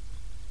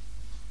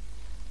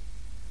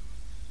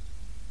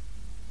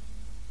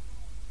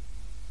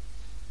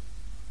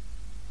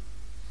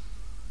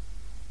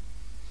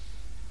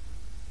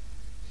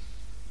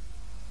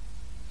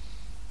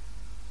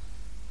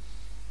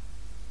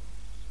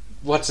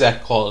 What's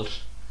that called?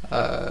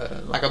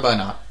 Like a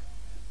burnout.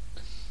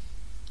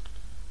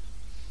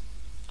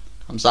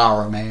 I'm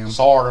sorry, ma'am.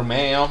 Sorry,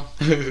 ma'am.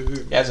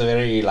 He has a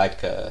very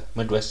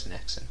Midwestern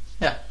accent.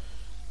 Yeah.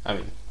 I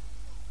mean,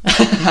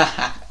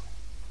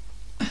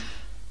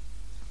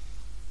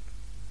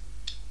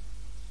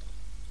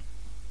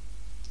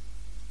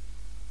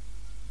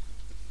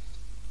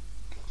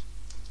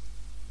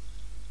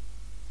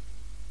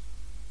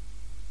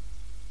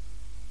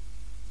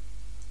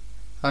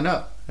 Oh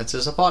no, it's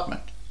his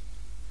apartment.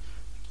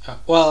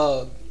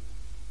 well,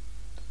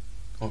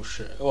 oh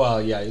shit.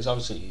 Well, yeah, he's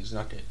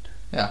not dead.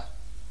 Yeah.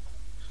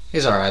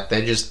 He's alright,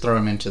 they just throw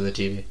him into the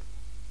TV.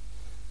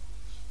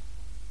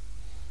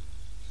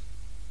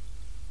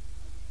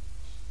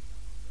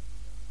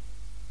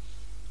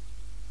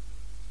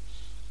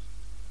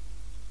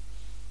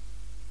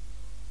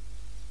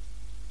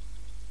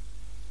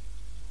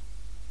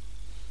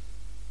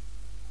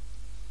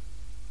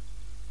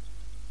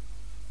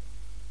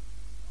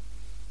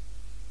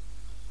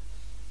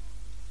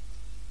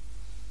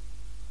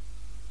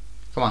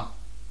 Come on.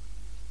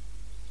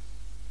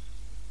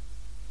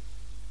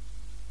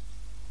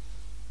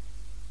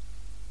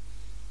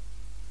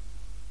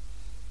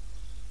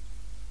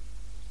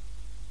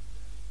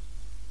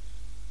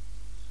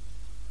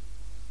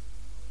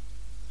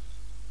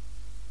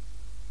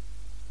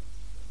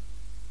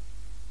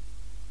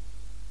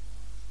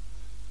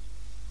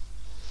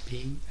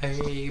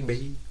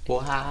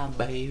 B-A-B-Y,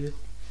 baby.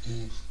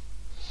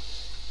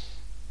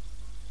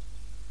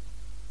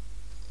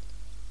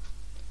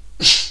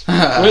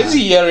 Where's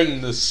he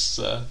hearing this?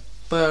 The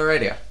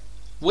radio.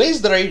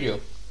 Where's the radio?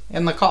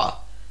 In the car.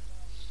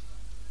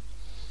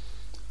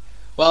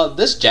 Well,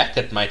 this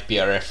jacket might be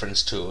a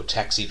reference to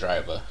Taxi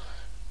Driver.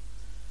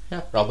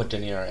 Yeah. Robert De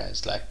Niro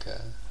has a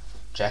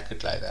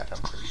jacket like that,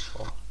 I'm pretty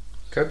sure.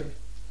 Could be.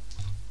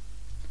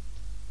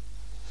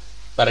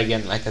 But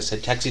again, like I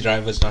said, Taxi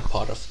Driver is not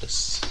part of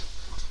this.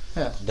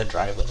 Yeah. The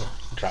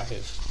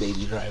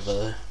Baby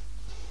Driver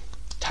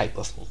type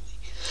of movie.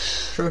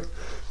 True.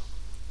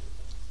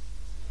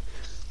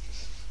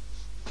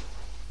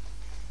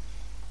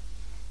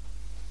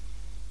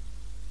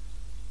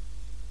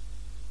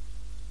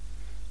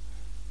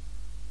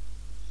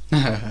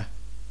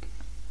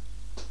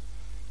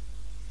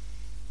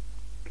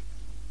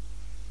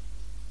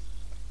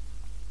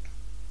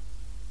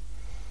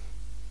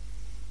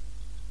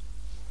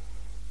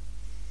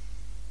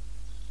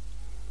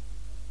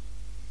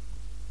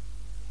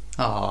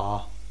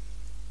 Aww.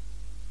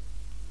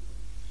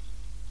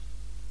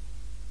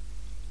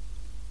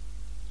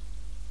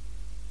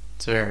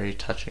 It's a very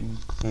touching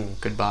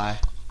goodbye.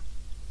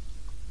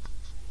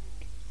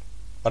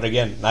 But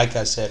again, like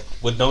I said,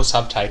 with no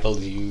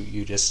subtitles,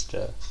 you just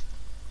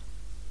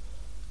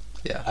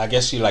Yeah. I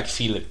guess you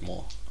feel it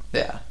more.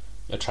 Yeah.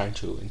 You're trying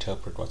to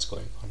interpret what's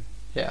going on.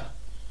 Yeah.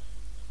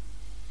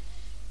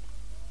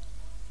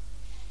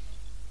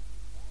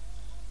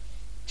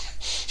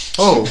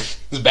 Oh.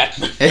 It's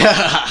Batman.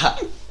 Yeah.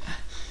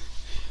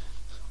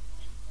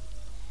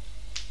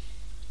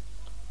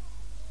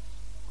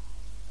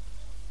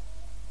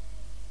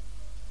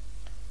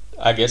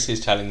 I guess he's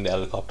telling the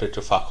helicopter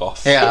to fuck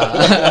off.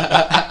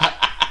 Yeah.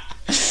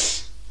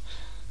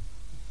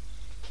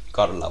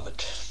 Gotta love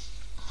it.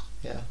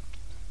 Yeah.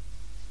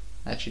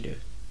 That you do.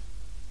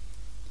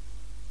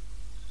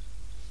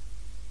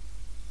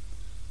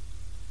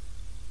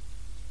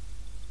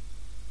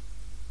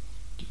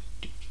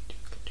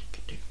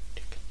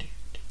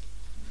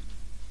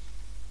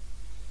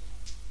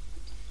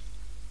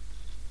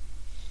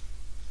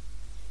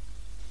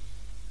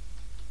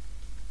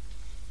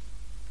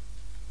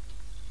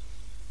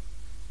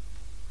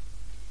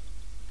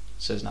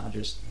 So it's not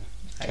just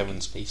Kevin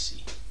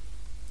Spacey.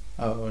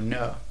 Oh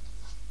no.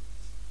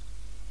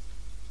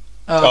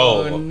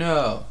 Oh, Oh.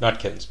 no. Not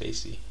Kevin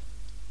Spacey.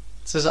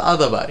 It's his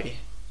other buddy.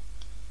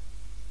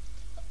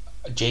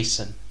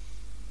 Jason.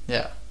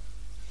 Yeah.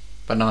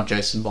 But not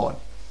Jason Bourne.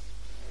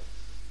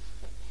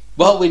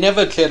 Well, we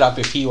never cleared up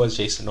if he was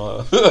Jason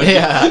or...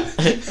 Yeah.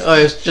 Oh,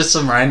 it's just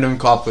some random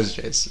cop was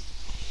Jason.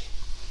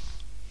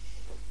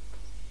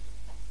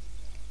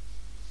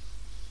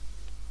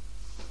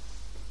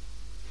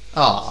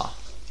 Ah.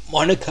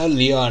 Monica,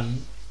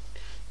 Leon,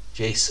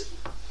 Jason.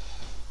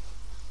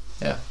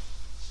 Yeah.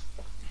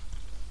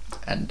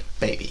 And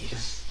baby.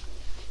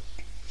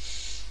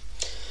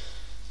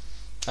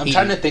 I'm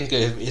trying to think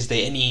of, is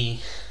there any...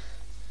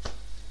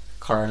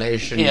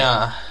 Correlation.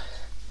 Yeah.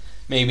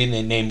 Maybe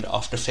they're named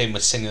after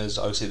famous singers.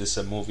 Obviously, this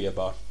is a movie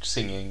about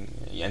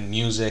singing and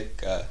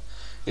music.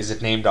 Is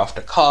it named after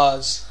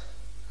cars?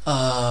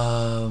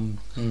 I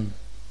mean,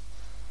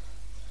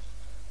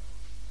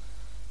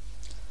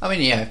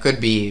 yeah, it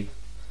could be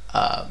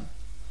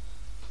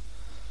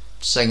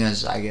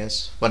singers, I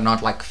guess, but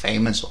not like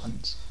famous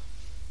ones.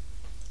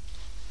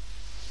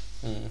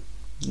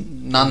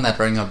 None that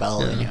ring a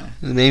bell, anyway.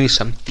 Maybe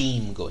some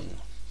theme going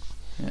on.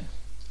 Yeah.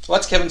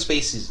 What's Kevin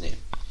Spacey's name?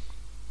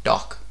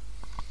 Doc.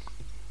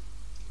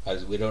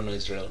 As we don't know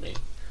his real name.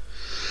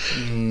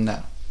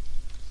 No.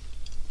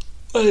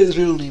 Well, his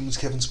real name is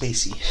Kevin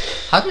Spacey.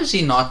 How does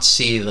he not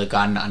see the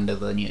gun under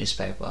the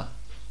newspaper?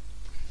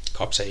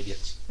 Cops are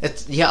idiots.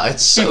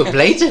 It's so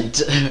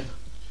blatant.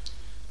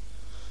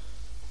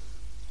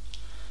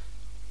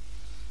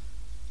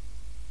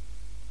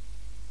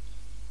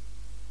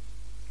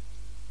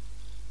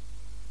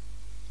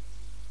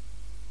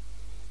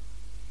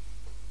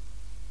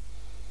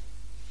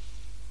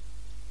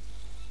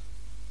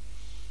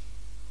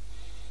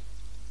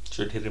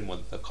 Should hit him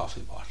with the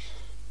coffee pot.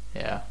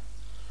 Yeah.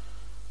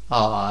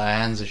 Oh, our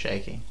hands are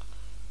shaking.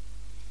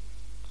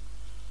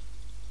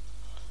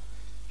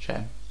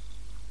 Shame.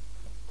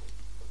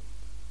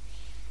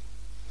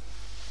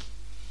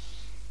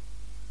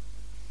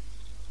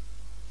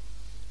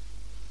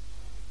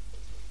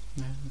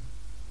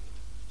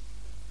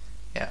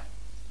 Yeah.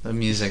 The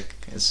music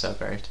is so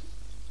great.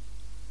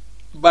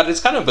 But it's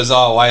kind of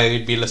bizarre why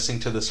you'd be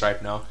listening to this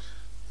right now.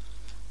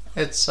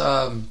 It's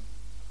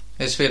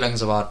his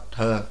feelings about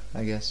her,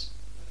 I guess.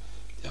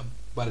 Yeah,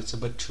 but it's a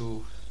bit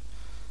too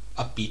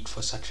upbeat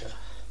for such a...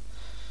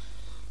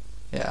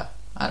 Yeah,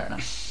 I don't know.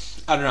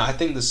 I don't know, I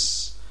think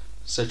this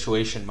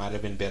situation might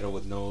have been better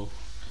with no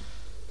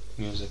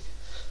music.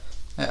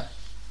 Yeah,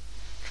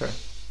 true.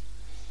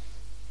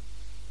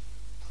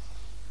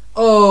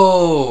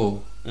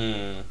 Oh!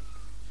 Mm.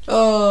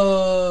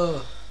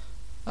 Oh!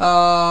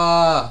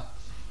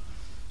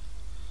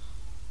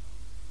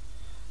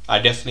 I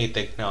definitely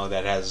think now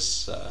that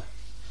has...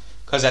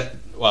 Because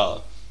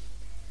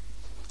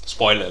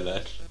spoiler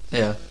alert.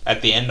 Yeah.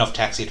 At the end of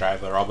Taxi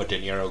Driver, Robert De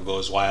Niro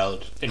goes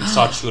wild and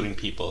starts shooting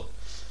people.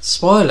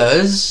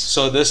 Spoilers!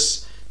 So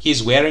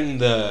he's wearing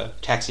the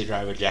Taxi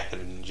Driver jacket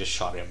and just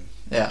shot him.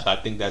 Yeah. So I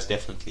think that's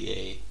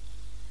definitely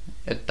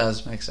It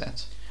does make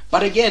sense.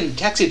 But again,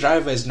 Taxi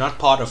Driver is not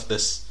part of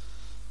this...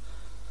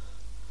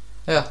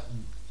 Yeah.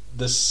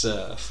 This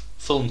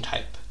film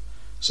type.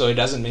 So it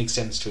doesn't make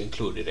sense to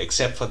include it,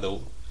 except for the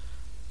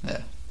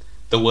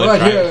word right driver.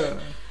 here.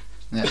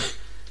 Yeah.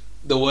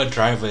 The word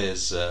driver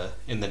is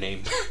in the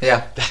name.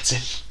 Yeah. That's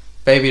it.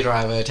 Baby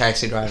driver,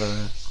 taxi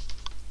driver.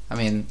 I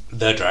mean...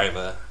 The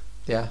driver.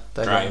 Yeah.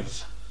 The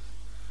Drive.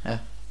 Yeah.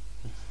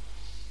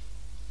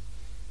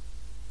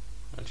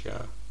 But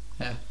yeah.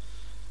 Yeah.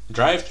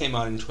 Drive came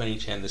out in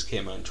 2010, this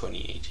came out in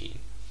 2018.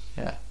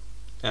 Yeah.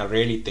 I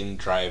really think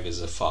Drive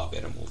is a far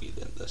better movie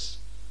than this.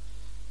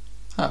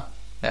 Huh.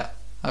 Yeah.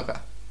 Okay.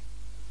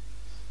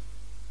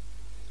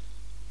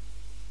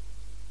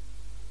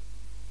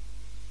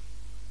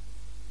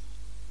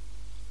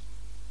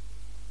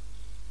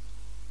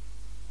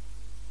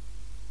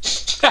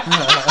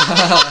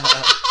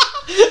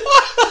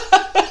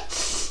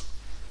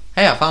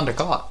 Hey, I found a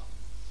car.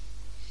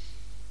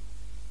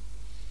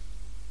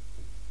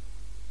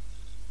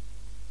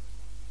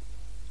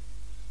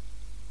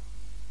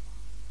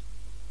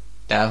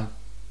 Damn.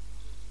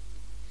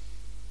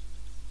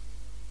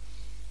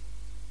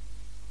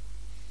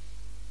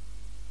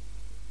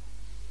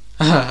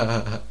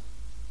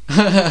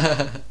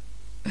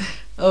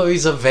 Oh,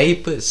 he's a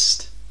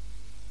vapist.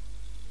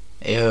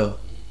 Ew.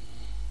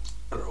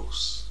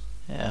 Gross.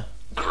 Yeah.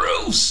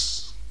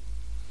 Gross!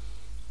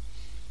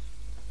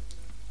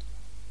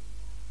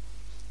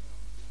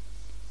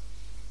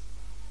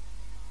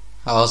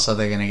 How else are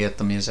they gonna get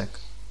the music?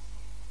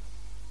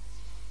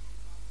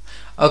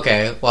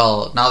 Okay,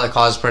 well, now the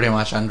car's pretty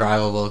much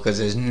undrivable because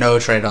there's no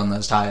tread on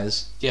those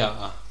tires.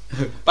 Yeah.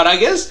 But I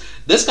guess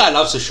this guy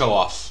loves to show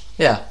off.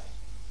 Yeah.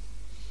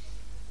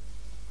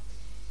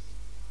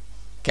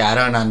 Okay, I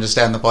don't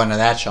understand the point of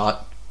that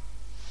shot.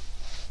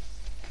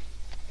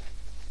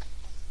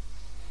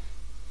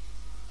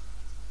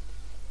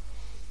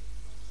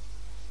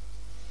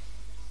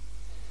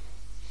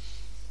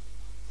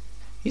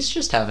 He's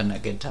just having a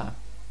good time.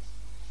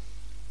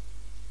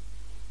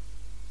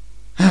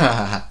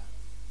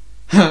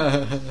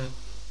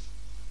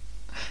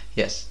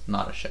 Yes,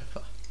 not a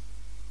chauffeur.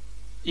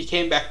 He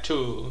came back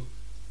to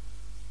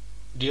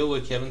deal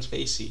with Kevin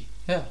Spacey.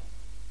 Yeah.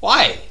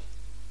 Why?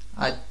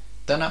 I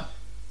don't know.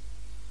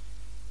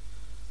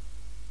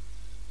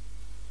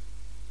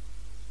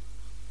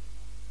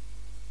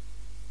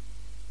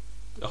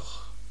 Ugh.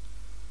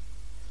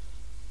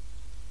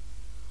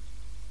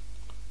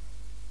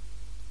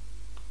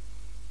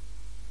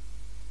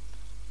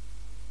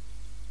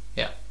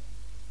 Yeah.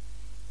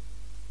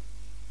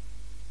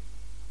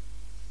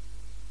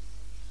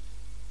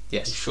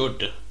 Yes. You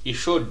should. You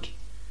should.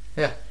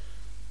 Yeah.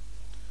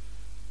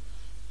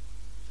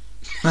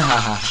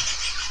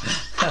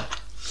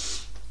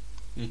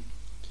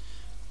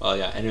 Well,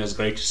 yeah, and it was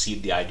great to see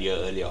the idea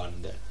early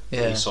on that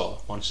we saw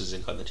Monsters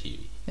Inc. on the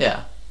TV.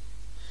 Yeah.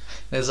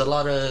 There's a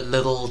lot of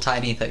little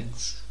tiny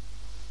things.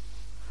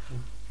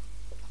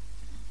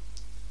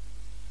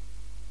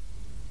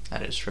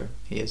 That is true.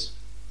 He is.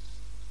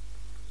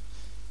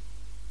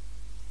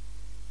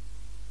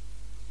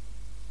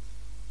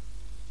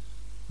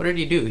 What did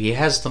he do? He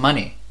has the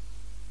money.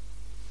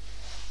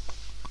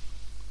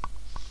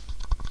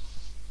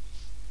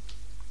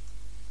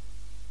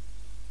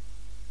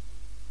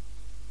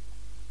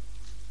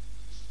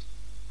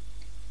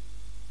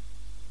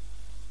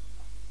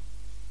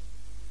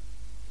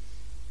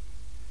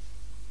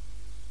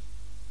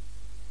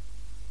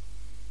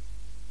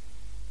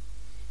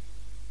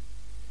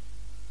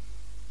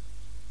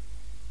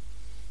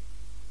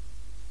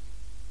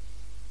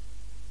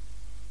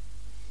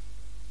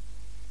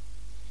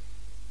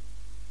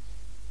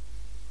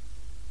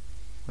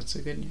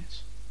 That's the good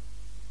news.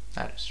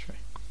 That is true.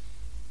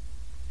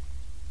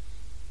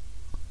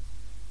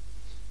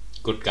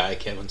 Good guy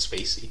Kevin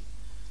Spacey.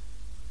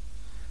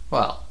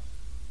 Well,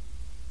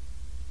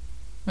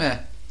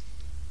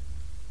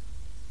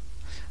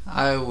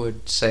 I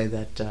would say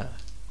that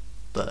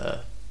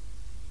the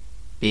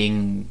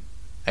being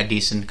a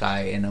decent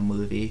guy in a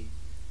movie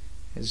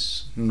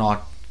is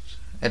not.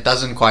 It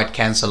doesn't quite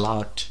cancel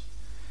out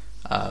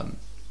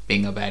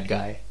being a bad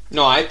guy.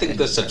 No, I think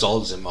this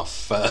absolves him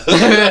of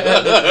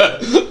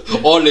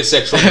all his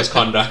sexual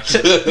misconduct.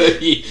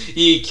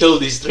 he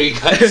killed these 3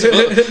 guys,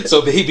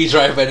 so Baby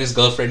Driver and his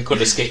girlfriend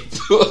could escape.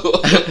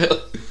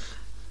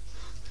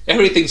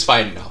 Everything's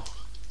fine now.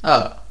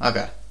 Oh,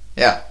 okay.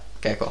 Yeah.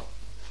 Okay, cool.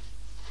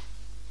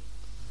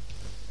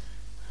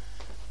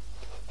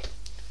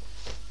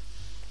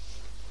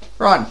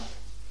 Ron.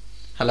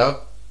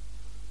 Hello?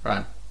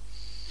 Ron.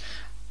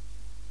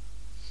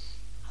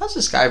 How's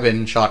this guy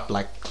been shot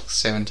like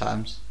 7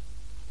 times?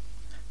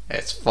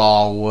 It's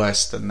far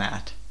worse than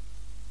that.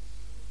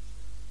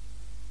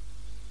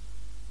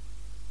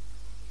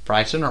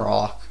 Brighton or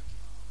Ark?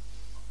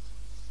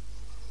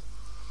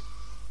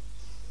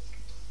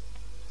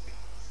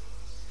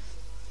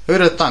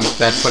 Who'd have thunk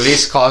that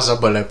police cars are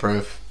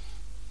bulletproof?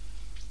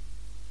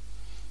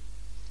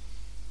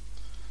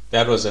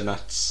 That was a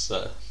nuts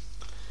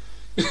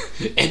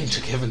end to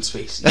Kevin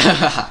Spacey.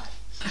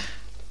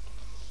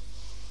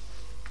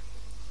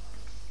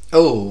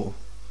 Oh.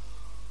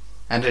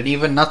 And an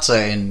even nutser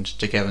end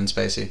to Kevin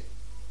Spacey.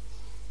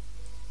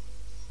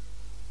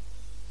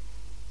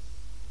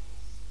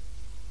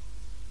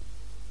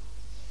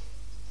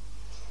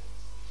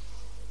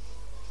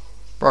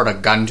 Brought a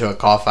gun to a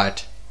car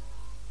fight.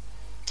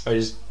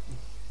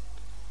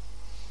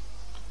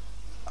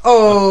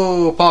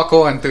 Oh,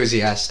 parkour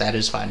enthusiast at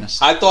his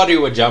finest. I thought he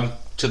would jump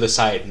to the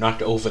side,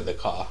 not over the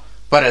car.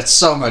 But it's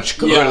so much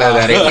cooler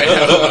that he went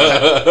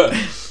over.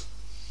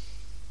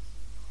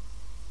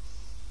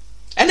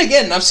 And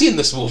again, I've seen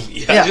this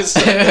movie. Yeah.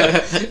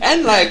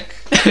 And like,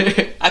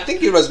 I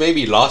think it was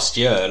maybe last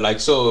year, like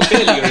so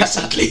fairly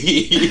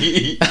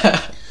recently.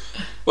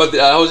 But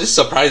I was just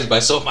surprised by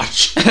so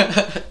much.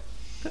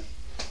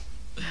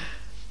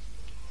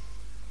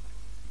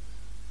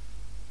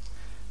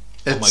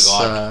 Oh my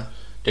god.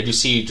 Did you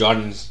see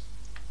John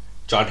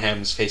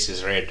Hamm's face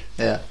is red?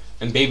 Yeah.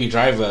 And Baby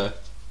Driver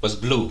was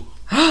blue.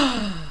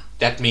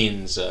 That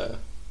means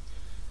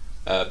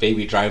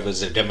Baby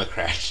Driver's a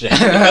Democrat.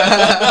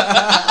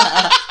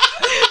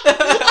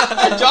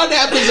 John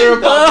Hamm is a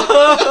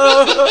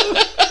Republican.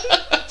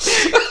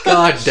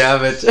 God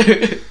damn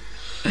it.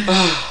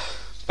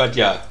 But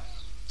yeah,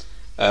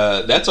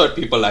 that's what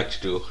people like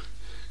to do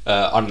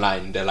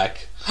online. They're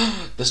like,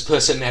 this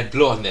person had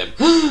blue on them.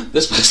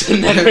 This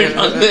person had red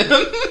on them.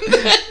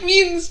 That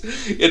means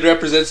it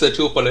represents the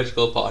 2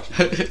 political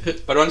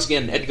parties. But once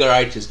again, Edgar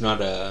Wright is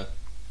not a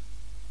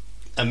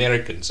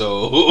American,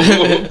 so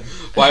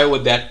why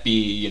would that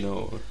be,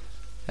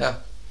 Yeah.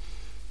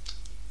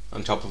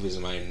 on top of his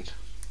mind?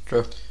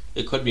 True.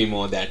 It could be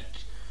more that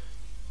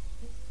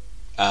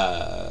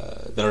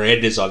the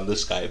red is on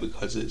this guy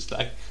because it's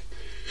like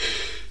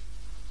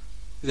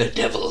the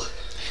devil.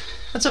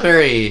 That's a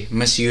very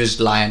misused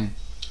line.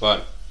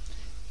 What?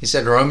 He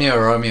said, Romeo,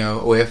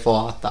 Romeo, wherefore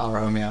art thou,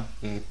 Romeo?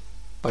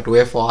 But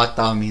wherefore art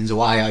thou means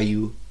why are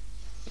you?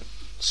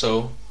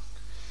 So,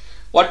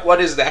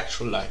 what is the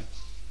actual line?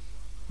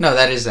 No,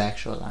 that is the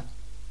actual line.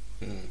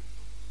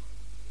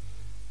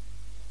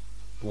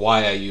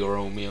 Why are you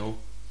Romeo?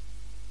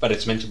 But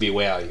it's meant to be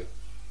where are you?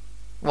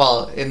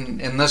 Well,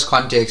 in this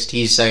context,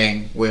 he's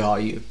saying, where are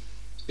you?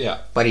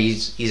 Yeah. But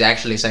he's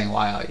actually saying,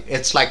 why are you?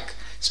 It's like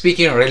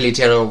speaking really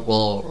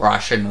terrible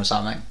Russian or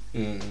something.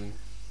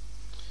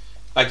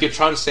 Like you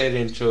translate it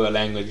into a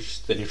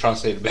language, then you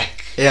translate it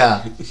back.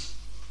 Yeah.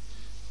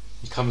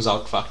 It comes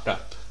out fucked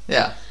up.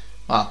 Yeah.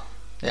 Well,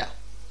 yeah.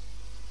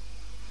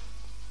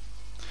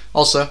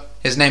 Also,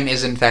 his name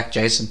is in fact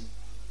Jason.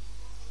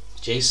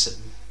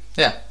 Jason?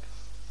 Yeah.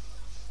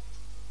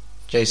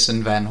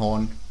 Jason Van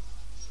Horn.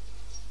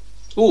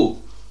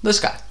 Ooh. This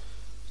guy.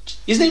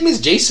 His name is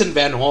Jason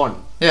Van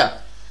Horn. Yeah.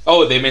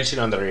 Oh, they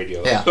mentioned on the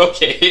radio. Yeah.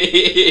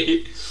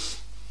 Okay.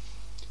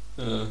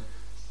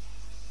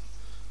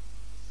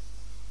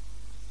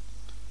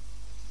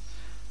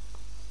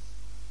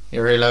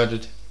 You're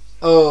reloaded.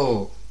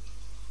 Oh.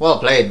 Well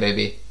played,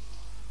 baby.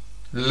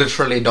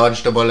 Literally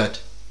dodged a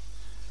bullet.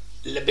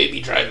 The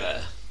Baby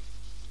Driver.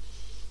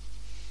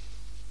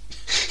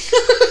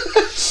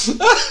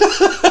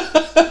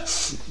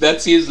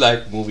 That seems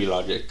like movie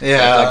logic.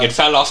 Yeah. Like it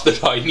fell off the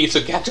door, it needs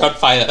to catch on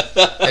fire.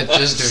 It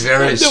just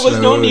very There was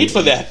no need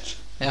for that.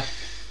 Yeah.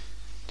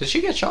 Did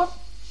she get shot?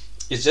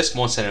 It's just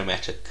more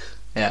cinematic.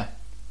 Yeah.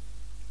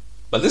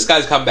 But this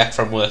guy's come back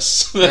from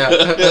worse.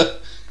 Yeah.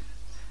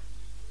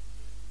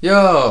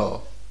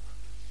 Yo.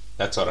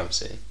 That's what I'm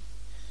saying.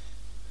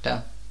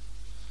 Damn.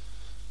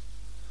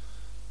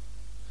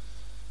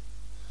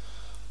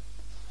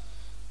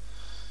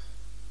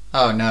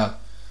 Oh no.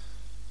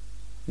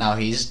 Now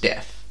he's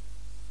deaf.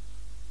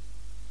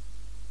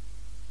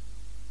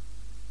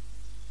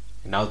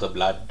 now the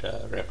blood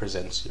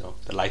represents,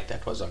 the light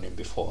that was on him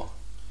before.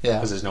 Yeah.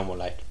 Because there's no more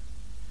light.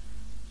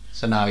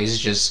 So now he's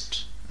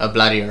just a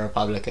bloody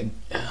Republican.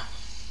 Yeah.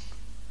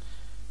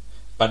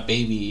 But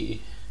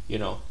maybe,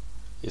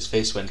 his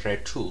face went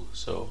red too,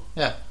 so...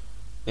 Yeah.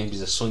 Maybe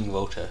he's a swing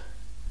voter.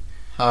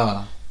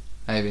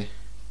 Maybe.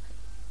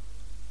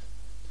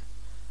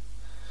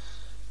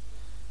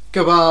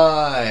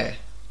 Goodbye!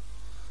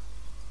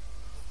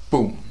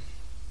 Boom.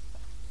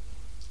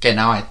 Okay,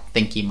 now I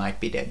think he might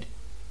be dead.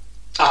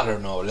 I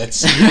don't know, let's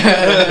see.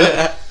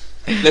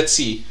 Let's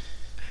see.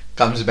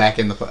 Comes back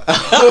in the...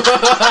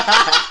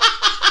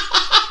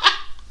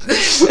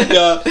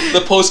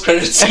 The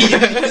post-credit scene.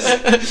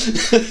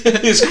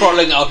 He's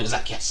crawling out. He's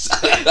like, yes,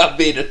 I've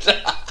made it.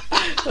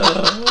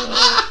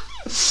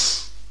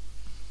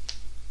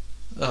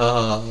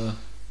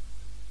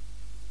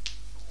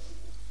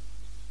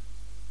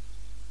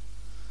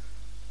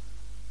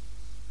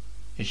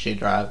 Is she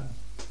driving?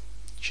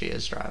 She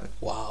is driving.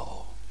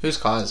 Wow. Whose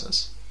car is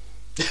this?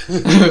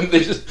 They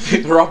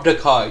just robbed a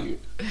car.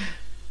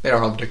 They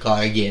robbed a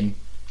car again.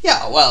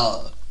 Yeah,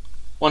 well,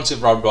 once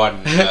you've robbed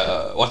one,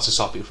 what's to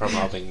stop you from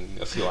robbing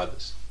a few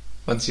others?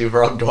 Once you've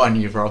robbed one,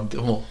 you've robbed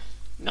them all.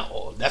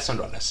 No, that's not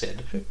what I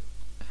said.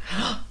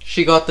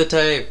 She got the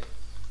tape.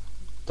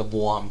 The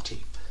warm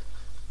tape.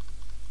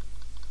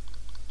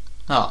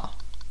 Ah.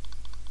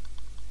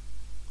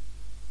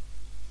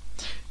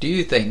 Do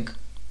you think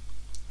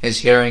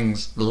his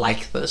hearing's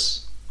like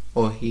this?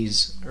 Or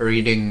he's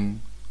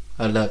reading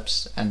her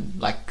lips and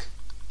like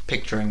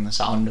picturing the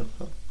sound of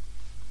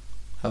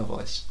her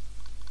voice?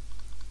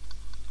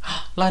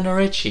 Lionel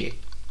Richie.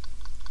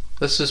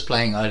 This was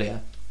playing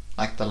earlier.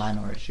 Like the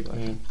Lionel Richie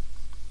version.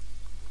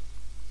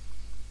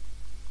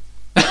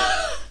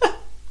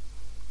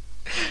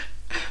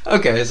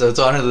 Okay, so it's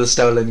one of the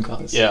stolen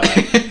cars. Yeah.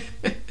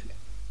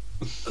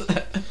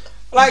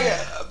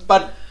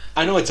 But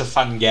I know it's a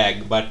fun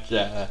gag, but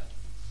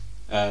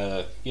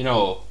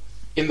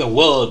in the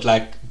world,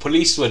 like,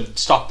 police would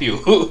stop you.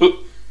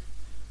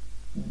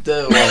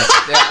 The worst,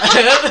 yeah.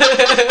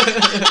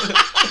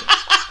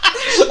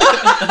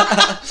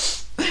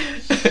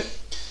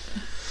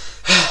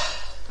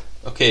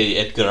 Okay,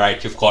 Edgar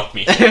Wright, you've caught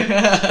me.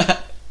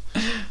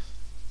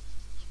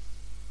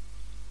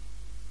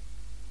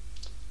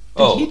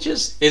 He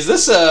just... Is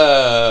this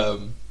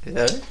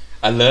Yeah?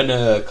 a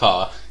learner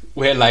car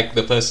where, like,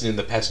 the person in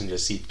the passenger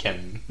seat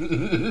can...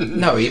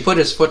 No, he put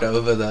his foot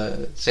over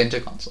the center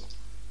console.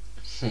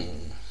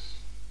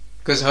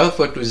 Because her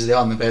foot was there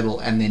on the pedal,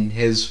 and then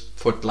his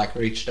foot, like,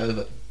 reached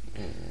over,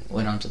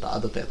 went onto the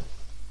other pedal.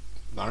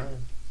 Alright.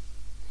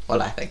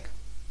 Well, I think.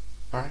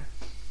 Alright.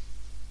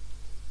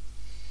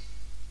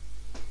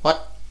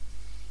 What?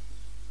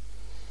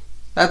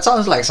 That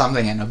sounds like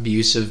something an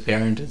abusive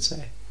parent would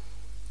say.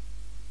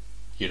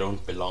 You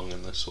don't belong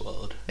in this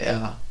world.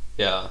 Yeah.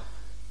 Yeah.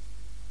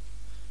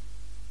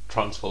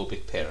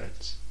 Transphobic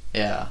parents.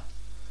 Yeah.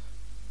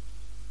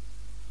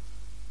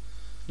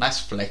 Nice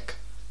flick.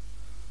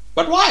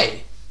 But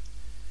why?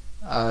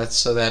 It's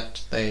so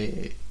that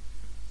they...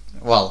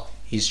 Well,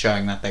 he's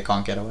showing that they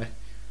can't get away.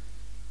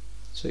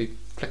 So he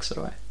flicks it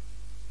away.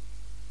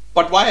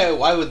 But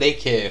why would they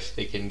care if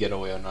they can get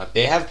away or not?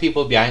 They have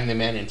people behind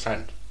them and in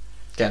front.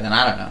 Okay, then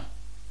I don't know.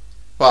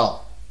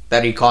 Well,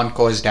 that he can't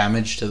cause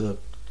damage to the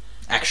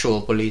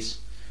actual police.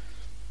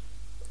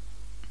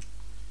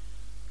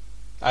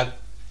 I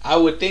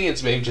would think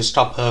it's maybe to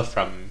stop her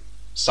from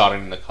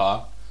starting the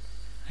car.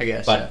 I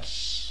guess. But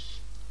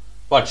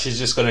what? She's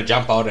just gonna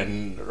jump out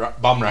and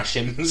bomb rush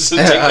him, take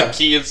the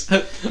keys,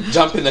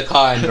 jump in the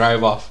car and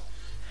drive off.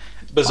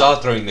 Bizarre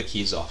throwing the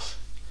keys off.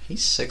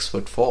 He's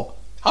 6'4".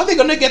 How are they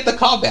gonna get the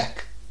car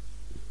back?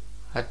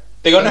 I-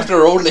 They're gonna have to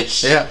roll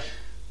it. Yeah.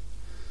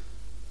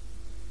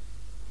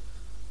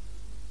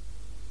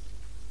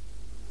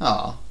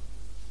 Oh.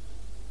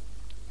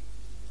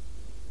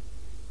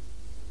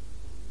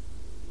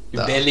 You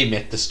barely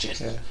met this gen.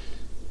 Yeah.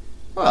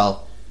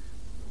 Well.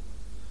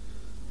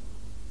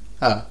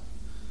 Oh.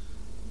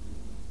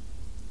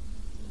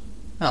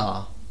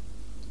 Oh.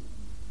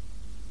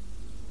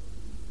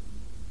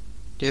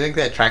 Do you think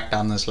they tracked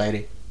down this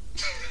lady?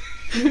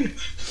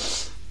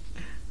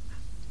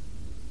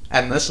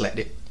 And this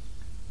lady?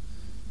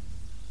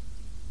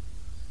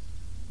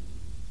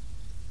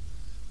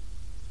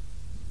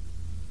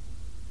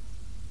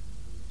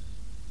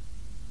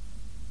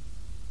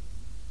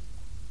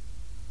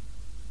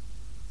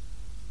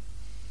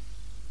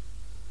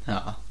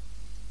 Oh.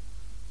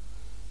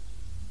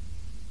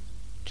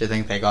 Do you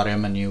think they got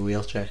him a new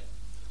wheelchair?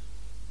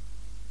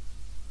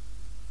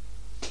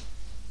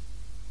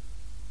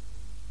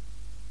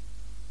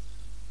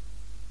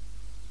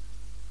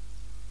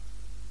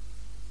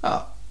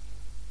 Oh.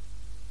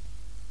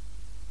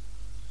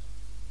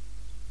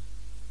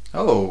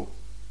 Oh.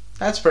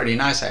 That's pretty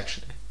nice,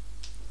 actually.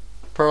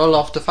 Parole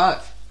after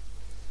 5.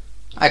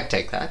 I'd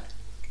take that.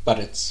 But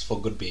it's for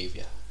good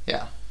behavior.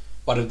 Yeah.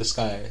 What if this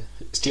guy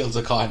steals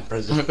a car in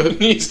prison?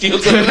 He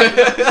steals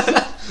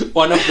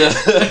one of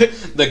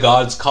the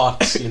guards'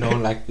 carts,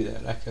 like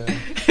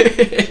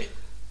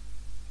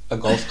a a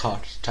golf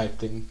cart type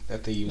thing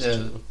that they use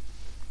to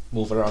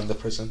move around the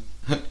prison.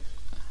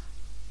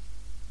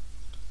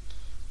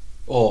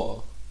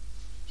 Or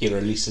he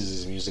releases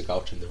his music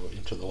out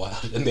into the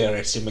wild and they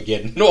arrest him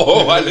again. No,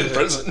 while in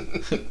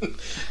prison.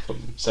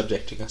 From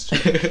subjecting us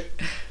to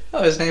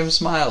Oh, his name's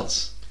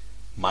Miles.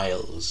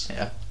 Miles.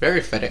 Yeah,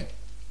 very fitting.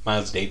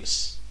 Miles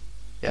Davis.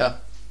 Yeah.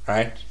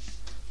 Right?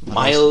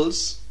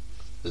 Miles,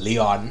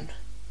 Leon,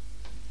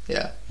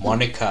 Yeah.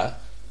 Monica,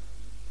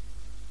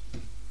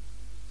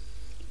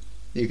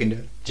 You can do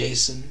it.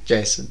 Jason,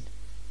 Jason.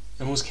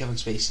 and who's Kevin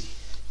Spacey?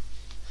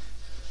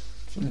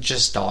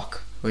 Just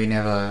Doc. We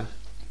never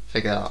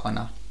figured out one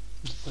out.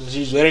 Well,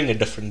 she's wearing a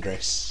different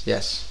dress,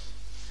 Yes.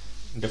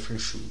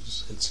 different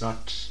shoes. It's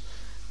not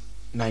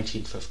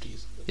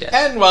 1950s. Yes.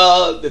 And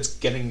well, it's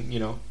getting,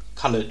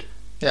 coloured.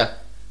 Yeah.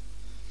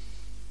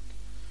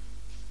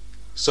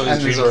 So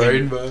And his there's a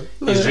dream, rainbow.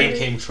 his dream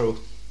came true.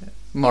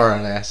 More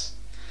or less.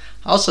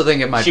 I also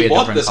think it might be She a bought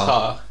different this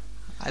car.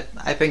 car.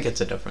 I think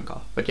it's a different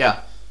car. But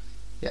yeah.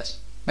 Yes.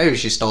 Maybe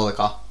she stole the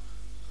car.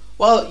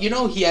 Well,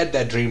 he had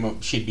that dream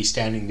of she'd be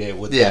standing there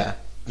with Yeah. that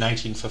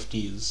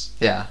 1950s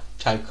Yeah.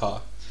 type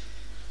car.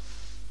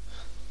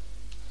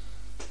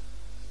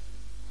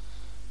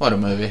 What a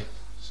movie.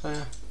 So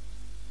yeah.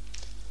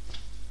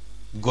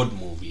 Good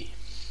movie.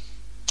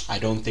 I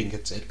don't think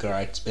it's Edgar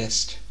Wright's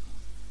best.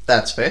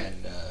 That's fair.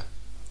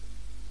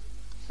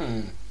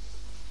 And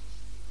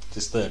it's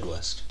his third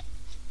worst.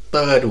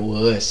 Third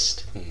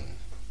worst. Hmm.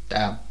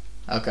 Damn.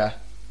 Okay.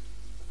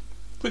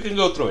 We can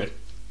go through it.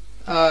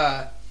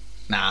 Nah,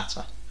 it's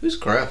fine. Who's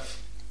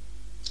Griff?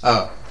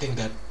 Oh, I think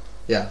that,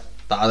 yeah.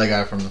 The other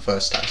guy from the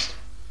first test.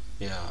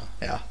 yeah.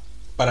 Yeah.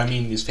 But I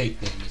mean, his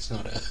fake name is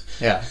not a...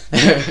 Yeah.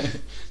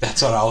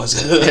 That's what I was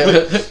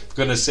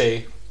gonna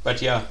say.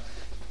 But yeah.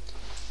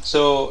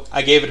 So,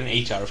 I gave it an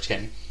 8 out of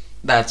 10.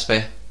 That's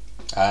fair.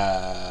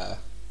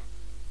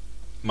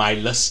 My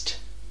list,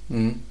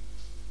 Mm.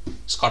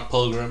 Scott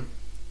Pilgrim.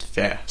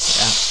 Fair.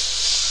 Yeah.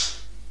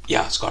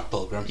 Yeah, Scott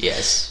Pilgrim.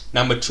 Yes.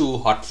 Number 2,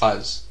 Hot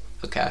Fuzz.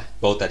 Okay.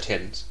 Both are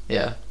 10s.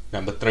 Yeah.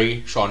 Number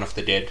 3, Shaun of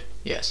the Dead.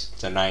 Yes.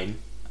 It's a 9.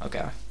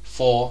 Okay.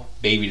 4,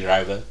 Baby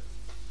Driver.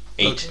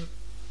 8. Okay.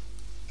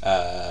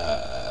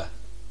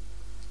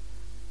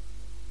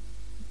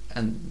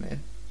 And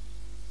then?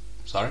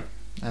 Sorry?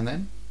 And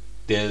then?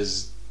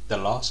 There's the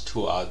last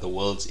 2 are The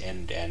World's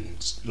End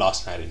and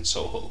Last Night in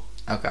Soho.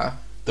 Okay.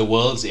 The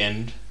World's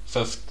End,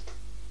 5th.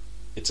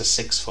 It's a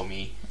 6 for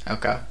me.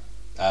 Okay.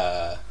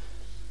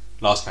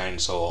 Last Night in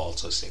Soho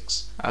also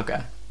 6.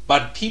 Okay.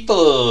 But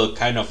people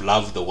kind of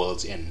love The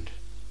World's End.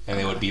 And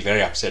they would be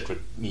very upset with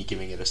me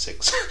giving it a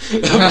 6.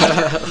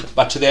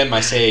 but to them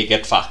I say,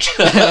 get fucked.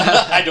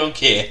 I don't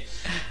care.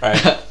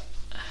 Right?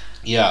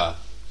 Yeah.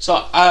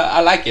 So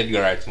I like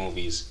Edgar Wright's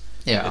movies.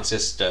 Yeah. It's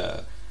just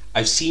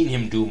I've seen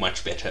him do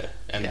much better.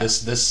 And Yeah.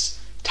 this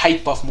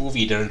type of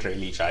movie didn't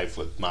really jive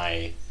with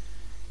my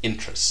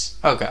interests.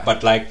 Okay.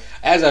 But like,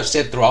 as I've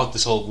said throughout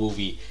this whole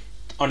movie,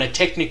 on a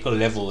technical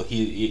level,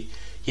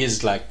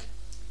 his like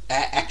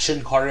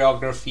action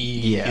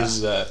choreography, Yeah.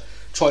 his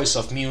choice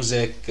of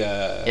music,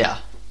 Yeah.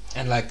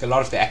 and like a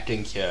lot of the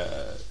acting here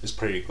is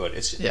pretty good.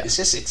 It's Yeah.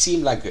 just it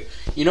seemed like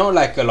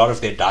like a lot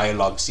of their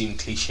dialogue seemed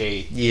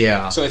cliche.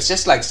 Yeah. So it's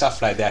just like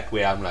stuff like that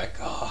where I'm like,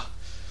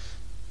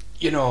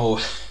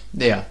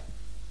 Yeah.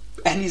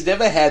 and he's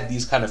never had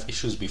these kind of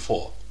issues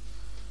before.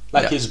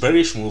 Like Yeah. his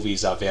British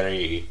movies are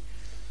very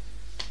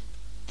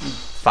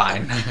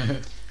Fine.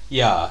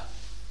 yeah.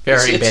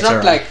 Very it's better.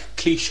 not like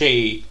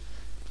cliche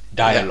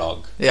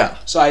dialogue. Yeah.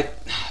 So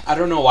I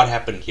don't know what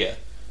happened here,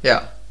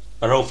 Yeah.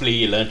 but hopefully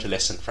he learned a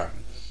lesson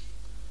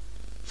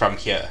from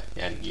here,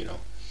 and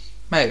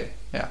Maybe.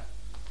 Yeah.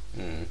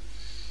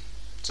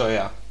 So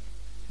yeah.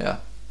 Yeah.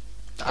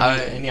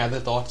 Any other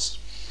thoughts?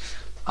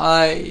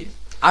 I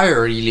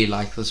really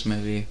like this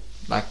movie.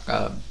 Like,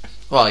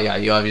 well, yeah,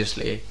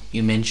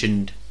 you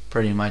mentioned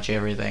pretty much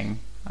everything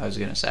I was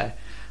gonna say,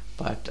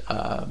 but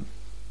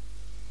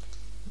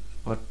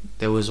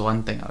there was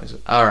one thing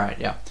all right.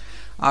 Yeah,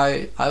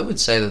 I would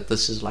say that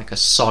this is like a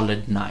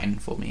solid 9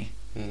 for me,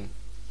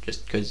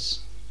 just because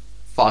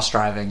fast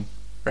driving,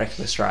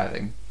 reckless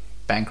driving,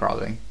 bank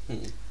robbing,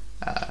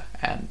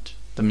 and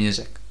the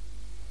music.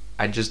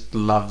 I just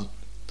love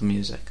the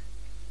music.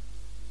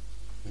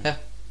 Yeah.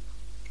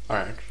 All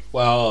right.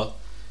 Well,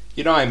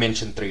 I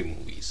mentioned 3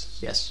 movies,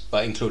 Yes.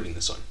 but including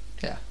this one.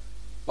 Yeah.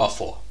 Or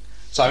 4.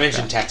 So I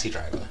mentioned Taxi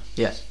Driver.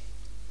 Yes.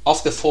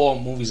 Of the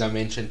 4 movies I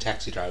mentioned,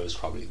 Taxi Driver is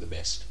probably the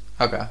best.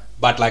 Okay.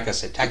 But like I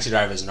said, Taxi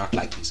Driver is not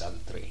like these other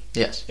 3.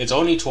 Yes. It's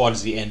only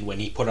towards the end when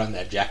he put on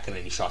that jacket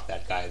and he shot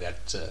that guy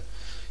that,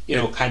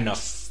 kind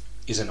of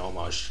is an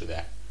homage to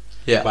that.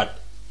 Yeah. But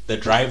The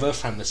Driver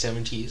from the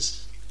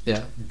 70s,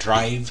 Yeah.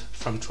 Drive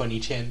from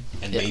 2010,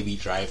 and Yeah. Baby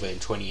Driver in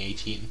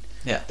 2018.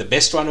 Yeah. The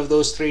best one of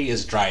those 3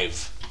 is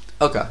Drive,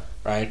 Okay.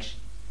 right?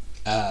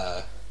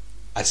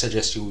 I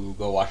suggest you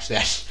go watch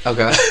that.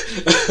 Okay.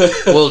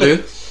 Will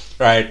do.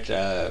 Right.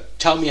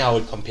 Tell me how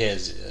it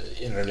compares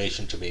in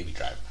relation to Baby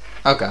Driver.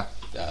 Okay.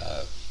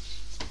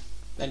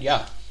 And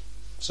yeah,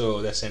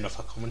 so that's the end of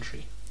our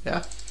commentary.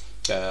 Yeah.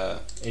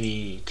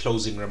 Any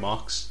closing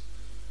remarks?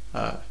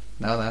 No,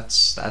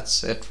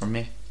 that's it from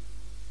me.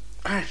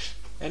 Alright,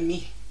 and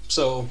me.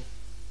 So,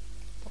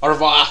 au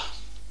revoir.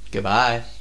 Goodbye.